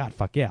like, oh my god,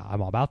 fuck yeah,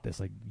 I'm all about this.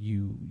 Like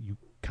you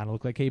kind of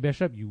look like Kate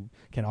Bishop. You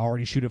can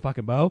already shoot a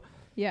fucking bow.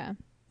 Yeah.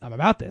 I'm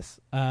about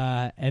this.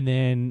 And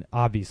then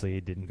obviously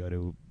it didn't go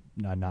to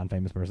a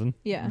non-famous person.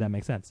 Yeah. That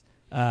makes sense.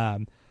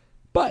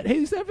 But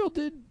Haley Steinfeld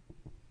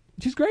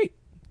she's great.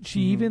 She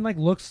even like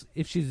looks,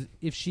 if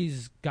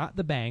she's got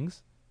the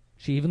bangs,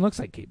 she even looks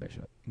like Kate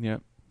Bishop. Yeah.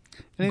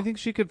 And I think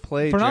she could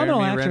play Phenomenal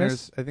Jeremy actress.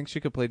 Renner's. I think she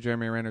could play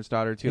Jeremy Renner's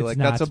daughter too. It's Like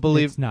not, that's a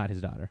belief. It's not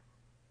his daughter.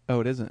 Oh,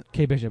 it isn't.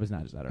 Kate Bishop is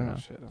not his daughter. Oh, no.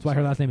 shit, I'm That's why her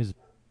sorry. last name is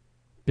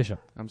Bishop.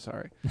 I'm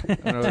sorry. I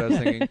don't know what I was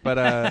thinking,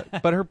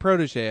 but her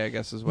protege, I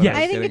guess, is what Yes. I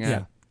was I think getting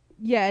it's- at.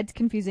 Yeah, it's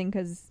confusing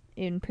because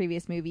in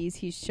previous movies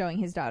he's showing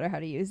his daughter how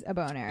to use a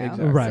bow and arrow.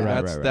 Exactly. Right,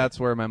 So- right. That's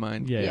where my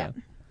mind. Yeah.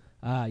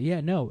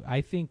 No,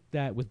 I think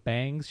that with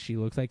bangs, she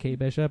looks like Kate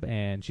Bishop,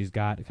 and she's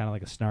got kind of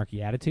like a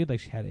snarky attitude, like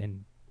she had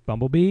in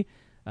Bumblebee.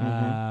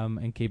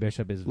 And Kate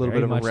Bishop is Little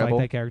very bit of a much rebel.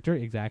 like that character.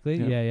 Exactly.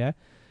 Yeah.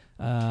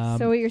 Yeah.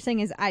 So what you're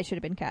saying is I should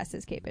have been cast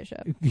as Kate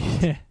Bishop.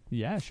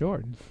 Yeah,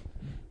 sure.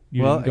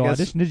 You Well, didn't go I guess-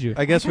 audition, did you?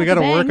 I guess we got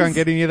got to the work on bangs.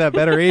 getting you that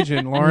better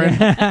agent, Lauren.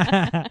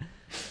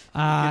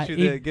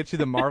 It Get you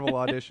the Marvel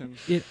audition.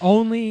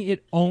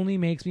 only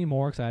makes me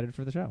more excited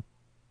for the show.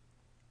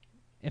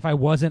 If I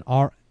wasn't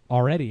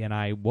already, and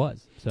I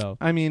was, so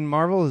I mean,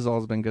 Marvel has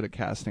always been good at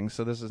casting,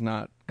 so this has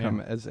not come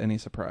Yeah. as any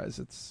surprise.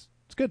 It's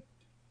good.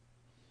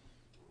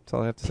 That's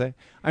all I have to say.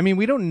 I mean,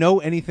 we don't know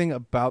anything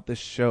about this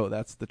show.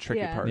 That's the tricky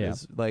Yeah. part. Yeah.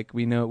 Is like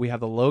we have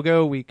the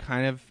logo. We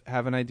kind of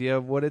have an idea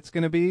of what it's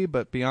going to be,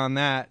 but beyond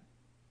that,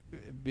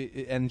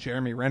 and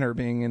Jeremy Renner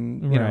being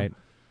in, you know, right.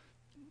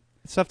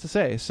 it's tough to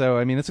say. So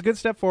I mean, it's a good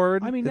step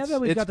forward. I mean, now it's, that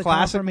we've it's got the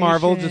classic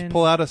Marvel. Just confirmation-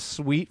 pull out a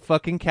sweet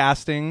fucking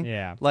casting.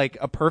 Yeah. Like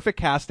a perfect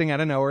casting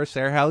out of nowhere.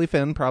 Sarah Haley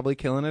Finn probably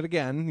killing it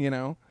again. You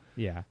know.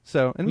 Yeah.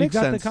 So it We've makes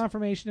got sense. the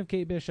confirmation of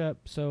Kate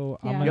Bishop, so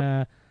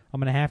Yeah. I'm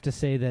gonna have to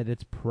say that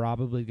it's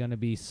probably gonna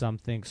be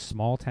something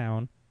small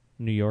town,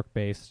 New York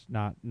based,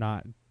 not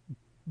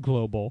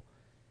global,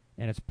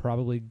 and it's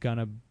probably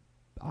gonna.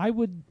 I'm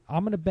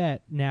gonna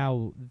bet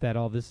now that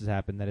all this has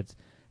happened that it's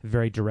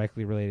very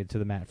directly related to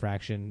the Matt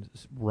Fraction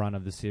run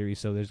of the series.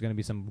 So there's gonna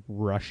be some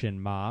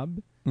Russian mob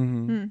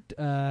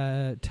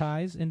Mm-hmm.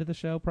 ties into the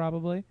show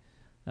probably.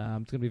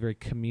 It's gonna be very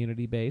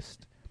community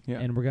based. Yeah.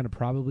 And we're going to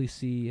probably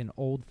see an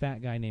old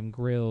fat guy named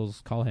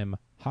Grills call him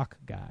Hawk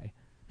Guy.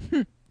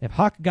 If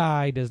Hawk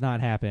Guy does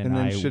not happen, and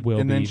then I should will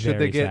and be then should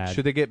very they get sad.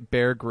 should they get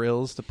Bear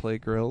Grylls to play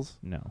Grylls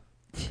No,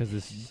 because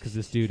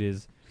this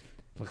dude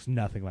looks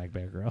nothing like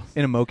Bear Grylls.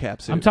 in a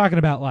mocap suit? I'm talking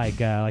about like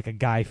a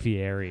Guy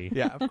Fieri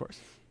Yeah, of course.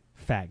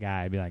 fat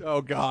guy. I'd be like,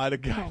 Oh God, a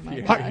guy. Oh, my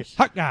here. God.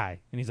 Hawk Guy,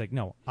 and he's like,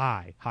 no,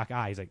 Hawk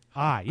Eye. He's like,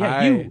 I, yeah,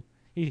 I. you.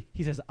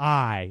 He says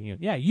I,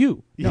 yeah,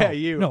 you, no, Yeah,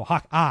 you. no,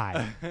 Hawk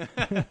Eye.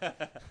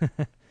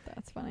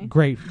 That's funny.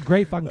 Great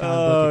fucking comic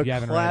book if you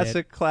haven't read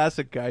it.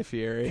 classic Guy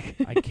Fieri.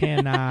 I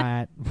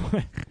cannot.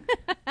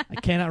 I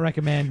cannot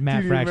recommend Matt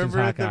Dude, you Fraction's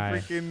remember at the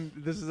Hawkeye.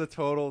 this is a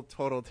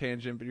total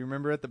tangent, but you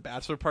remember at the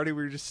bachelor party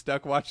we were just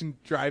stuck watching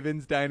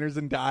drive-ins, diners,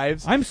 and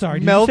dives? I'm sorry,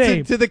 did you melted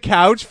say- to the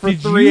couch for Did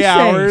 3 you say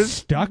hours.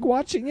 stuck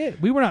watching it?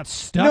 We were not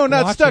stuck. No,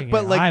 not watching stuck, it.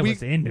 but like I we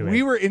was into we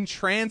it. were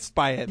entranced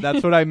by it.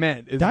 That's what I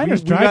meant. is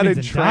Diners, we got Drive-Ins,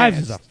 and Dives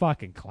is a entranced.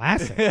 fucking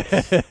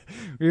classic.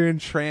 We were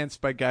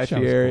entranced by Guy That show's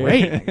Fieri.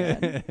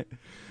 great.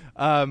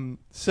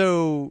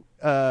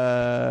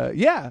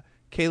 Yeah.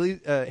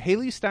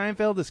 Haley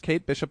Steinfeld is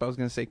Kate Bishop. I was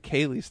going to say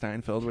Kaylee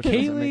Steinfeld, which doesn't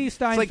Kaylee make-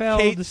 It's like Steinfeld.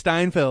 Kate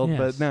Steinfeld, Yes.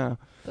 but no.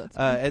 That's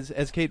fine.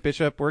 As Kate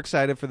Bishop, we're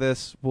excited for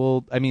this.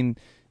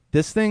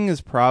 This thing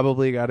is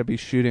probably got to be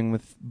shooting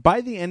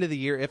by the end of the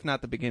year, if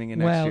not the beginning of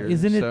next year.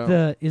 Isn't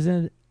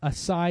it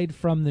aside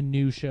from the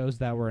new shows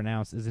that were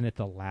announced, isn't it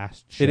the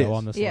last show It is.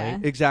 on the slate? Yeah.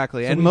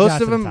 Exactly, So and we've most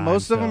got of some them, time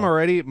most of them still.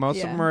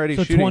 already,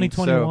 So shooting.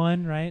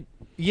 2021, right?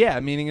 Yeah,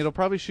 meaning it'll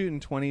probably shoot in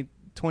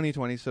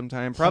 2020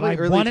 sometime, probably But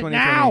I early want it 2020.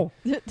 now.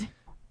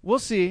 We'll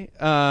see.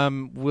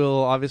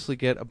 We'll obviously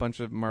get a bunch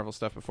of Marvel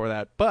stuff before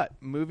that. But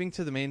moving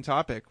to the main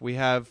topic, we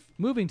have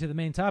Moving to the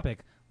main topic,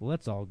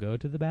 let's all go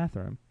to the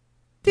bathroom.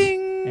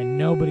 ding, And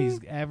nobody's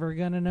ever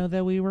going to know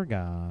that we were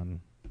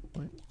gone.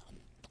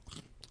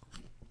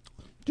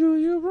 Do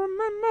you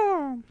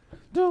remember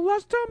the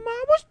last time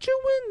I was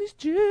chewing these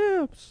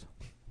chips?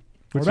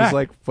 which We're was back.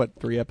 like what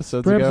 3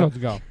 episodes 3 ago. episodes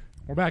ago.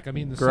 We're back. I'm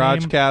eating the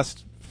Garage same.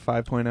 Cast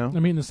 5.0.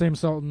 I'm eating the same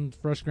salt and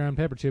fresh ground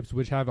pepper chips,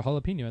 which have a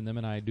jalapeno in them,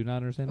 and I do not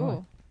understand why.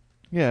 Ooh.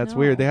 Yeah, it's No.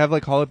 weird. They have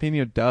like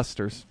jalapeno dust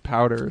or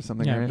powder or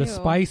something. Yeah, right? the Ew.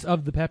 spice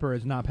of the pepper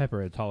is not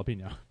pepper; it's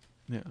jalapeno,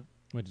 Yeah.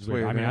 which is It's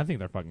weird. weird, I mean, right? I think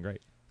they're fucking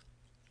great.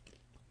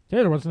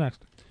 Taylor, what's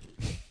next?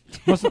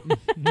 what's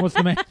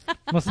the main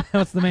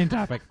what's the main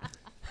topic?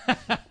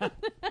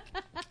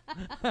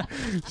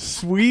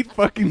 Sweet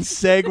fucking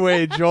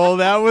segue, Joel.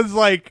 That was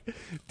like,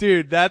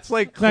 dude, that's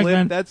like Thanks,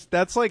 man. clip.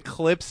 That's like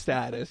clip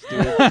status,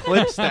 dude.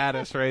 Clip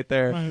status right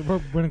there. We're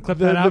gonna clip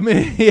that out.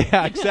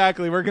 Yeah,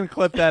 exactly. We're gonna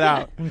clip that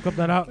out. We're gonna clip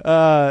that out.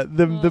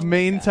 The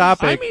main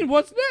topic I mean,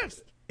 what's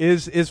next?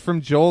 is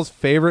from Joel's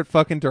favorite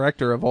fucking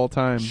director of all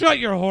time. Shut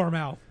your whore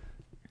mouth.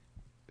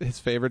 His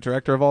favorite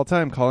director of all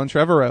time, Colin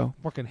Trevorrow.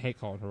 Fucking hate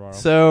Colin Trevorrow.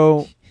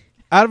 So,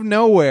 out of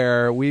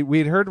nowhere,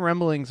 we'd heard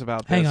rumblings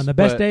about this. Hang on, the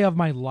best but- day of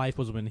my life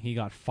was when he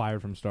got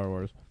fired from Star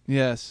Wars.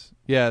 Yes.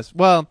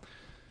 Well,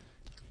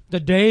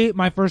 The day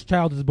my first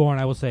child is born,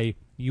 I will say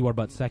you are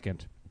but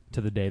second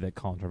to the day that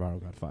Colin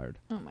Trevorrow got fired.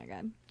 Oh my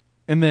god.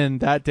 and then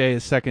that day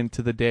is second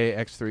to the day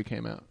X3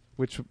 came out,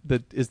 which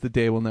is the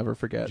day we'll never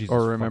forget Jesus or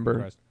fucking remember.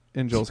 Christ.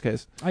 In Joel's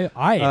case. I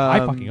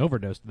Um, fucking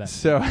overdosed that.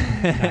 So,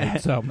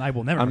 night, so I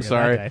will never. I'm forget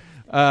sorry. That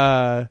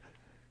day.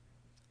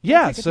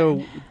 Yeah, Take a so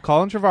turn.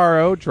 Colin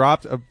Trevorrow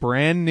dropped a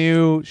brand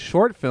new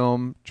short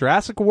film,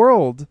 Jurassic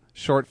World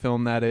short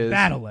film that is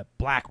Battle at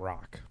Black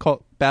Rock.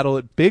 called Battle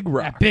at Big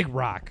Rock. At Big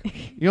Rock.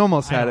 You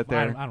almost I had don't- it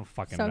there. I don't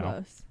fucking So know.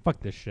 close. Fuck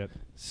this shit.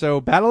 So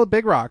Battle at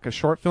Big Rock, a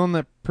short film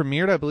that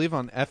premiered, I believe,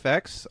 on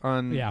FX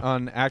Yeah.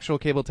 on actual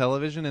cable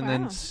television, and Wow.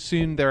 then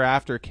soon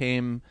thereafter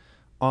came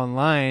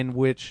online,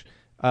 which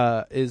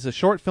is a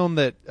short film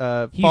that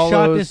He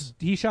follows.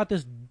 He shot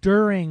this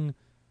during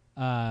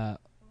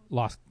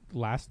Lost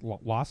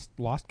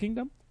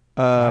Kingdom.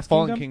 Last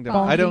Fallen Kingdom? Kingdom.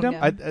 Fallen I don't.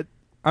 Kingdom.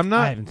 I'm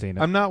not. I haven't seen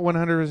it. I'm not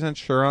 100%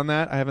 sure on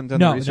that. I haven't done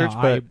no, the research,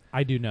 no, but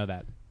I do know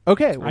that.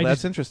 okay. Well, I that's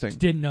just interesting.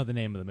 Didn't know the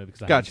name of the movie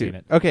because I Got haven't you. seen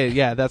it. Okay,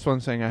 yeah, that's what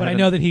I'm saying. But I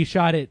know that he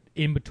shot it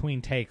in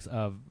between takes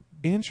of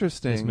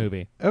Interesting. this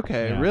movie.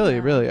 Okay, Yeah. really,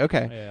 Yeah. really.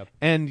 Okay. Yeah.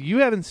 And you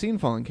haven't seen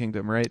Fallen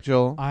Kingdom, right,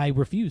 Joel? I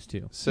refuse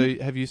to. So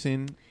have you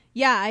seen?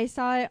 Yeah, I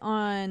saw it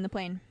on the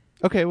plane.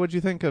 Okay, what'd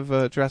you think of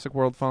Jurassic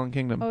World: Fallen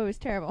Kingdom? Oh, it was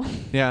terrible.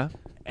 Yeah.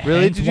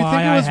 Really? Hence Did you think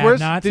why it I was have worse?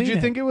 not Did seen you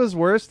it. think it was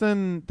worse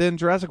than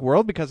Jurassic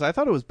World? Because I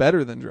thought it was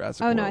better than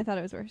Jurassic Oh World. no, I thought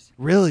it was worse.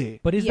 Really?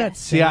 But is that Yes.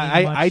 saying See,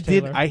 I much,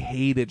 did. Taylor? I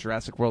hated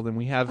Jurassic World, and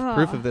we have Oh.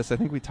 proof of this. I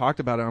think we talked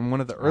about it on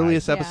one of the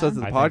earliest Yeah. episodes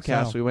of the I think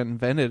podcast. so. We went and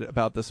vented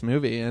about this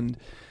movie, and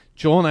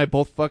Joel and I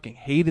both fucking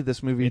hated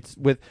this movie. It's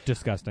with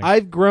disgusting.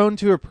 I've grown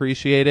to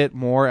appreciate it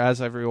more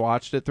as I've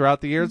rewatched it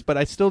throughout the years, but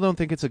I still don't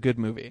think it's a good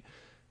movie.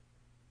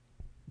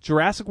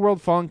 Jurassic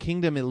World: Fallen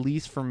Kingdom, at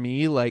least for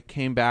me, like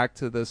came back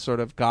to the sort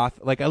of I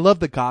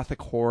love the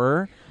gothic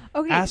horror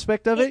Okay.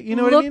 aspect of it. You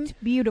know what I mean?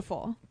 Looked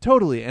beautiful.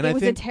 Totally. And it I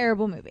was think a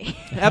terrible movie.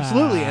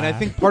 absolutely, and I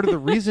think part of the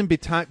reason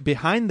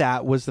behind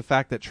that was the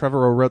fact that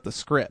Trevorrow wrote the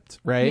script,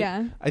 right?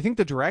 Yeah. I think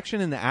the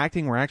direction and the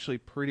acting were actually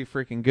pretty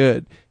freaking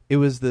good. It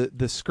was the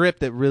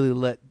script that really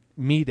let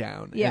me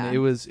down. Yeah. And it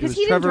was Because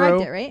he didn't Trevorrow.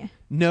 direct it, right?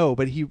 No,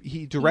 but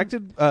he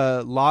directed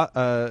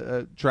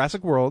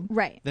Jurassic World,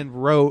 Right. then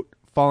wrote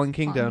Fallen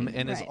Kingdom, Fallen,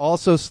 and is right.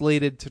 also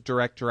slated to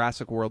direct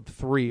Jurassic World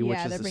 3, which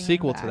Yeah, is they're the bringing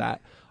sequel him to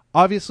back. that.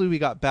 Obviously, we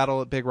got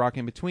Battle at Big Rock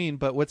in between,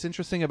 but what's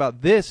interesting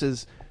about this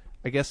is,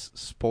 I guess,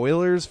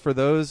 spoilers for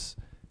those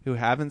who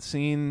haven't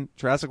seen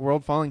Jurassic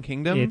World Fallen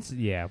Kingdom. It's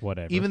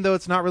whatever. Even though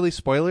it's not really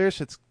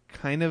spoilers, it's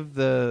kind of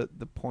the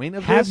point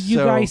of Have this. you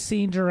so- guys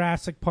seen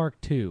Jurassic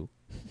Park 2?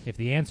 If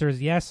the answer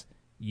is yes,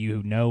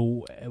 you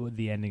know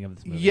the ending of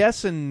this movie.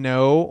 Yes and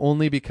no,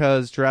 only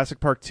because Jurassic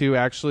Park 2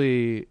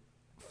 actually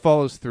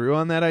follows through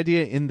on that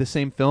idea in the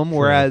same film, True,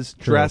 whereas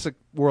true. Jurassic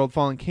World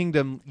Fallen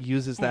Kingdom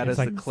uses that It's as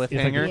like- the it's like a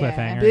cliffhanger.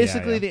 cliffhanger.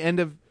 Basically, yeah. the end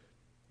of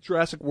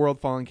Jurassic World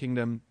Fallen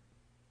Kingdom,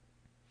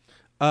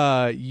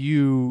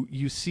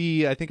 you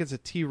see, I think it's a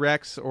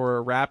T-Rex or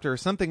a raptor or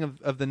something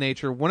of the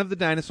nature, one of the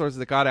dinosaurs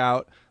that got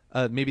out,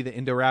 maybe the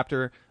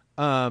Indoraptor.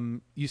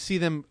 You see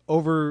them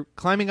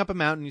climbing up a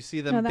mountain. You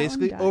see them No, that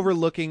basically one dies.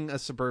 overlooking a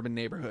suburban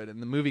neighborhood,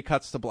 and the movie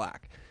cuts to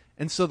black.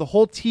 And so the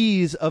whole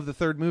tease of the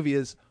third movie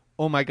is,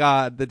 oh my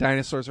God, the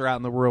dinosaurs are out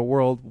in the real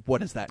world.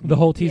 What does that mean? The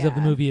whole tease of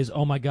the Yeah. movie is,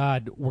 oh my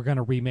God, we're going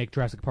to remake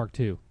Jurassic Park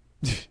 2.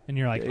 And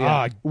you're like,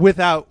 Yeah. oh,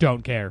 without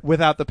don't care.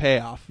 the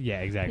payoff. Yeah,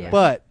 exactly. Yeah.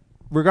 But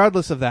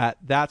regardless of that,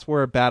 that's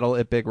where Battle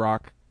at Big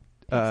Rock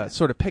up.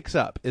 sort of picks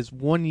up, is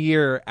 1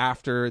 year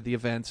after the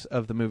events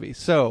of the movie.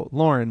 So,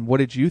 Lauren, what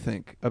did you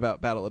think about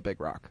Battle at Big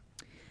Rock?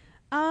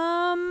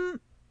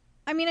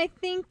 I mean, I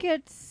think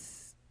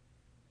it's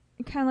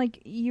kind of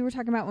like you were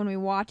talking about when we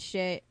watched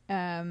it.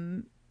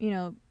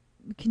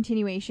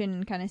 Continuation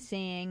and kind of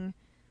seeing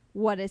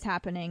what is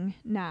happening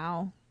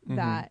now Mhm.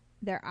 that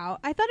they're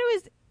out. I thought it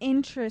was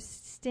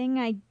interesting,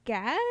 I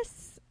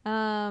guess.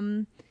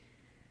 I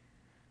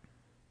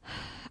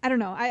don't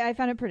know. I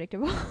found it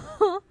predictable.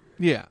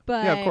 Yeah.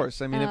 But, yeah, of course.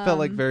 I mean, it felt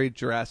like um, very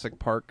Jurassic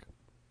Park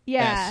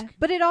Yeah, Esque.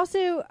 but it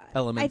also,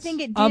 elements. I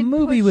think it did A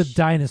movie with push-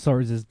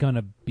 dinosaurs is going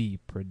to be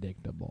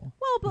predictable.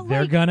 Well, but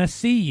They're like, going to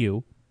see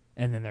you,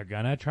 and then they're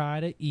going to try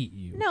to eat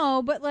you.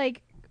 no, but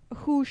like,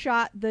 who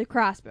shot the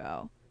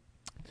crossbow?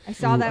 I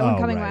saw that Ooh, one oh,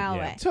 coming a right, mile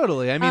yeah. away.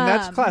 Totally. I mean,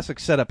 that's Um, classic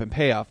setup and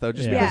payoff, though.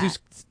 Just Yeah. because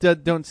you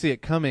don't see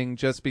it coming,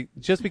 just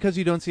because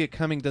you don't see it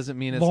coming doesn't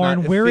mean it's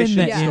Lauren, not we're in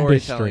the efficient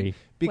storytelling. industry.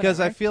 Because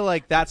I Whatever. feel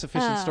like that's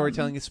efficient Um,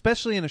 storytelling,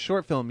 especially in a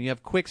short film. You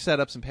have quick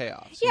setups and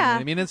payoffs. You know Yeah.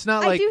 what I mean, it's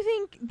not I like do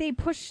think they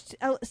pushed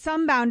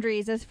some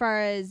boundaries as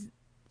far as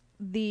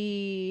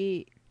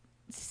the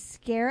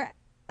scare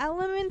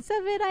elements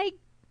of it, I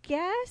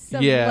guess.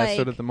 Of like,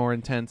 sort of the more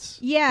intense.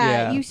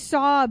 Yeah, you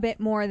saw a bit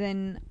more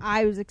than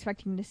I was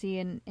expecting to see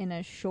in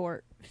a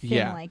short film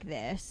Yeah. like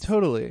this.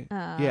 Totally.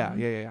 Um,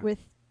 Yeah. With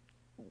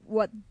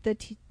what the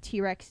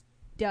T-Rex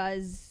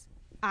does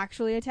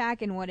actually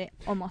attack and what it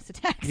almost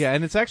attacks. Yeah,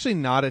 and it's actually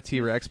not a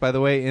T-Rex, by the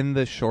way. In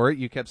the short,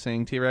 you kept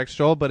saying T-Rex,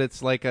 Joel, but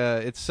it's like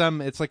it's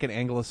like an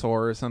ankylosaur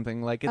or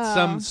something. Like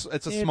it's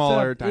it's a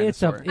smaller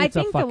dinosaur. I It's a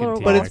think the fucking little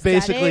T-Rex. But girl it's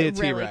basically said it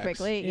a really T-Rex.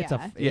 quickly. It's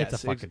Yeah. it's a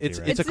fucking it's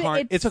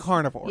T-Rex. it's a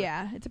carnivore.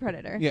 Yeah, it's a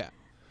predator. Yeah,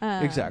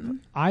 exactly.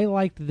 I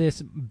liked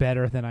this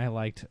better than I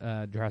liked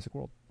Jurassic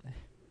World.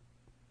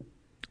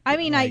 I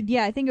mean, Like-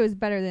 I think it was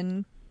better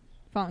than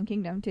Fallen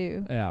Kingdom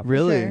too. Yeah,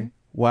 Really? sure.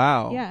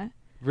 Wow. Yeah,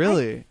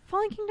 Really?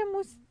 Fallen Kingdom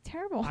was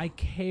terrible. I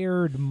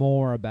cared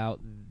more about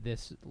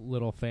this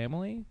little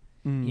family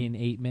Mm. in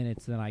 8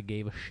 minutes than I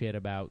gave a shit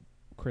about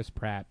Chris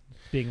Pratt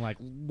being like,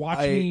 watch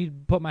I- me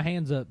put my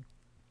hands up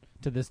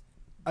to this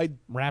I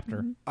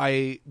raptor.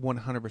 I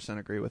 100%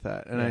 agree with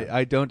that, and Yeah.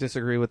 I don't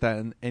disagree with that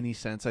in any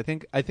sense. I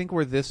think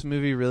where this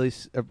movie really,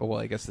 well,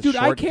 I guess the Dude,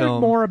 short I cared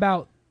film, more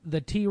about the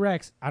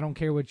T-Rex. I don't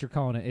care what you're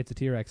calling it. It's a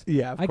T-Rex.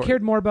 Yeah, of I course.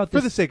 cared more about for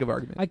this. the sake of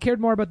argument, I cared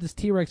more about this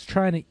T-Rex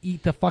trying to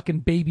eat the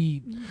fucking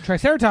baby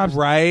Triceratops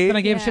right? than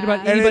I gave a shit about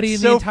Yeah. And anybody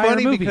it's in the so entire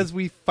funny movie. because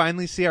we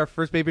finally see our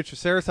first baby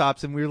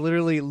Triceratops, and we're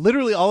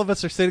literally all of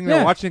us are sitting there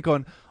Yeah. watching it,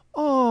 going,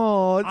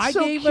 "Oh, it's I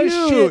so gave cute." a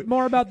shit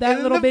more about that And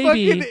then little the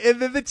baby. and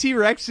then the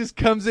T-Rex just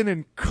comes in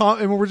and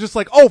we're just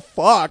like, "Oh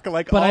fuck!"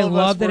 Like, But all I of us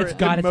love that were it's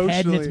got its head in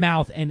its emotionally-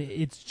 mouth, and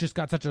it's just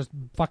got such a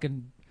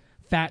fucking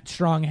fat,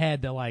 strong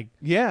head that like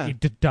Yeah.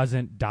 it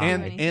doesn't die.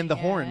 and the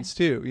Yeah. horns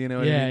too, you know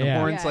what Yeah, I mean? The yeah.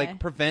 horns Yeah. like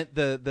prevent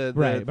the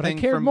right, but I thing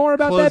cared from more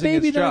about that closing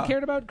baby its than I jaw.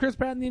 cared about Chris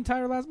Pratt in the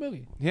entire last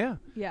movie. Yeah.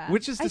 Yeah.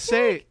 Which is I to feel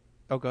say, like-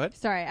 oh, go ahead.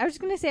 Sorry, I was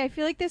just gonna say I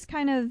feel like this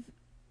kind of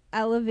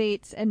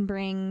elevates and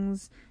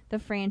brings the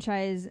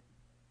franchise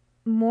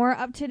more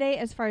up to date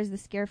as far as the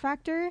scare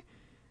factor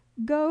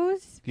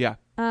goes. Yeah.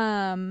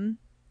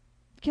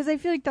 Because I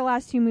feel like the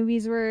last two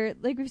movies were,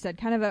 like we said,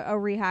 kind of a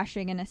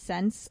rehashing in a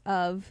sense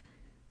of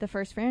the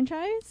first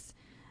franchise.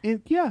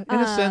 In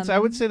a sense, I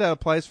would Um, say that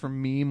applies for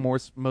me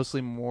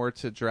mostly more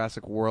to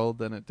Jurassic World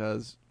than it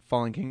does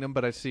Fallen Kingdom,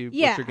 but I see what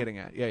Yeah. you're getting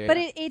at. Yeah, yeah. But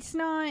yeah. it's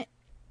not.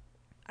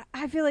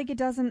 I feel like it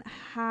doesn't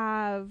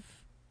have.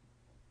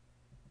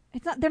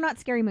 It's not. They're not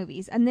scary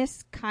movies, and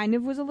this kind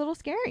of was a little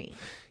scary.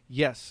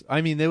 Yes.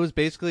 I mean, there was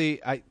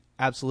basically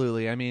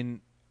absolutely. I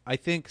mean, I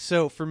think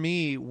so for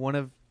me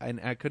and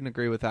I couldn't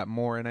agree with that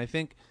more, and I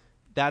think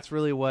that's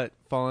really what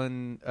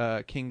Fallen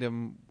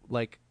Kingdom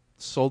like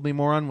sold me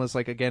more on, was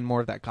like, again,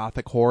 more of that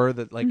gothic horror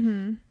that like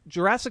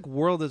Jurassic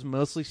World is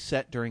mostly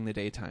set during the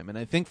daytime, and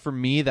I think for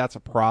me that's a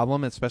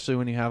problem, especially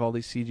when you have all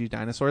these CG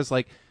dinosaurs.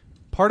 Like,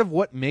 part of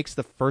what makes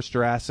the first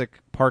Jurassic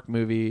Park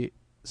movie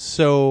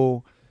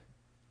so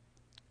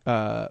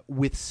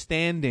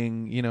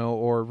withstanding,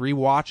 or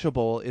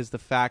rewatchable, is the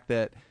fact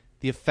that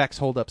the effects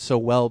hold up so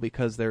well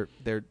because they're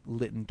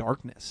lit in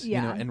darkness,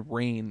 Yeah. and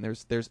rain.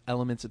 There's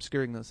elements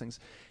obscuring those things,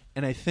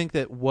 and I think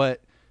that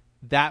what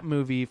that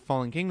movie,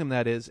 Fallen Kingdom,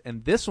 that is,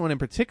 and this one in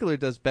particular,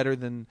 does better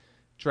than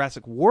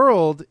Jurassic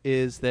World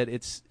is that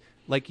it's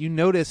like, you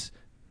notice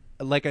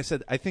like I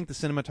said, I think the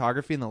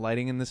cinematography and the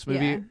lighting in this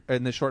movie,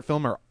 in this short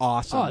film, are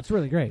awesome. Oh, it's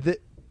really great.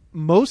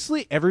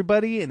 Mostly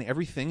everybody and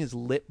everything is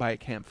lit by a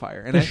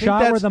campfire. And the I think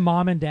shot where the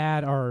mom and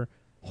dad are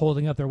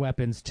holding up their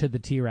weapons to the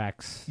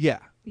T-Rex. Yeah.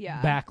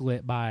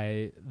 Backlit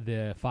by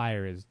the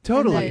fire is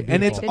totally,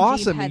 and it's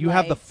awesome. You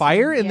have the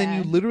fire, and then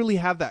you literally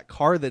have that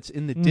car that's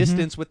in the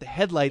distance with the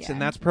headlights,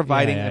 and that's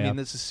providing. I mean,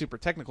 this is super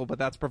technical, but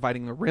that's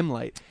providing the rim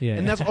light,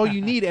 and that's all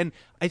you need. And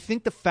I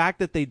think the fact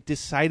that they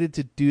decided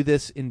to do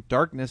this in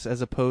darkness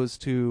as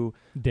opposed to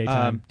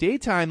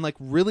daytime, like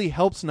really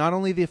helps not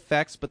only the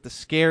effects but the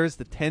scares,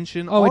 the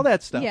tension, all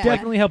that stuff.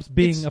 Definitely helps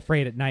being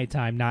afraid at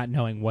nighttime, not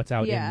knowing what's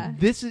out. In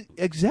this is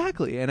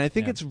exactly, and I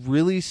think it's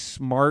really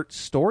smart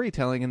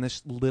storytelling in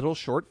this little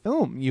short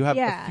film. You have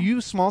a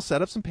few small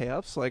setups and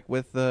payoffs, like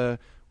with the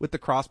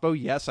crossbow.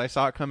 Yes, I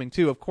saw it coming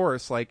too. Of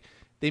course, like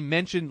they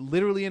mentioned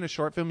literally in a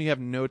short film, you have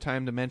no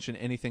time to mention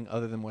anything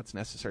other than what's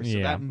necessary. So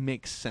that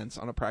makes sense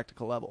on a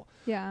practical level.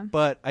 Yeah.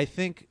 But I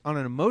think on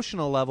an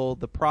emotional level,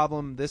 the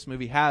problem this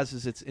movie has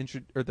is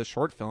or the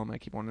short film. I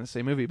keep wanting to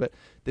say movie, but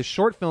the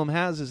short film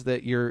is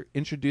that you're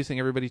introducing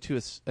everybody to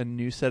a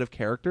new set of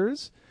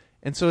characters,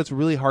 and so it's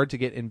really hard to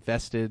get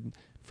invested.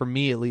 For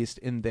me, at least,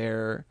 in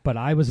their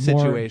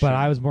situation.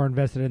 I was more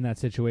invested in that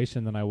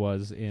situation than I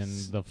was in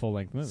the full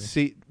length movie.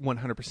 See,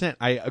 100%.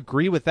 I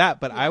agree with that,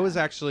 but I was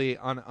actually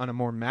on a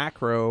more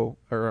macro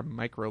or a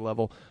micro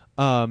level.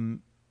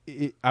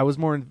 I was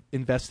more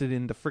invested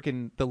in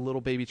the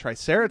little baby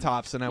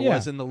Triceratops than I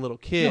was in the little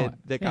kid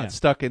that got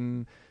stuck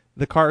in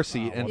the car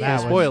seat. And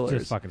spoilers,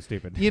 was just fucking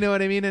stupid. You know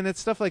what I mean? And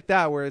it's stuff like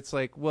that where it's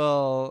like,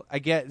 well, I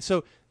get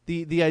so.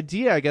 The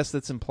idea, I guess,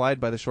 that's implied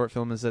by the short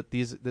film is that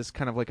this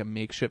kind of like a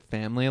makeshift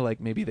family, like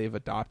maybe they've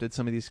adopted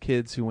some of these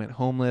kids who went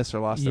homeless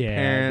or lost their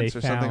parents or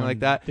something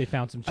like that. They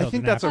found some children. I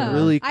think that's a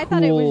really cool... I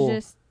thought it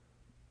was just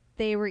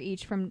they were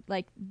each from,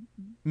 like,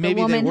 the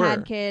woman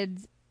had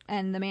kids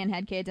and the man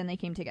had kids and they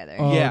came together.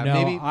 Oh, yeah,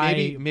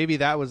 no, maybe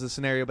that was the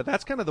scenario, but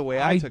that's kind of the way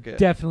I took it.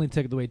 Definitely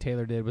took it the way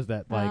Taylor did, was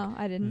that like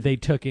I didn't. They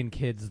took in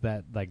kids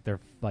that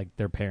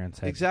their parents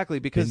had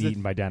because been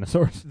eaten by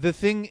dinosaurs. The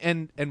thing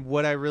and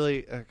what I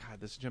really God,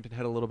 this is jumping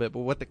ahead a little bit, but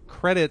what the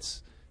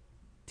credits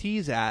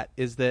tease at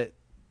is that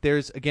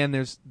there's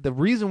the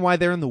reason why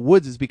they're in the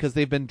woods is because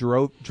they've been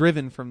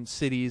driven from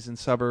cities and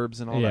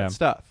suburbs and all that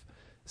stuff.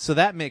 So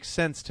that makes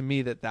sense to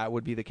me that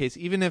would be the case,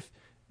 even if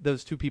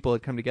those two people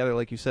had come together,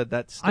 like you said,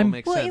 that still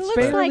makes sense. It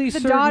looks like the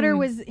daughter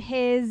was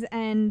his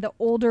and the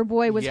older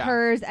boy was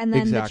hers, and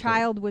then the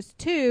child was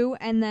 2,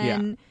 and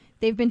then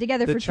they've been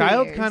together for 2 years. The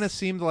child kind of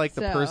seemed like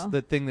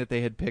the thing that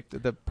they had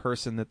picked, the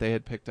person that they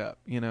had picked up,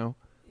 you know?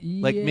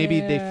 Like maybe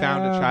they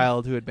found a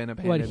child who had been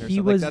abandoned or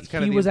something. That's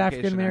kind of he was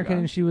African American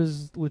and she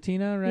was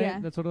Latina, right? Yeah.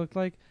 That's what it looked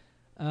like.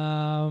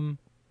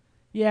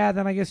 Yeah,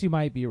 then I guess you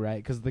might be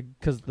right because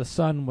the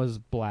son was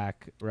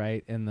black,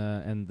 right? And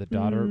the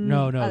daughter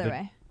other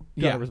way.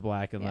 Daughter was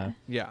black and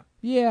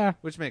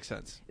which makes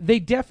sense. They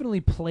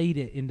definitely played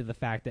it into the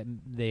fact that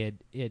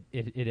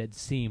it had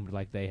seemed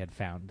like they had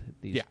found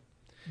these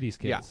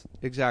kids. Yeah,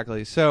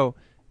 exactly. So,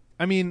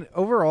 I mean,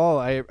 overall,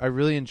 I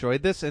really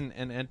enjoyed this, and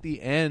at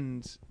the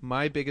end,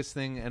 my biggest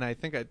thing, and I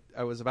think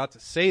I was about to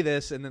say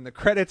this, and then the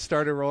credits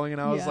started rolling,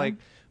 and I was like,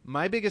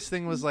 my biggest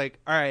thing was like,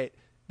 all right,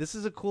 this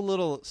is a cool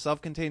little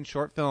self-contained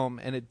short film,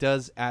 and it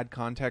does add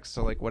context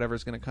to like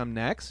whatever's going to come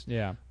next.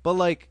 Yeah, but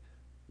like,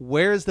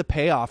 where's the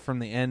payoff from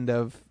the end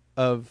of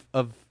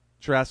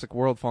Jurassic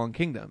World: Fallen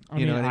Kingdom?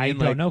 You know what I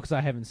mean? I don't know because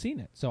I haven't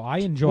seen it, so I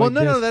enjoyed. Well,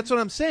 no, that's what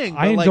I'm saying.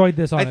 I enjoyed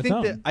this on its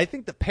own. I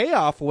think the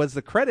payoff was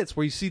the credits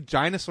where you see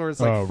dinosaurs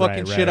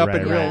fucking shit up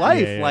in real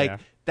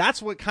life.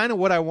 That's what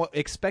I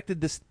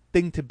expected this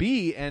thing to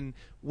be, and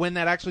when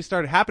that actually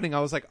started happening, I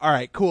was like, all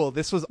right, cool.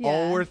 This was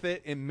all worth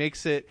it. It makes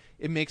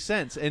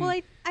sense. And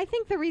I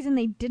think the reason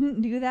they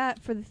didn't do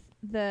that for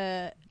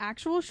the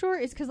actual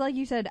short is because, like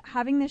you said,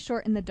 having this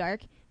short in the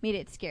dark made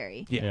it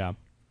scary. Yeah.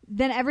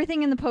 Then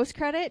everything in the post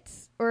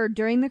credits or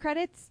during the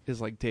credits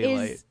is like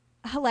daylight. Is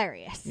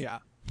hilarious. Yeah.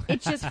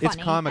 It's just funny. It's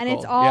comical. And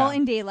it's all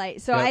in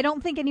daylight. So I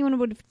don't think anyone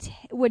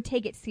would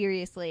take it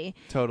seriously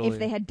if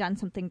they had done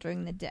something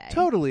during the day.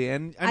 Totally.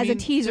 And I mean, a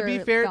teaser to be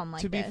fair, film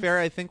like this.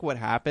 I think what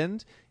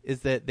happened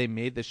is that they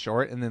made the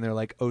short and then they're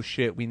like, oh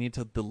shit, we need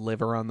to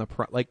deliver on the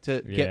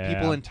to get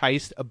people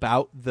enticed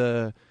about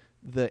the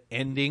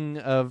ending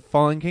of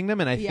Fallen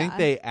Kingdom, and I think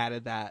they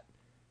added that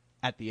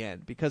at the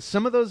end because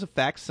some of those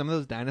effects, some of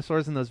those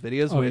dinosaurs in those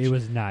videos, it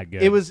was not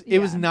good. It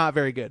was not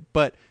very good.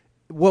 But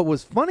what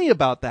was funny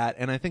about that,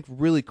 and I think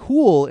really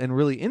cool and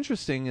really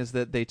interesting, is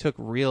that they took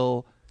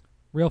real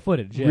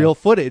footage,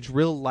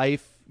 real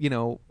life,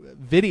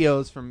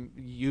 videos from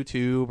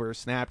YouTube or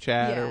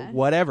Snapchat or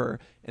whatever,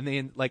 and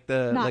they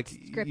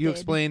you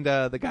explained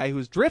the guy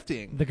who's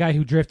drifting, the guy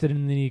who drifted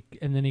and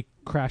then he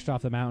crashed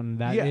off the mountain.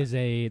 That is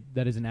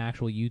an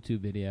actual YouTube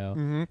video,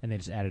 and they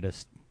just added a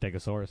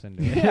Stegosaurus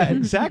into it. Yeah,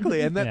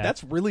 exactly, and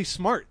that's really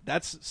smart.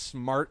 That's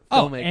smart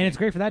filmmaking. And it's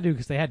great for that dude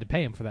because they had to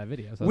pay him for that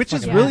video, so which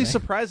is really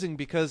surprising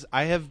because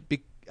I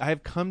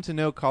I've come to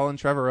know Colin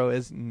Trevorrow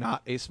as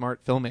not a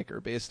smart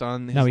filmmaker based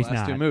on his he's last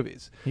not. two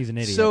movies. He's an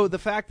idiot. So the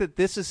fact that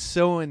this is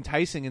so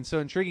enticing and so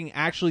intriguing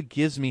actually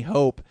gives me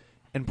hope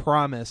and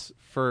promise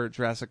for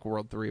Jurassic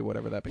World 3,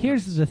 whatever that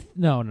becomes. Here's the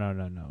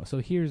no. So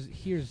here's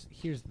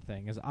the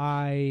thing: is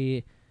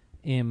I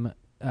am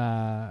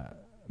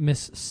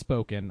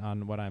misspoken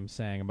on what I'm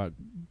saying about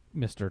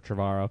Mr.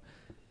 Trevorrow.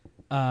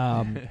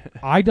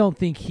 I don't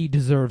think he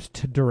deserves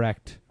to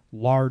direct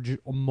large,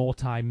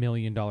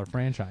 multi-million-dollar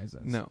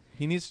franchises. No,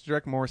 he needs to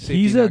direct more Safety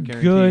He's Not a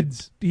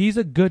Guaranteed. he's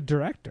a good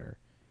director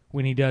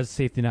when he does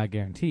Safety Not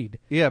Guaranteed.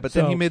 Yeah, but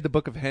So, then he made The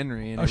Book of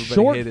Henry, and a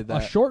everybody hated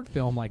that. short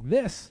film like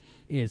this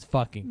is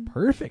fucking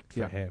perfect for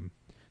Yeah. him.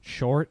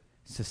 Short,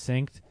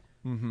 succinct,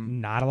 Mm-hmm.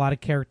 not a lot of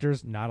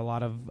characters, not a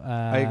lot of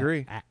I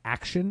agree.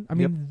 Action. I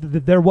mean,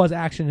 there was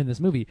action in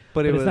this movie,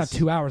 But it it's not was-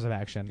 2 hours of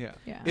action. Yeah.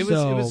 Yeah. It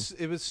So- was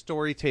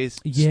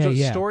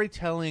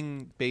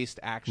storytelling based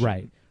action.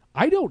 Right.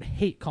 I don't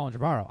hate Colin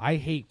Trevorrow. I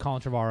hate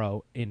Colin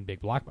Trevorrow in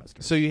big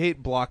blockbusters. So you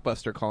hate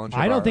blockbuster Colin Trevorrow.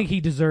 I don't think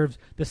he deserves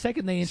the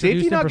second they introduced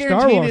Safety him Not for Star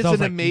Guaranteed Wars. is I was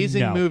an like,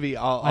 amazing no. movie.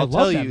 I I'll love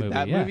tell that you movie,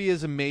 that yeah. movie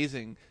is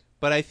amazing.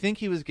 But I think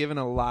he was given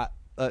a lot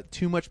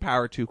too much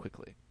power too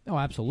quickly. Oh,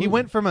 absolutely. He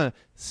went from a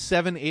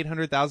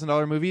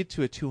 $700,000-$800,000 movie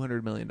to a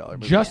 $200 million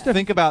movie. Just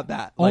think about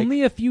that. Like,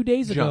 Only a few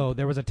days ago, jump.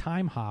 there was a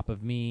time hop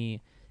of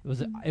me.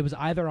 It was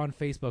either on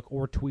Facebook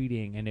or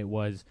tweeting, and it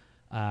was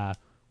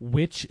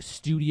which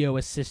studio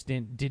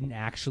assistant didn't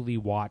actually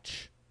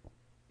watch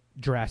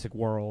Jurassic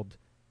World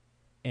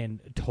and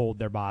told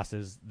their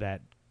bosses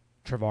that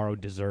Trevorrow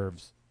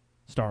deserves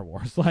Star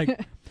Wars.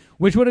 Like,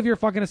 which one of your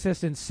fucking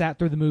assistants sat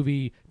through the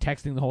movie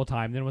texting the whole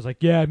time, then was like,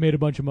 "Yeah, I made a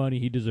bunch of money.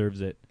 He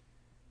deserves it."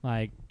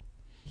 Like,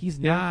 he's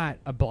not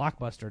a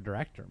blockbuster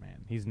director,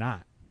 man. He's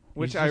not.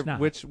 Which He's just not.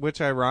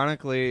 which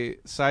ironically,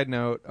 side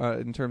note,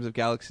 in terms of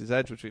Galaxy's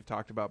Edge, which we've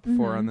talked about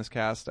before on this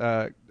cast,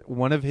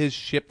 one of his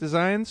ship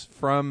designs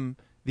from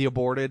the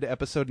aborted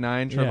Episode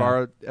 9,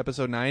 Trevorrow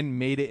Episode 9,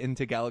 made it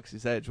into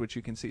Galaxy's Edge, which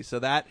you can see. So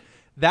that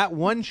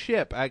one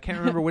ship, I can't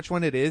remember which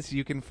one it is.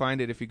 You can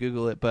find it if you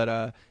Google it,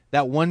 but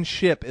that one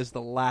ship is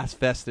the last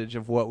vestige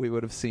of what we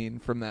would have seen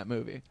from that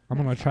movie. I'm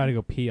gonna try to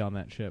go pee on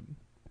that ship.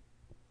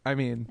 I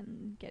mean,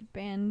 And get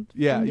banned.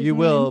 yeah, from you Disneyland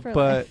will, for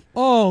but life.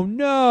 Oh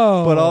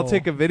no! but I'll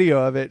take a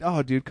video of it.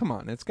 Oh, dude, come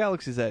on, it's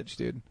Galaxy's Edge,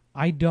 dude.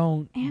 I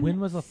don't. And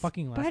when was the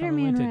fucking last time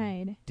we Spider-Man went to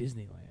ride.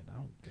 Disneyland? I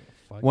don't give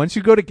a fuck. Once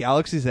you go to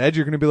Galaxy's Edge,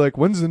 you're gonna be like,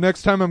 when's the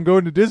next time I'm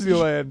going to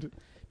Disneyland?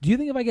 Do you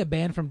think if I get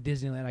banned from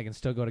Disneyland, I can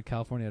still go to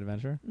California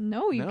Adventure?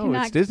 No, you No,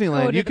 cannot. it's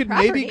Disneyland. Go to You the could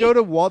property. maybe go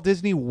to Walt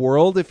Disney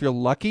World if you're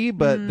lucky,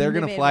 but they're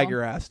gonna flag debatable.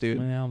 your ass, dude.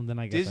 Well, then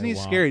I guess Disney's I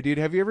won't. scary, dude.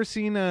 Have you ever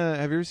seen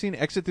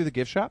Exit Through the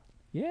Gift Shop?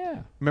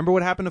 Yeah. Remember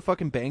what happened to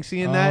fucking Banksy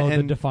in Oh, that? the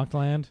And defunct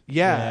land.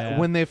 yeah,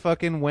 when they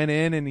fucking went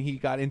in and he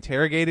got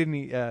interrogated and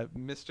he,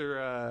 Mr.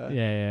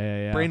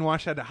 yeah.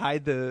 Brainwash had to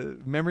hide the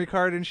memory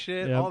card and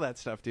shit. Yep. All that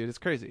stuff, dude. It's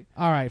crazy.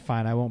 All right,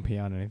 fine. I won't pee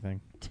on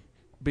anything.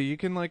 But you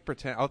can like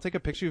pretend. I'll take a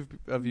picture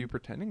of you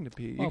pretending to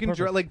pee. Oh, You can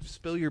perfect. like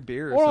spill your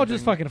beer, Or I'll something.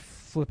 just fucking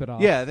flip it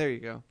off. Yeah, there you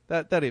go.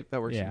 That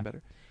works Yeah. even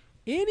better.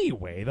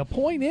 Anyway, the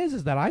point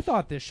is that I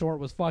thought this short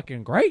was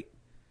fucking great.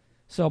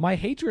 So my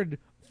hatred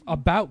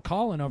about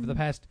Colin over the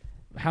past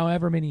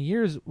however many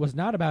years was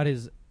not about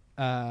his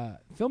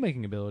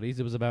filmmaking abilities.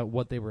 It was about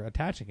what they were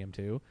attaching him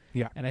to.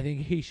 Yeah. And I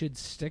think he should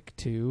stick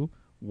to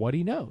what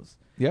he knows.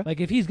 Yeah. Like,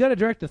 if he's going to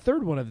direct the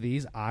third one of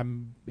these,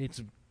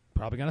 it's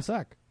probably going to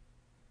suck.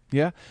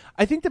 Yeah,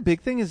 I think the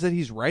big thing is that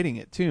he's writing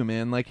it too,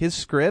 man. Like his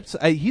scripts,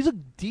 he's a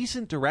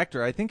decent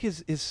director. I think his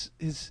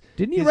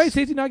Didn't he his- write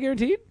Safety Not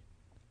Guaranteed?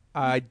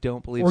 I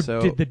don't believe Or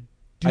so. did the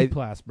I-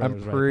 Duplass I'm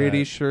brothers write pretty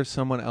that? sure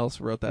someone else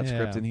wrote that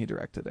script Yeah. and he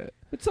directed it.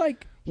 It's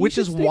like, he Which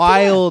should is stick to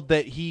wild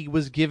that he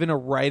was given a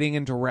writing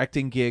and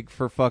directing gig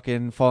for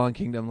fucking Fallen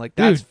Kingdom. Like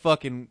that's Dude.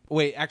 fucking.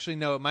 Wait, actually,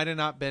 no, it might have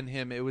not been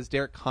him. It was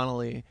Derek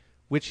Connolly,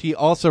 which he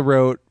also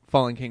wrote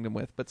Fallen Kingdom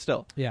with. But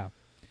still, that. Yeah.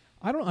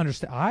 I don't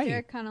understand.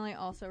 Derek Connolly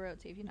also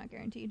wrote Safety Not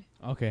Guaranteed.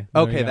 Okay.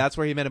 there you okay, go. that's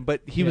where he met him. But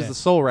he was Yeah. the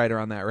sole writer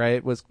on that,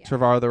 right? Was Yeah.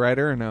 Trevorrow the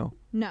writer or no?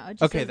 No, it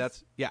just Okay, says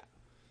that's yeah.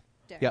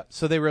 Derek. Yeah,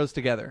 so they rose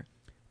together.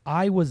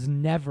 I was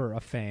never a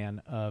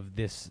fan of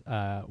this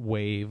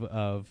wave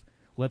of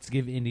let's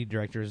give indie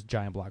directors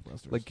giant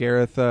blockbusters. Like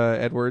Gareth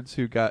Edwards,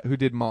 who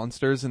did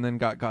Monsters and then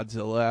got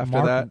Godzilla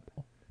after that.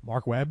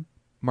 Mark Webb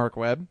Mark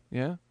Webb,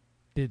 yeah,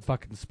 did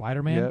fucking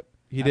Spider-Man. yep.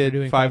 He after did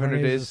doing 500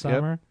 of Days, yep.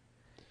 Summer.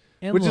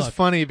 And Which look, is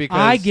funny because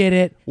I get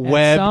it. At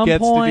Webb some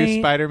gets to do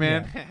point-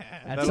 Spider-Man. yeah.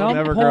 At That'll some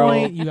never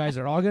point, grow. you guys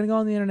are all going to go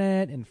on the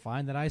internet and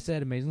find that I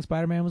said Amazing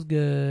Spider-Man was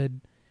good,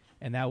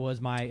 and that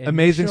was my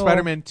Amazing initial-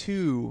 Spider-Man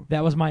 2.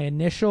 That was my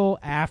initial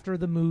after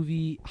the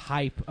movie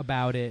hype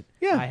about it.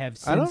 Yeah, I have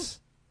I don't- since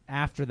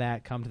after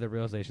that come to the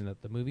realization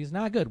that the movie is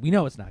not good. We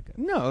know it's not good.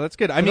 No, that's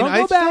good. I So mean, don't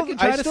go back and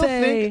try to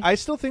say- I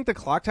still think the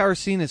clock tower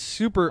scene is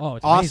super Oh,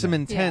 it's awesome,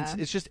 amazing. intense.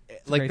 Yeah. It's just a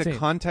like great the scene.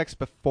 context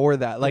before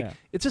that. Like Yeah.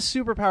 it's a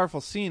super powerful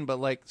scene, but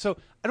like so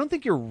I don't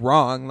think you're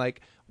wrong.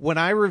 Like when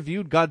I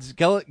reviewed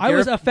Godzilla, I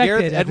was affected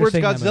Gareth after Edwards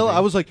seeing that Godzilla, movie. I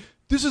was like,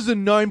 this is a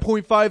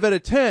 9.5 out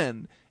of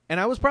 10. And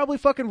I was probably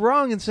fucking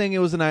wrong in saying it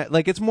was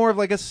it's more of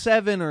like a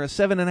 7 or a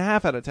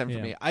 7.5 out of 10 for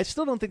me. I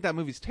still don't think that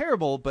movie's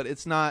terrible, but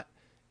it's not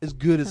as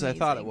good as I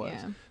thought it was.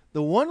 Yeah.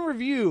 The one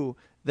review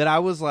that I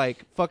was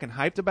like fucking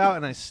hyped about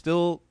and I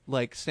still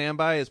like stand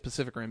by is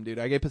Pacific Rim, dude.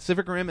 I gave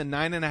Pacific Rim a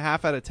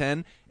 9.5 out of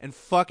 10, and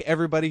fuck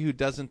everybody who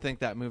doesn't think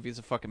that movie is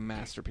a fucking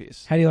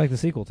masterpiece. How do you like the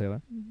sequel,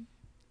 Taylor?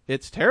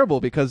 It's terrible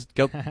because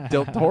Del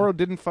Toro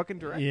didn't fucking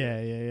direct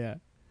it. Yeah.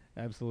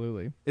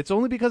 Absolutely. It's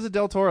only because of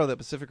Del Toro that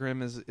Pacific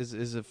Rim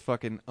is a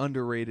fucking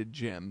underrated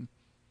gem.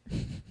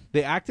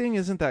 The acting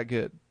isn't that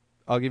good.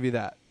 I'll give you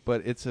that,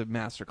 but it's a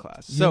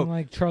masterclass. You don't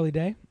like Charlie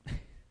Day?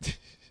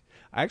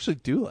 I actually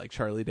do like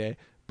Charlie Day.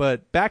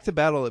 But back to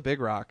Battle at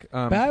Big Rock.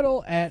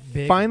 Battle at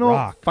Big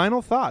Rock.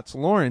 Final thoughts.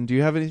 Lauren, do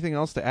you have anything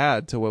else to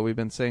add to what we've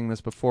been saying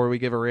this before we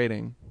give a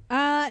rating?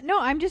 No,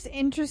 I'm just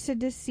interested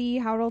to see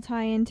how it'll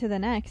tie into the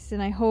next,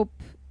 and I hope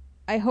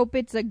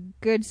it's a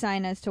good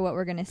sign as to what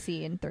we're going to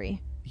see in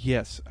 3.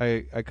 Yes,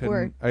 I couldn't.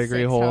 Or I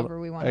agree. 6, however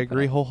we want I to put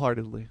agree it.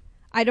 wholeheartedly.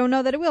 I don't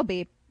know that it will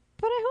be,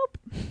 but I hope.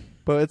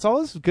 But it's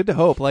always good to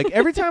hope. Like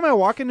every time I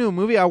walk into a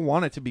movie, I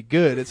want it to be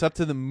good. It's up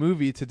to the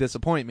movie to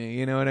disappoint me.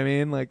 You know what I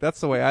mean? Like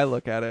that's the way I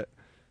look at it.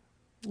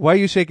 Why are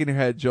you shaking your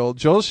head, Joel?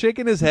 Joel's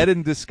shaking his head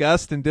in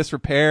disgust and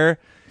disrepair.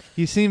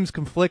 He seems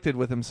conflicted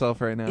with himself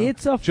right now.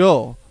 It's a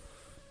Joel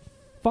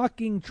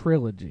fucking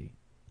trilogy.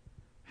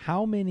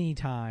 How many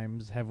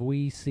times have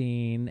we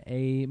seen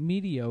a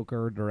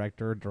mediocre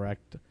director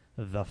direct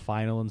the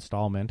final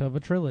installment of a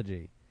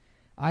trilogy?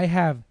 I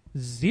have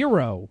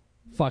zero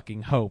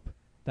fucking hope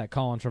that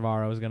Colin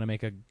Trevorrow is going to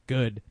make a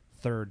good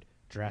third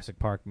Jurassic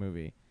Park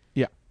movie.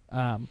 Yeah.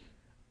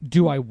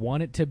 Do I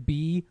want it to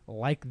be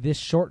like this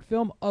short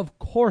film? Of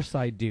course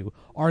I do.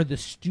 Are the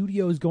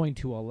studios going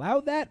to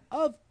allow that?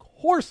 Of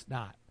course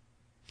not.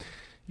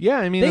 Yeah,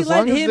 I mean, They as let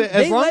long as him- the,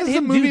 they as long let as the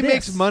him do movie this.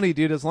 makes money,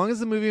 dude. As long as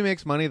the movie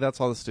makes money, that's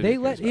all the studio. They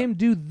let cares him about.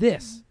 do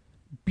this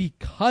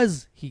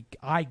because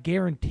I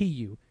guarantee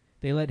you,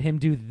 they let him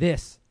do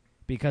this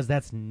because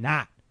that's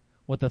not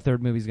what the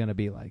third movie's going to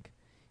be like.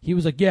 He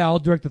was like, yeah, I'll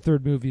direct the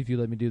third movie if you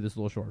let me do this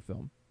little short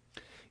film.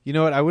 You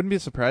know what? I wouldn't be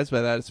surprised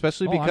by that,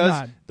 especially Oh, I'm because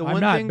not- the I'm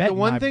one not thing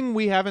betting thing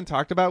we haven't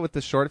talked about with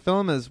the short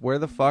film is where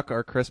the fuck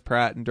are Chris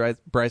Pratt and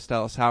Bryce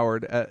Dallas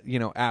Howard?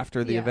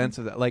 After the Yeah. events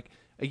of that, like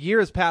a year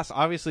has passed.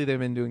 Obviously, they've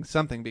been doing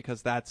something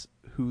because that's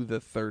who the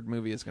third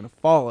movie is going to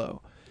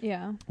follow.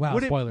 Yeah. Wow,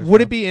 would spoilers.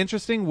 would though. it be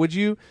interesting? Would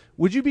you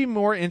be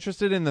more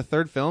interested in the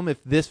third film if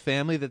this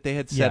family that they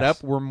had set Yes.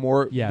 up were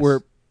more Yes.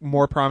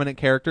 prominent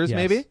characters? Yes,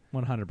 Maybe.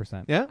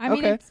 100%. Yeah. I mean,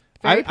 okay. it's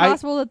very I-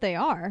 possible that they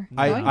are.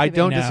 going I to be.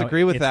 don't No,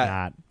 disagree with it's that.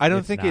 not. I don't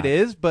It's think not. it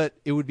is, but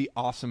it would be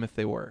awesome if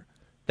they were.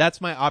 That's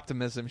my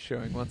optimism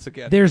showing once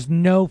again. There's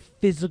no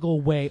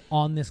physical way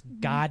on this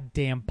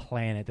goddamn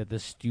planet that the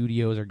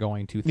studios are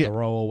going to Yeah.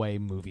 throw away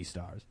movie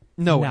stars.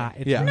 No way. Not,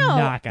 it's Yeah. No,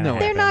 not going to no way.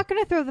 happen. They're not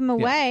going to throw them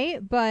away,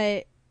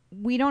 but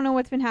we don't know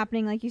what's been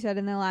happening, like you said,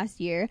 in the last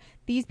year.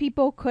 These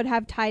people could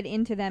have tied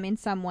into them in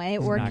some way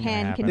or not gonna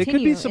can happen. continue They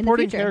could be in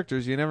supporting the future.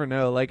 characters. You never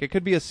know. Like it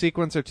could be a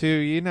sequence or two.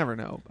 You never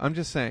know. I'm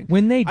just saying.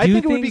 When they do I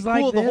think it would things be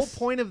cool. like The whole this,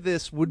 point of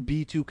this would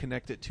be to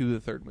connect it to the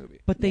third movie.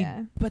 but they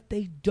Yeah.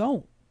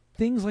 don't.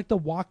 Things like The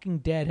Walking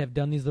Dead have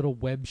done these little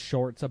web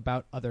shorts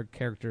about other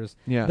characters.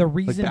 Yeah, The like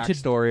reason to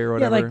backstory or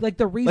whatever. Yeah, like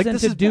the reason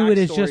this to is do it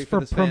is backstory just for for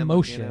this family,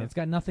 promotion. you know? It's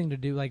got nothing to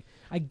do. Like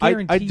I I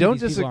guarantee don't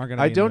these people aren't going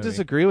to. I don't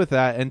disagree with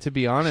that. And to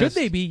be honest, Should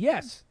they be?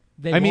 Yes.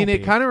 They I mean, won't it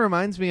be. kind of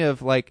reminds me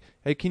of like,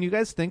 hey, can you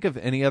guys think of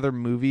any other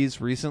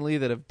movies recently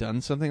that have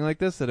done something like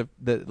this? That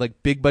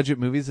like big budget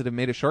movies that have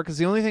made it short? Because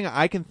the only thing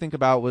I can think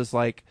about was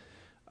like,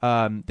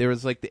 there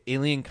was like the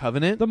Alien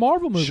Covenant, The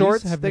Marvel movies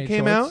shorts have that made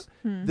came shorts.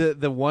 out,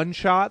 the one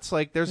shots.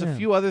 Like, there's a Yeah.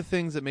 few other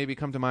things that maybe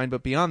come to mind,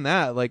 but beyond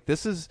that, like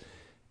this is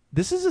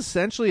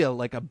essentially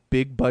a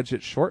big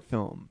budget short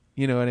film.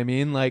 You know what I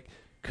mean? Like,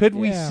 could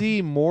we Yeah.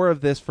 see more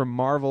of this from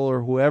Marvel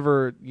or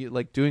whoever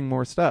like doing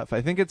more stuff?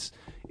 I think it's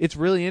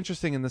really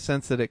interesting in the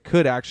sense that it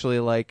could actually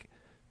like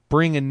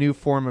bring a new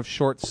form of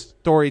short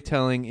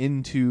storytelling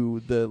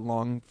into the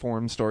long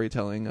form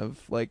storytelling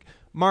of like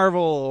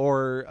Marvel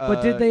or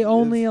But did they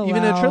only even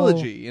a allow-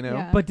 trilogy, you know?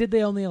 Yeah. But did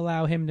they only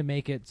allow him to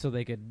make it so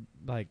they could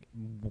like?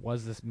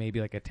 Was this maybe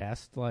like a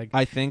test? Like,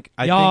 I think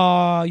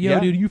yo, yeah.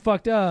 dude, you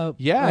fucked up.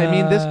 Yeah, I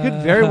mean, this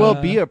could very well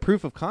be a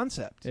proof of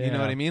concept. You know Yeah.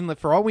 what I mean? Like,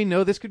 for all we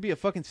know, this could be a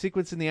fucking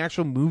sequence in the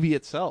actual movie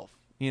itself.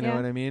 You know Yeah.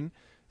 what I mean?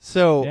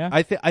 So Yeah.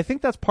 I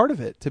think that's part of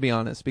it, to be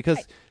honest, because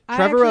I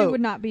Trevorrow actually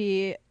would not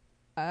be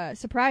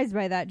surprised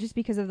by that just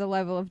because of the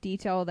level of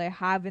detail they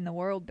have in the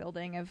world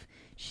building of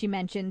she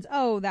mentions,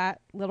 oh, that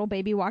little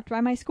baby walked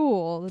by my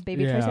school, the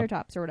baby Yeah.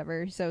 triceratops or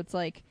whatever. So it's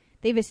like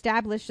they've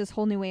established this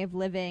whole new way of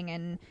living,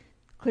 and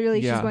clearly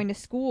Yeah. she's going to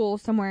school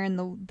somewhere in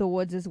the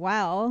woods as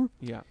well,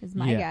 yeah. is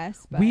my Yeah.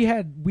 guess. But We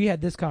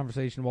had this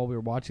conversation while we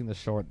were watching the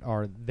short.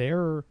 Are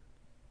there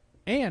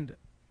and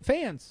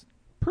fans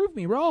prove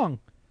me wrong?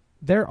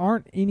 There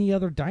aren't any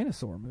other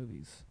dinosaur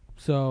movies.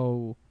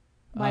 So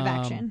live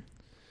action.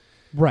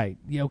 right?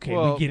 Yeah, okay,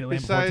 Well, we get it.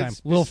 Land Before Time.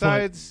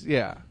 besides,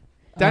 yeah,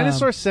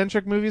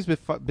 dinosaur-centric movies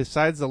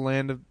besides the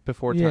Land of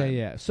Before Yeah, Time.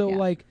 yeah. So Yeah.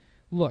 like,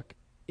 look,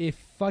 if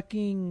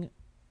fucking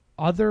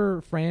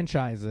other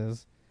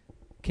franchises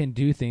can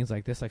do things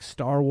like this, like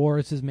Star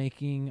Wars is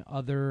making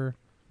other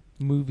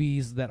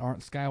movies that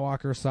aren't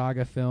Skywalker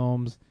saga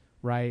films,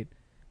 right?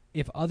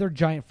 If other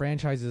giant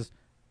franchises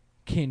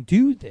can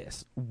do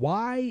this,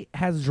 why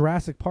has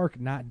Jurassic Park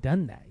not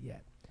done that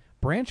yet?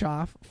 Branch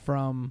off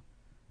from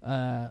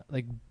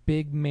like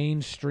big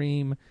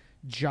mainstream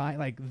giant,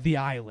 like The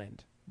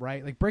Island,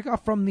 right? Like break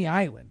off from The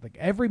Island. Like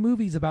every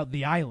movie's about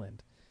The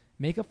Island.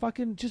 Make a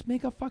fucking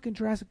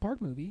Jurassic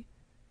Park movie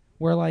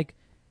where like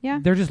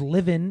they're just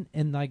living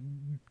and like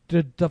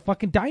the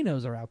fucking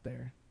dinos are out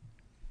there.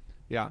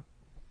 Yeah.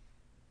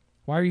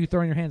 Why are you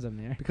throwing your hands up in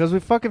the air? Because we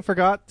fucking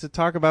forgot to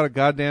talk about a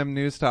goddamn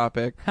news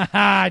topic.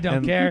 I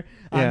don't care.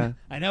 Yeah.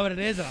 I know what it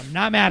is, and I'm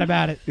not mad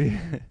about it.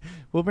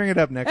 We'll bring it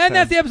up next And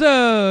time. that's the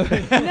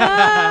episode.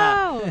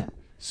 No.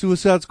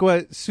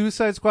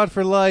 Suicide Squad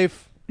for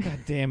life. God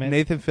damn it.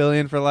 Nathan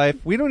Fillion for life.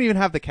 We don't even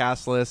have the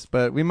cast list,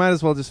 but we might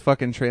as well just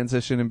fucking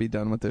transition and be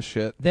done with this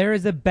shit. There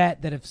is a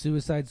bet that if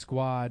Suicide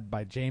Squad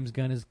by James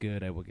Gunn is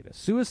good, I will get a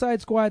Suicide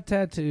Squad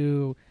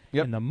tattoo.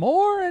 Yep. And the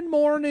more and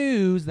more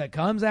news that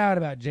comes out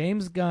about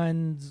James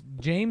Gunn's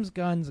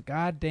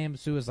goddamn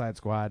Suicide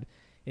Squad,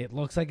 it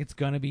looks like it's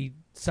going to be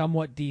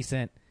somewhat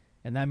decent.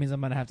 And that means I'm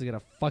going to have to get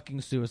a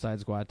fucking Suicide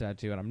Squad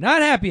tattoo. And I'm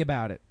not happy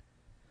about it.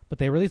 But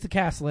they released the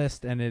cast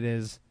list, and it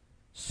is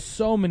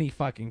so many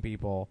fucking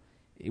people.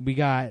 We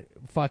got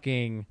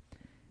fucking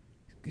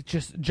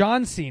just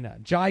John Cena,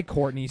 Jai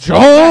Courtney.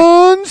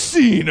 John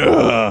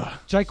Cena!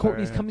 Jai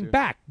Courtney's I have coming to.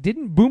 back.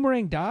 Didn't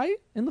Boomerang die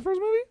in the first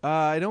movie?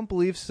 I don't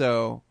believe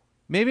so.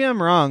 Maybe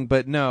I'm wrong,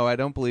 but no, I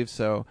don't believe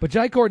so. But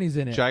Jai Courtney's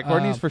in it. Jai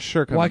Courtney's for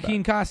sure coming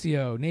Joaquin back.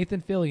 Casio,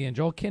 Nathan Fillion,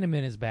 Joel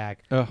Kinnaman is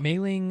back. Ugh. Mei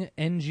Ling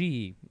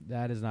NG.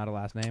 That is not a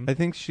last name. I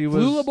think she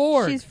was... Flula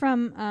Borg. She's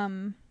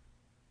from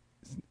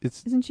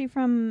It's isn't she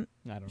from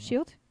I don't know.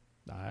 Shield?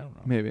 I don't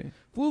know. maybe.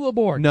 Flula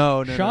Borg.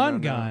 No. Sean no.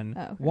 Gunn.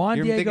 Oh, okay. Juan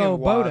You're thinking Diego of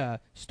Wa- Boda.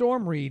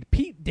 Storm Reed.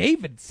 Pete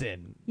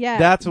Davidson. Yeah.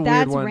 That's a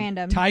weird one.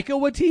 random. Taika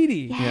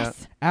Waititi.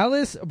 Yes.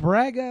 Alice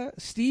Braga.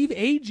 Steve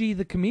Agee,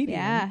 the comedian.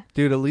 Yeah.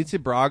 Dude, Alicia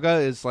Braga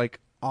is like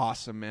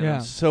awesome, man. Yeah.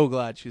 I'm so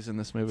glad she's in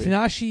this movie.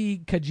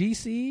 Tanashi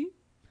Kajisi.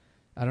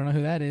 I don't know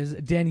who that is.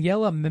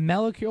 Daniela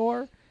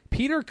Melchior.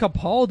 Peter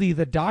Capaldi,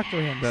 the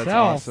doctor himself. That's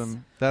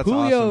awesome. That's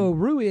Julio awesome.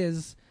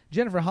 Ruiz.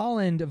 Jennifer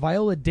Holland.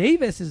 Viola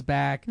Davis is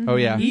back. Oh,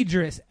 yeah.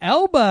 Idris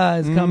Elba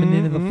is coming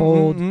into the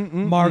fold.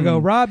 Margot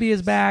Robbie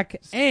is back.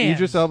 And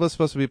Idris Elba's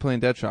supposed to be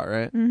playing Deadshot,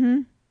 right? Mm-hmm.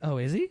 Oh,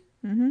 is he?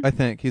 Mm-hmm. I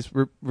think. He's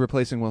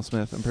replacing Will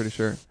Smith, I'm pretty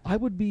sure. I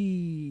would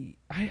be...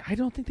 I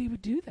don't think they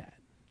would do that.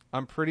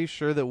 I'm pretty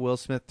sure that Will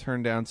Smith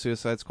turned down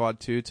Suicide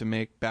Squad 2 to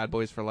make Bad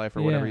Boys for Life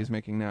or whatever Yeah. he's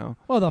making now.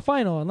 Well, the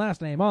final and last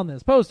name on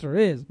this poster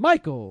is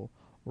Michael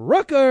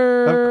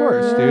Rooker. Of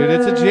course, dude.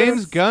 It's a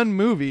James Gunn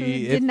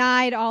movie. Who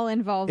denied all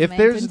involvement. If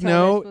there's until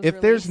no this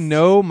was there's released.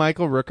 no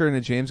Michael Rooker in a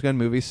James Gunn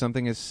movie,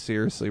 something is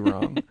seriously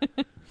wrong.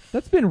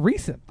 That's been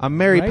recent. I'm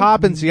Mary right?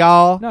 Poppins,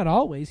 y'all. Not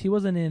always. He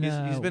wasn't in...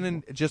 He's been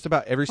in just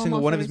about every single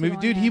Almost one of his every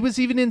movies. single Dude, one, he yeah. was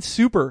even in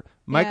Super.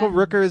 Michael Yeah.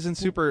 Rooker is in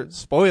Super.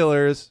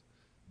 Spoilers.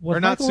 Was or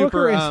not Michael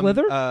Super. Rooker in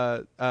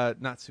Slither?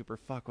 Not Super.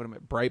 Fuck, what am I?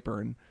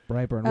 Brightburn.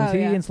 Brightburn. Was Oh, he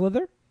yeah. in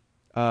Slither?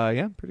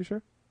 Yeah, pretty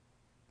sure.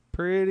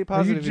 Pretty Are you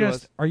positive he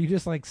was.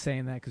 just like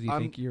saying that because you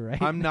think you're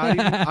right? I'm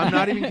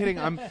not even kidding.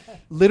 I'm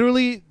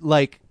literally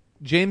like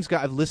James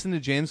Gunn. I've listened to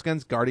James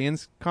Gunn's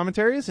Guardians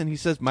commentaries, and he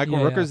says Michael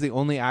Yeah, Rooker's the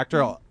only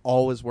actor I'll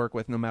always work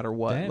with, no matter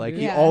what. Damn, like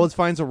dude. he Yeah. always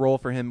finds a role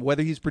for him,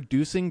 whether he's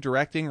producing,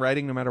 directing,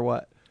 writing, no matter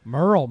what.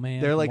 Merle,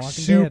 man. They're like Walking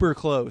super Dead.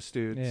 close,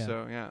 dude. Yeah.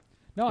 So yeah.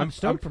 No, I'm I'm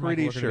stoked for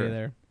pretty Michael Rooker sure. to be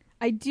there.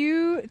 I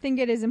do think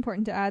it is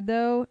important to add,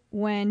 though,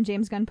 when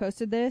James Gunn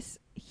posted this,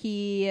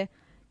 he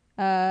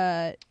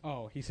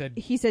He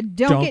said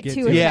don't get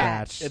too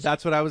Yeah, attached.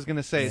 that's what I was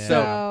gonna say. Yeah.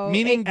 So, So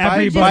meaning it- by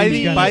Everybody's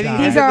the gonna by the die.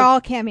 end These of are the-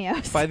 all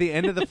cameos. by the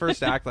end of the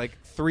first act, like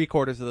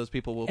 3/4 of those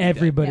people will be dead.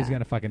 everybody's Yeah.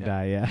 gonna fucking Yeah.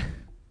 die. Yeah.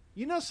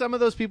 You know, some of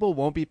those people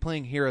won't be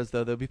playing heroes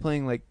though. They'll be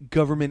playing like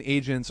government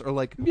agents or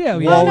like Yeah,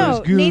 yeah. Oh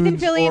Waller's no, Nathan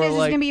goons Fillion or, is just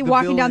like, going to be the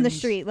walking down the villains.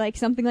 street, like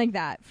something like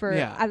that for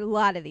Yeah. a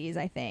lot of these,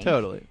 I think.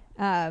 Totally.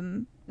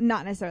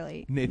 Not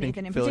necessarily Nathan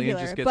in Fillion particular,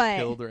 just gets but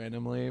killed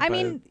randomly. I by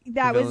mean the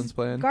that villain's was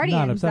plan. Not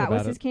Guardians. upset That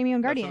was about his it. cameo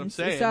in That's what I'm Guardians.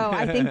 saying. So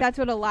I think that's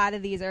what a lot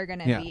of these are going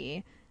to Yeah.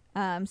 be.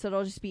 So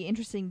it'll just be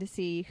interesting to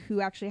see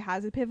who actually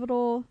has a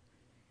pivotal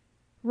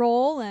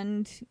role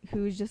and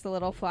who's just a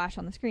little flash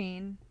on the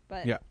screen.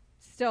 But Yeah.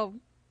 still,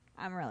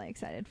 I'm really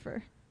excited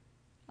for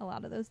a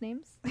lot of those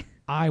names.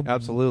 I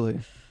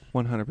Absolutely,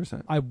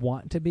 100%. I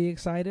want to be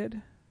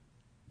excited,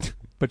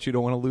 But you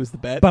don't want to lose the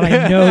bet. but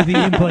I know the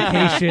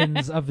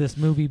implications of this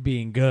movie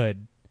being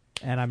good,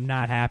 and I'm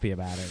not happy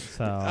about it.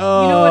 So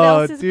Oh, You know what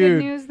else is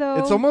dude. good news, though?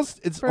 It's almost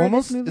for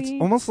this movie?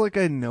 like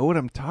I know what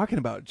I'm talking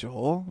about,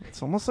 Joel.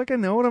 It's almost like I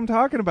know what I'm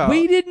talking about.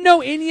 we didn't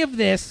know any of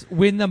this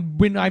when I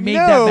made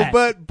no, that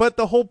bet. but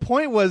the whole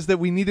point was that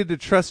we needed to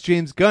trust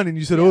James Gunn, and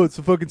you said, "Oh, it's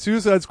the fucking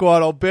Suicide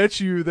Squad." I'll bet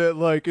you that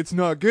like it's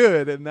not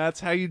good, and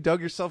that's how you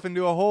dug yourself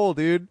into a hole,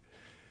 dude.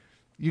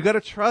 You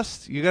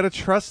gotta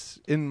trust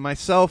in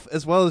myself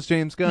as well as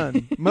James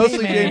Gunn.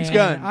 Mostly Hey, James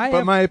man,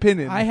 Gunn, my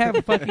opinion. I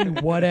have fucking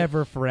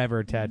whatever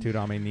forever tattooed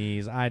on my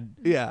knees.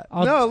 Yeah.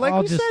 I'll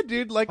we just- said,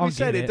 dude. Like I'll we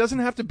said, get it it. doesn't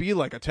have to be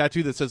like a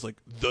tattoo that says like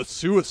the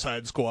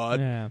Suicide Squad.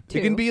 Yeah.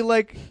 It can be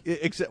like,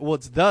 it's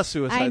the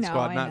Suicide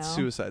Squad, I not know.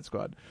 Suicide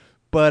Squad.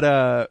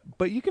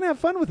 But you can have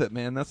fun with it,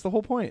 man. That's the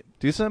whole point.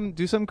 Do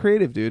something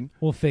creative, dude.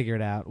 We'll figure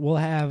it out. We'll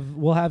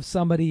have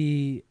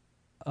somebody.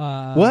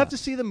 We'll have to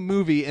see the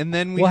movie, and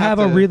then We'll have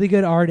to, a really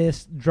good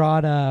artist draw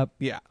it up.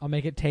 Yeah. I'll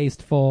make it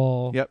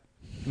tasteful. Yep.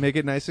 Make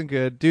it nice and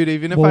good, dude.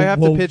 Even if We'll- I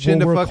have to pitch we'll in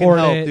to fucking record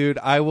help, it. dude,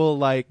 I will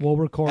We'll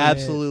record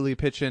absolutely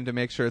pitch in to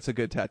make sure it's a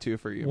good tattoo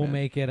for you. We'll man.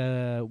 make it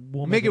a.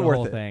 We'll Make make it a worth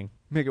whole it. thing.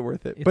 Make it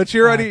worth it. It's But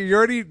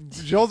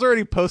Joel's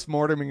already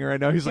post-morteming right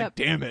now. He's like, Yep.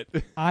 damn it.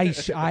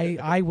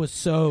 I was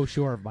so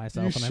sure of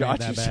myself. You when I shot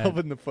made that yourself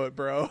bet. in the foot,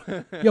 bro.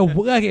 Yo,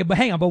 okay, but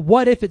hang on. But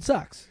what if it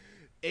sucks?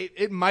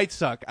 It might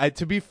suck.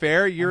 To be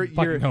fair, you're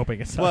fucking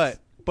hoping it sucks.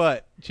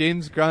 But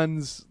James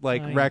Gunn's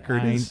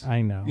record is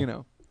I know. you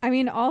know. I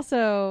mean,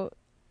 also,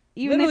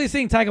 even Literally if,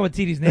 seeing Taika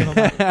Waititi's name. I'm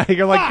like,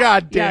 You're like,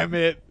 God Yeah. damn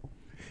it!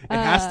 It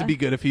has to be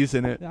good if he's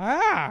in it.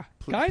 kind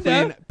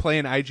of.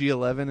 Playing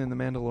IG-11 in The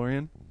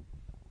Mandalorian.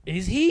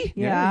 Is he?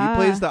 Yeah. He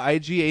plays the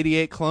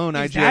IG-88 clone.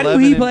 Is IG-11. that who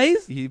he and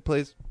plays? He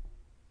plays.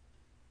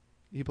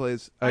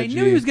 I IG,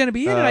 knew he was going to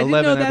be in it. I didn't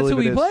 11, know that's who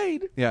believe he it is.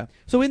 played. Yeah,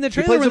 So in the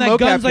plays trailer, when a that mocap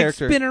gun's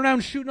character. like spinning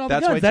around shooting all the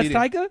That's guns, that's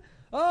Waititi. Taika?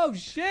 Oh,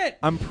 shit.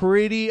 I'm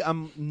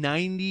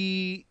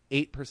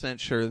 98%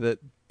 sure that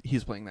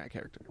he's playing that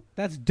character.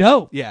 That's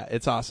dope. Yeah,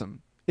 it's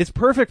awesome. It's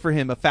perfect for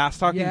him. A fast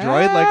talking Yeah.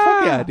 droid, like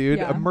fuck yeah, dude.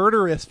 Yeah. A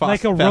murderous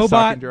Like a fast robot,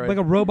 talking droid. like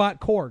a robot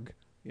Korg.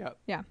 yeah,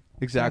 yeah,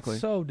 exactly.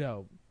 That's so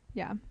dope.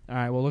 yeah. All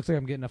right, well, it looks like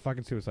I'm getting a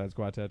fucking Suicide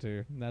Squad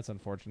tattoo. That's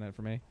unfortunate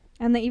for me.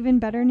 And the even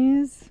better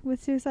news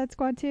with Suicide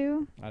Squad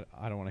 2,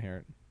 I don't want to hear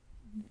it.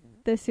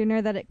 the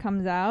sooner that it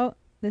comes out,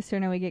 the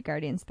sooner we get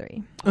Guardians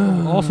 3.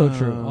 Also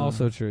true.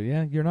 Also true.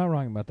 Yeah, you're not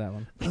wrong about that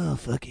one. Oh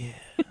fuck yeah!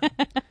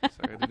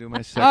 Sorry to do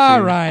my sexy.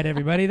 All right,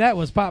 everybody. That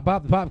was the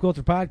Pop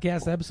Culture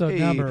Podcast, episode Hey.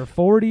 number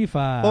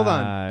 45. Hold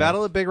on.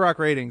 Battle of Big Rock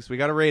ratings. We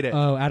got to rate it.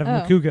 Oh, out of Oh.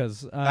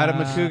 Makuga's. Out of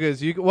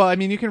Makuga's, you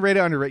can rate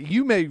it under.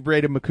 You may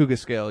rate a Makuga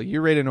scale.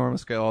 You rate a normal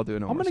scale. I'll do a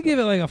normal. I'm going to scale. give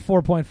it like a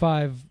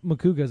 4.5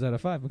 Makuga's out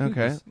of 5. Makugas.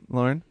 Okay,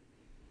 Lauren.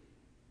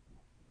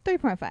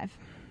 3.5.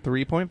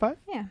 3.5.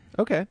 Yeah.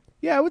 Okay.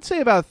 Yeah, I would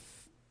say about.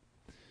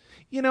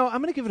 I'm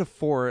going to give it a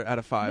 4 out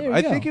of 5. There you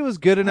I go. think it was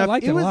good enough.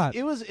 liked it a was lot.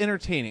 It was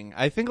entertaining.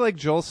 I think, like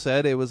Joel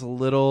said, it was a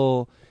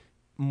little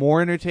more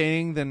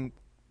entertaining than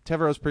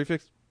Trevorrow's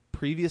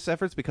previous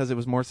efforts because it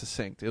was more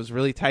succinct. It was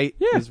really tight.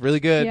 Yeah. It was really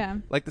good. Yeah.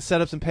 Like the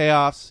setups and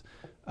payoffs,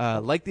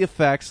 like the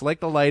effects, like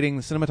the lighting,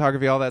 the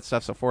cinematography, all that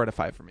stuff. So 4 out of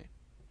 5 for me.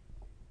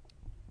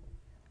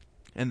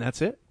 And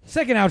that's it.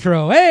 Second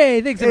outro.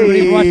 Hey, thanks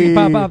everybody for watching Hey.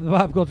 the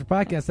Pop Culture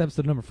Podcast,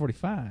 episode number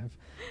 45.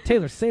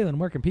 Taylor Salen,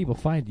 where can people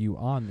find you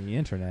on the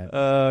internet?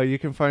 You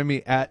can find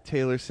me at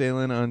Taylor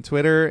Salen on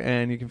Twitter,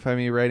 and you can find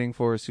me writing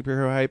for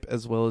Superhero Hype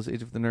as well as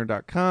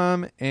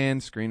ageofthenerd.com and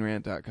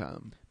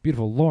ScreenRant.com.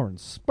 Beautiful Lauren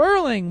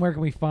Sperling, where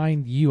can we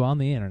find you on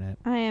the internet?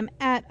 I am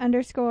at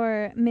 _Miss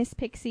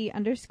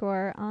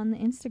Pixie_ on the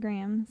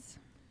Instagrams.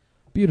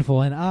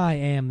 Beautiful, and I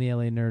am the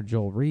LA Nerd,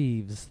 Joel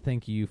Reeves.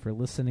 Thank you for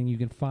listening. You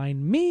can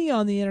find me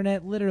on the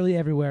internet literally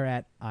everywhere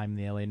at I'm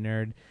the LA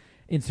Nerd,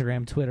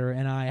 Instagram, Twitter,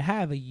 and I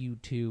have a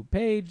YouTube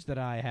page that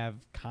I have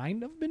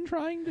kind of been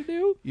trying to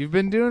do. You've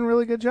been doing a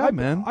really good job,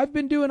 man. I've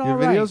been doing Your all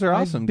right. videos are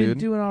awesome, I've been dude.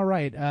 doing all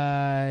right.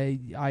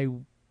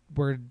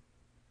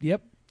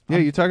 Yep. Yeah,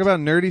 you talk about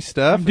nerdy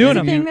stuff. I'm doing and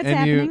them. Thing that's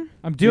happening.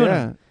 I'm doing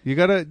yeah, it. you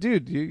gotta,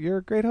 dude. You're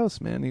a great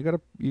host, man. Thank you.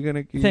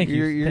 You're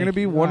Thank gonna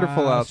be you.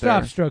 wonderful out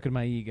Stop there. stroking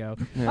my ego.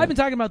 Yeah. I've been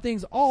talking about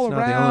things all It's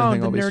not the only around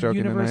thing the I'll be nerd stroking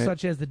universe, tonight.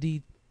 such as the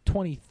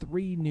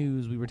D23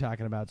 news. We were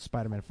talking about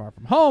Spider-Man Far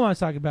From Home. I was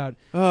talking about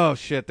Oh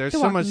shit! There's The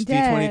so much Walking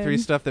D23 Dead.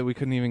 stuff that we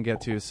couldn't even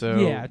get to. So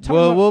Yeah, talk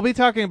about- we'll be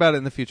talking about it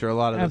in the future. A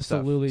lot of this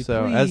Absolutely.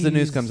 stuff. So as the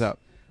news Please. comes out.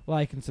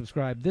 like and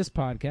subscribe this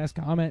podcast.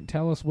 Comment.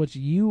 Tell us what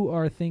you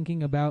are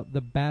thinking about the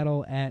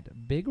battle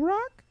at Big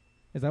Rock.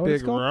 Is that what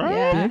it's Big called? Rock?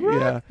 Yeah. Big Rock?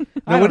 Yeah.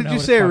 I Now, don't what did know you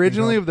it's say fucking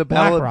originally called. of the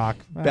battle? Black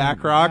Rock.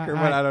 Back Rock or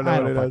what? I don't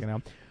know what it fucking is.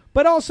 know.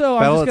 But also,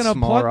 Battle I'm at just going to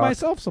Small plug Rock.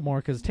 myself some more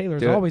because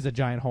Taylor's Do it. always a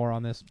giant whore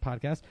on this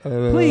podcast.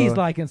 Please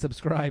like and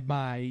subscribe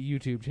my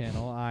YouTube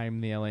channel. I'm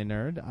the LA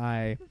Nerd.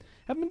 I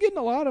have been getting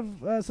a lot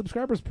of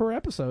subscribers per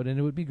episode, and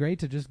it would be great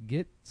to just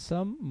get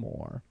some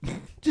more.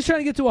 Just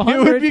trying to get to It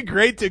 100. would be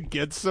great to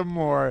get some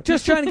more.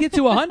 Just trying to get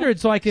to 100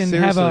 so I can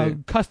have a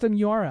Seriously. custom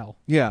URL.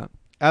 Yeah,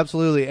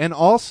 absolutely. And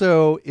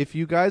also, if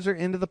you guys are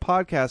into the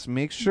podcast,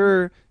 make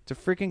sure to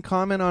freaking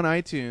comment on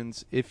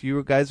iTunes if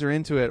you guys are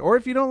into it. Or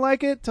if you don't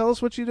like it, tell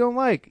us what you don't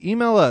like.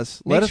 Email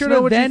us. Make Let us sure know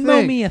to what you Venmo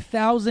think. me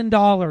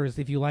 $1,000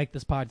 if you like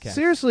this podcast.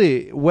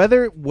 Seriously,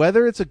 whether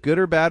it's a good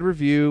or bad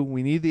review,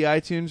 we need the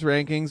iTunes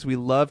rankings. We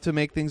love to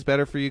make things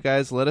better for you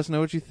guys. Let us know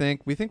what you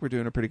think. We think we're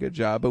doing a pretty good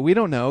job, but we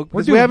don't know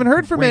because we doing haven't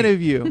heard from great. any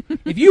of you.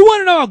 If you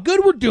want to know how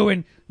good we're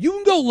doing, you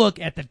can go look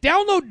at the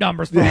download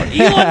numbers for our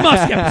Elon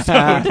Musk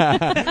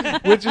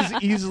episode. Which is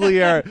easily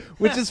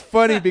which is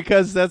funny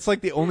because that's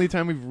like the only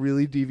time we've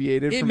really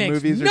deviated It from makes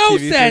movies or no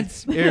TV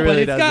sense, shows. It really but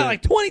it's doesn't. got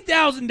like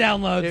 20,000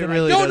 downloads, It and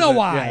really I don't know doesn't.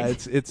 why. Yeah,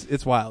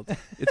 it's wild.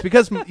 It's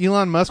because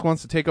Elon Musk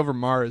wants to take over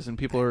Mars, and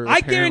people are. I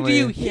guarantee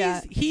you,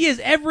 apparently- he is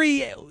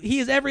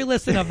every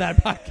listen of that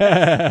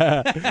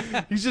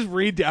podcast. he's just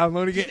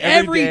re-downloading it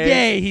every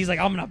day. He's like,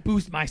 I'm gonna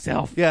boost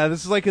myself. Yeah,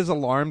 this is like his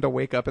alarm to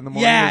wake up in the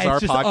morning. Yeah, is our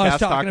it's just us podcast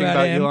talking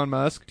about him. Elon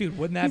Musk. Dude,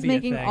 wouldn't that He's be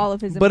making a thing? all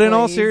of his. But in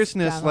all employees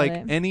seriousness, download like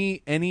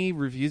it. any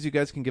reviews you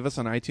guys can give us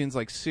on iTunes,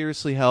 like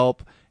seriously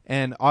help.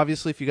 And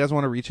obviously, if you guys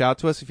want to reach out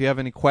to us, if you have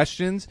any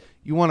questions,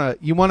 you wanna,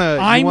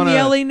 I'm the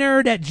LA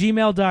Nerd at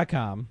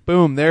gmail.com.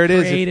 boom, there it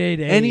is. Created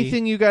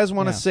Anything you guys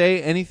want to Yeah.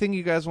 say, anything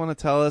you guys want to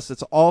tell us,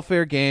 it's all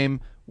fair game.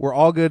 We're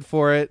all good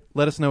for it.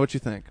 Let us know what you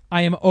think.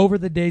 I am over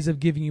the days of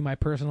giving you my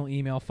personal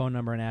email, phone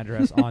number, and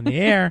address on the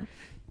air.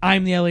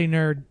 I'm the LA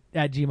Nerd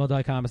at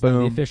gmail.com. It's not the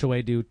Boom. official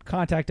way to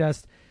contact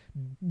us.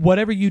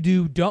 Whatever you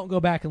do, don't go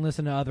back and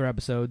listen to other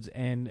episodes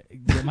and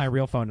get my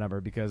real phone number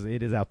because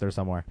it is out there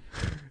somewhere.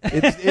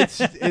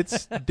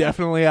 It's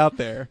definitely out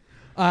there.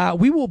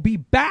 We will be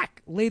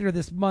back later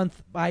this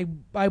month.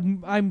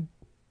 I'm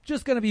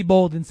just going to be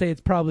bold and say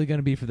it's probably going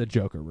to be for the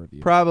Joker review.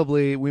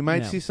 Probably we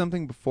might Yeah. see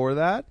something before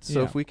that. So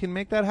Yeah. if we can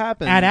make that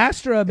happen, At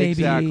Astra, maybe.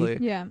 Exactly.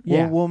 Yeah.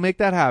 Yeah. We'll make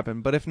that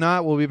happen. But if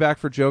not, we'll be back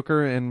for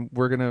Joker, and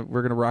we're gonna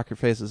rock your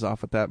faces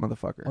off with that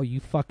motherfucker. Oh,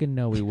 you fucking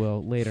know we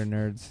will. Later,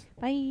 nerds.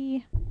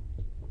 Bye.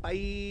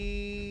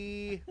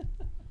 Bye.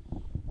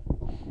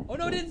 Oh,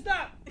 no, it didn't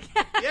stop.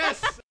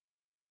 Yes.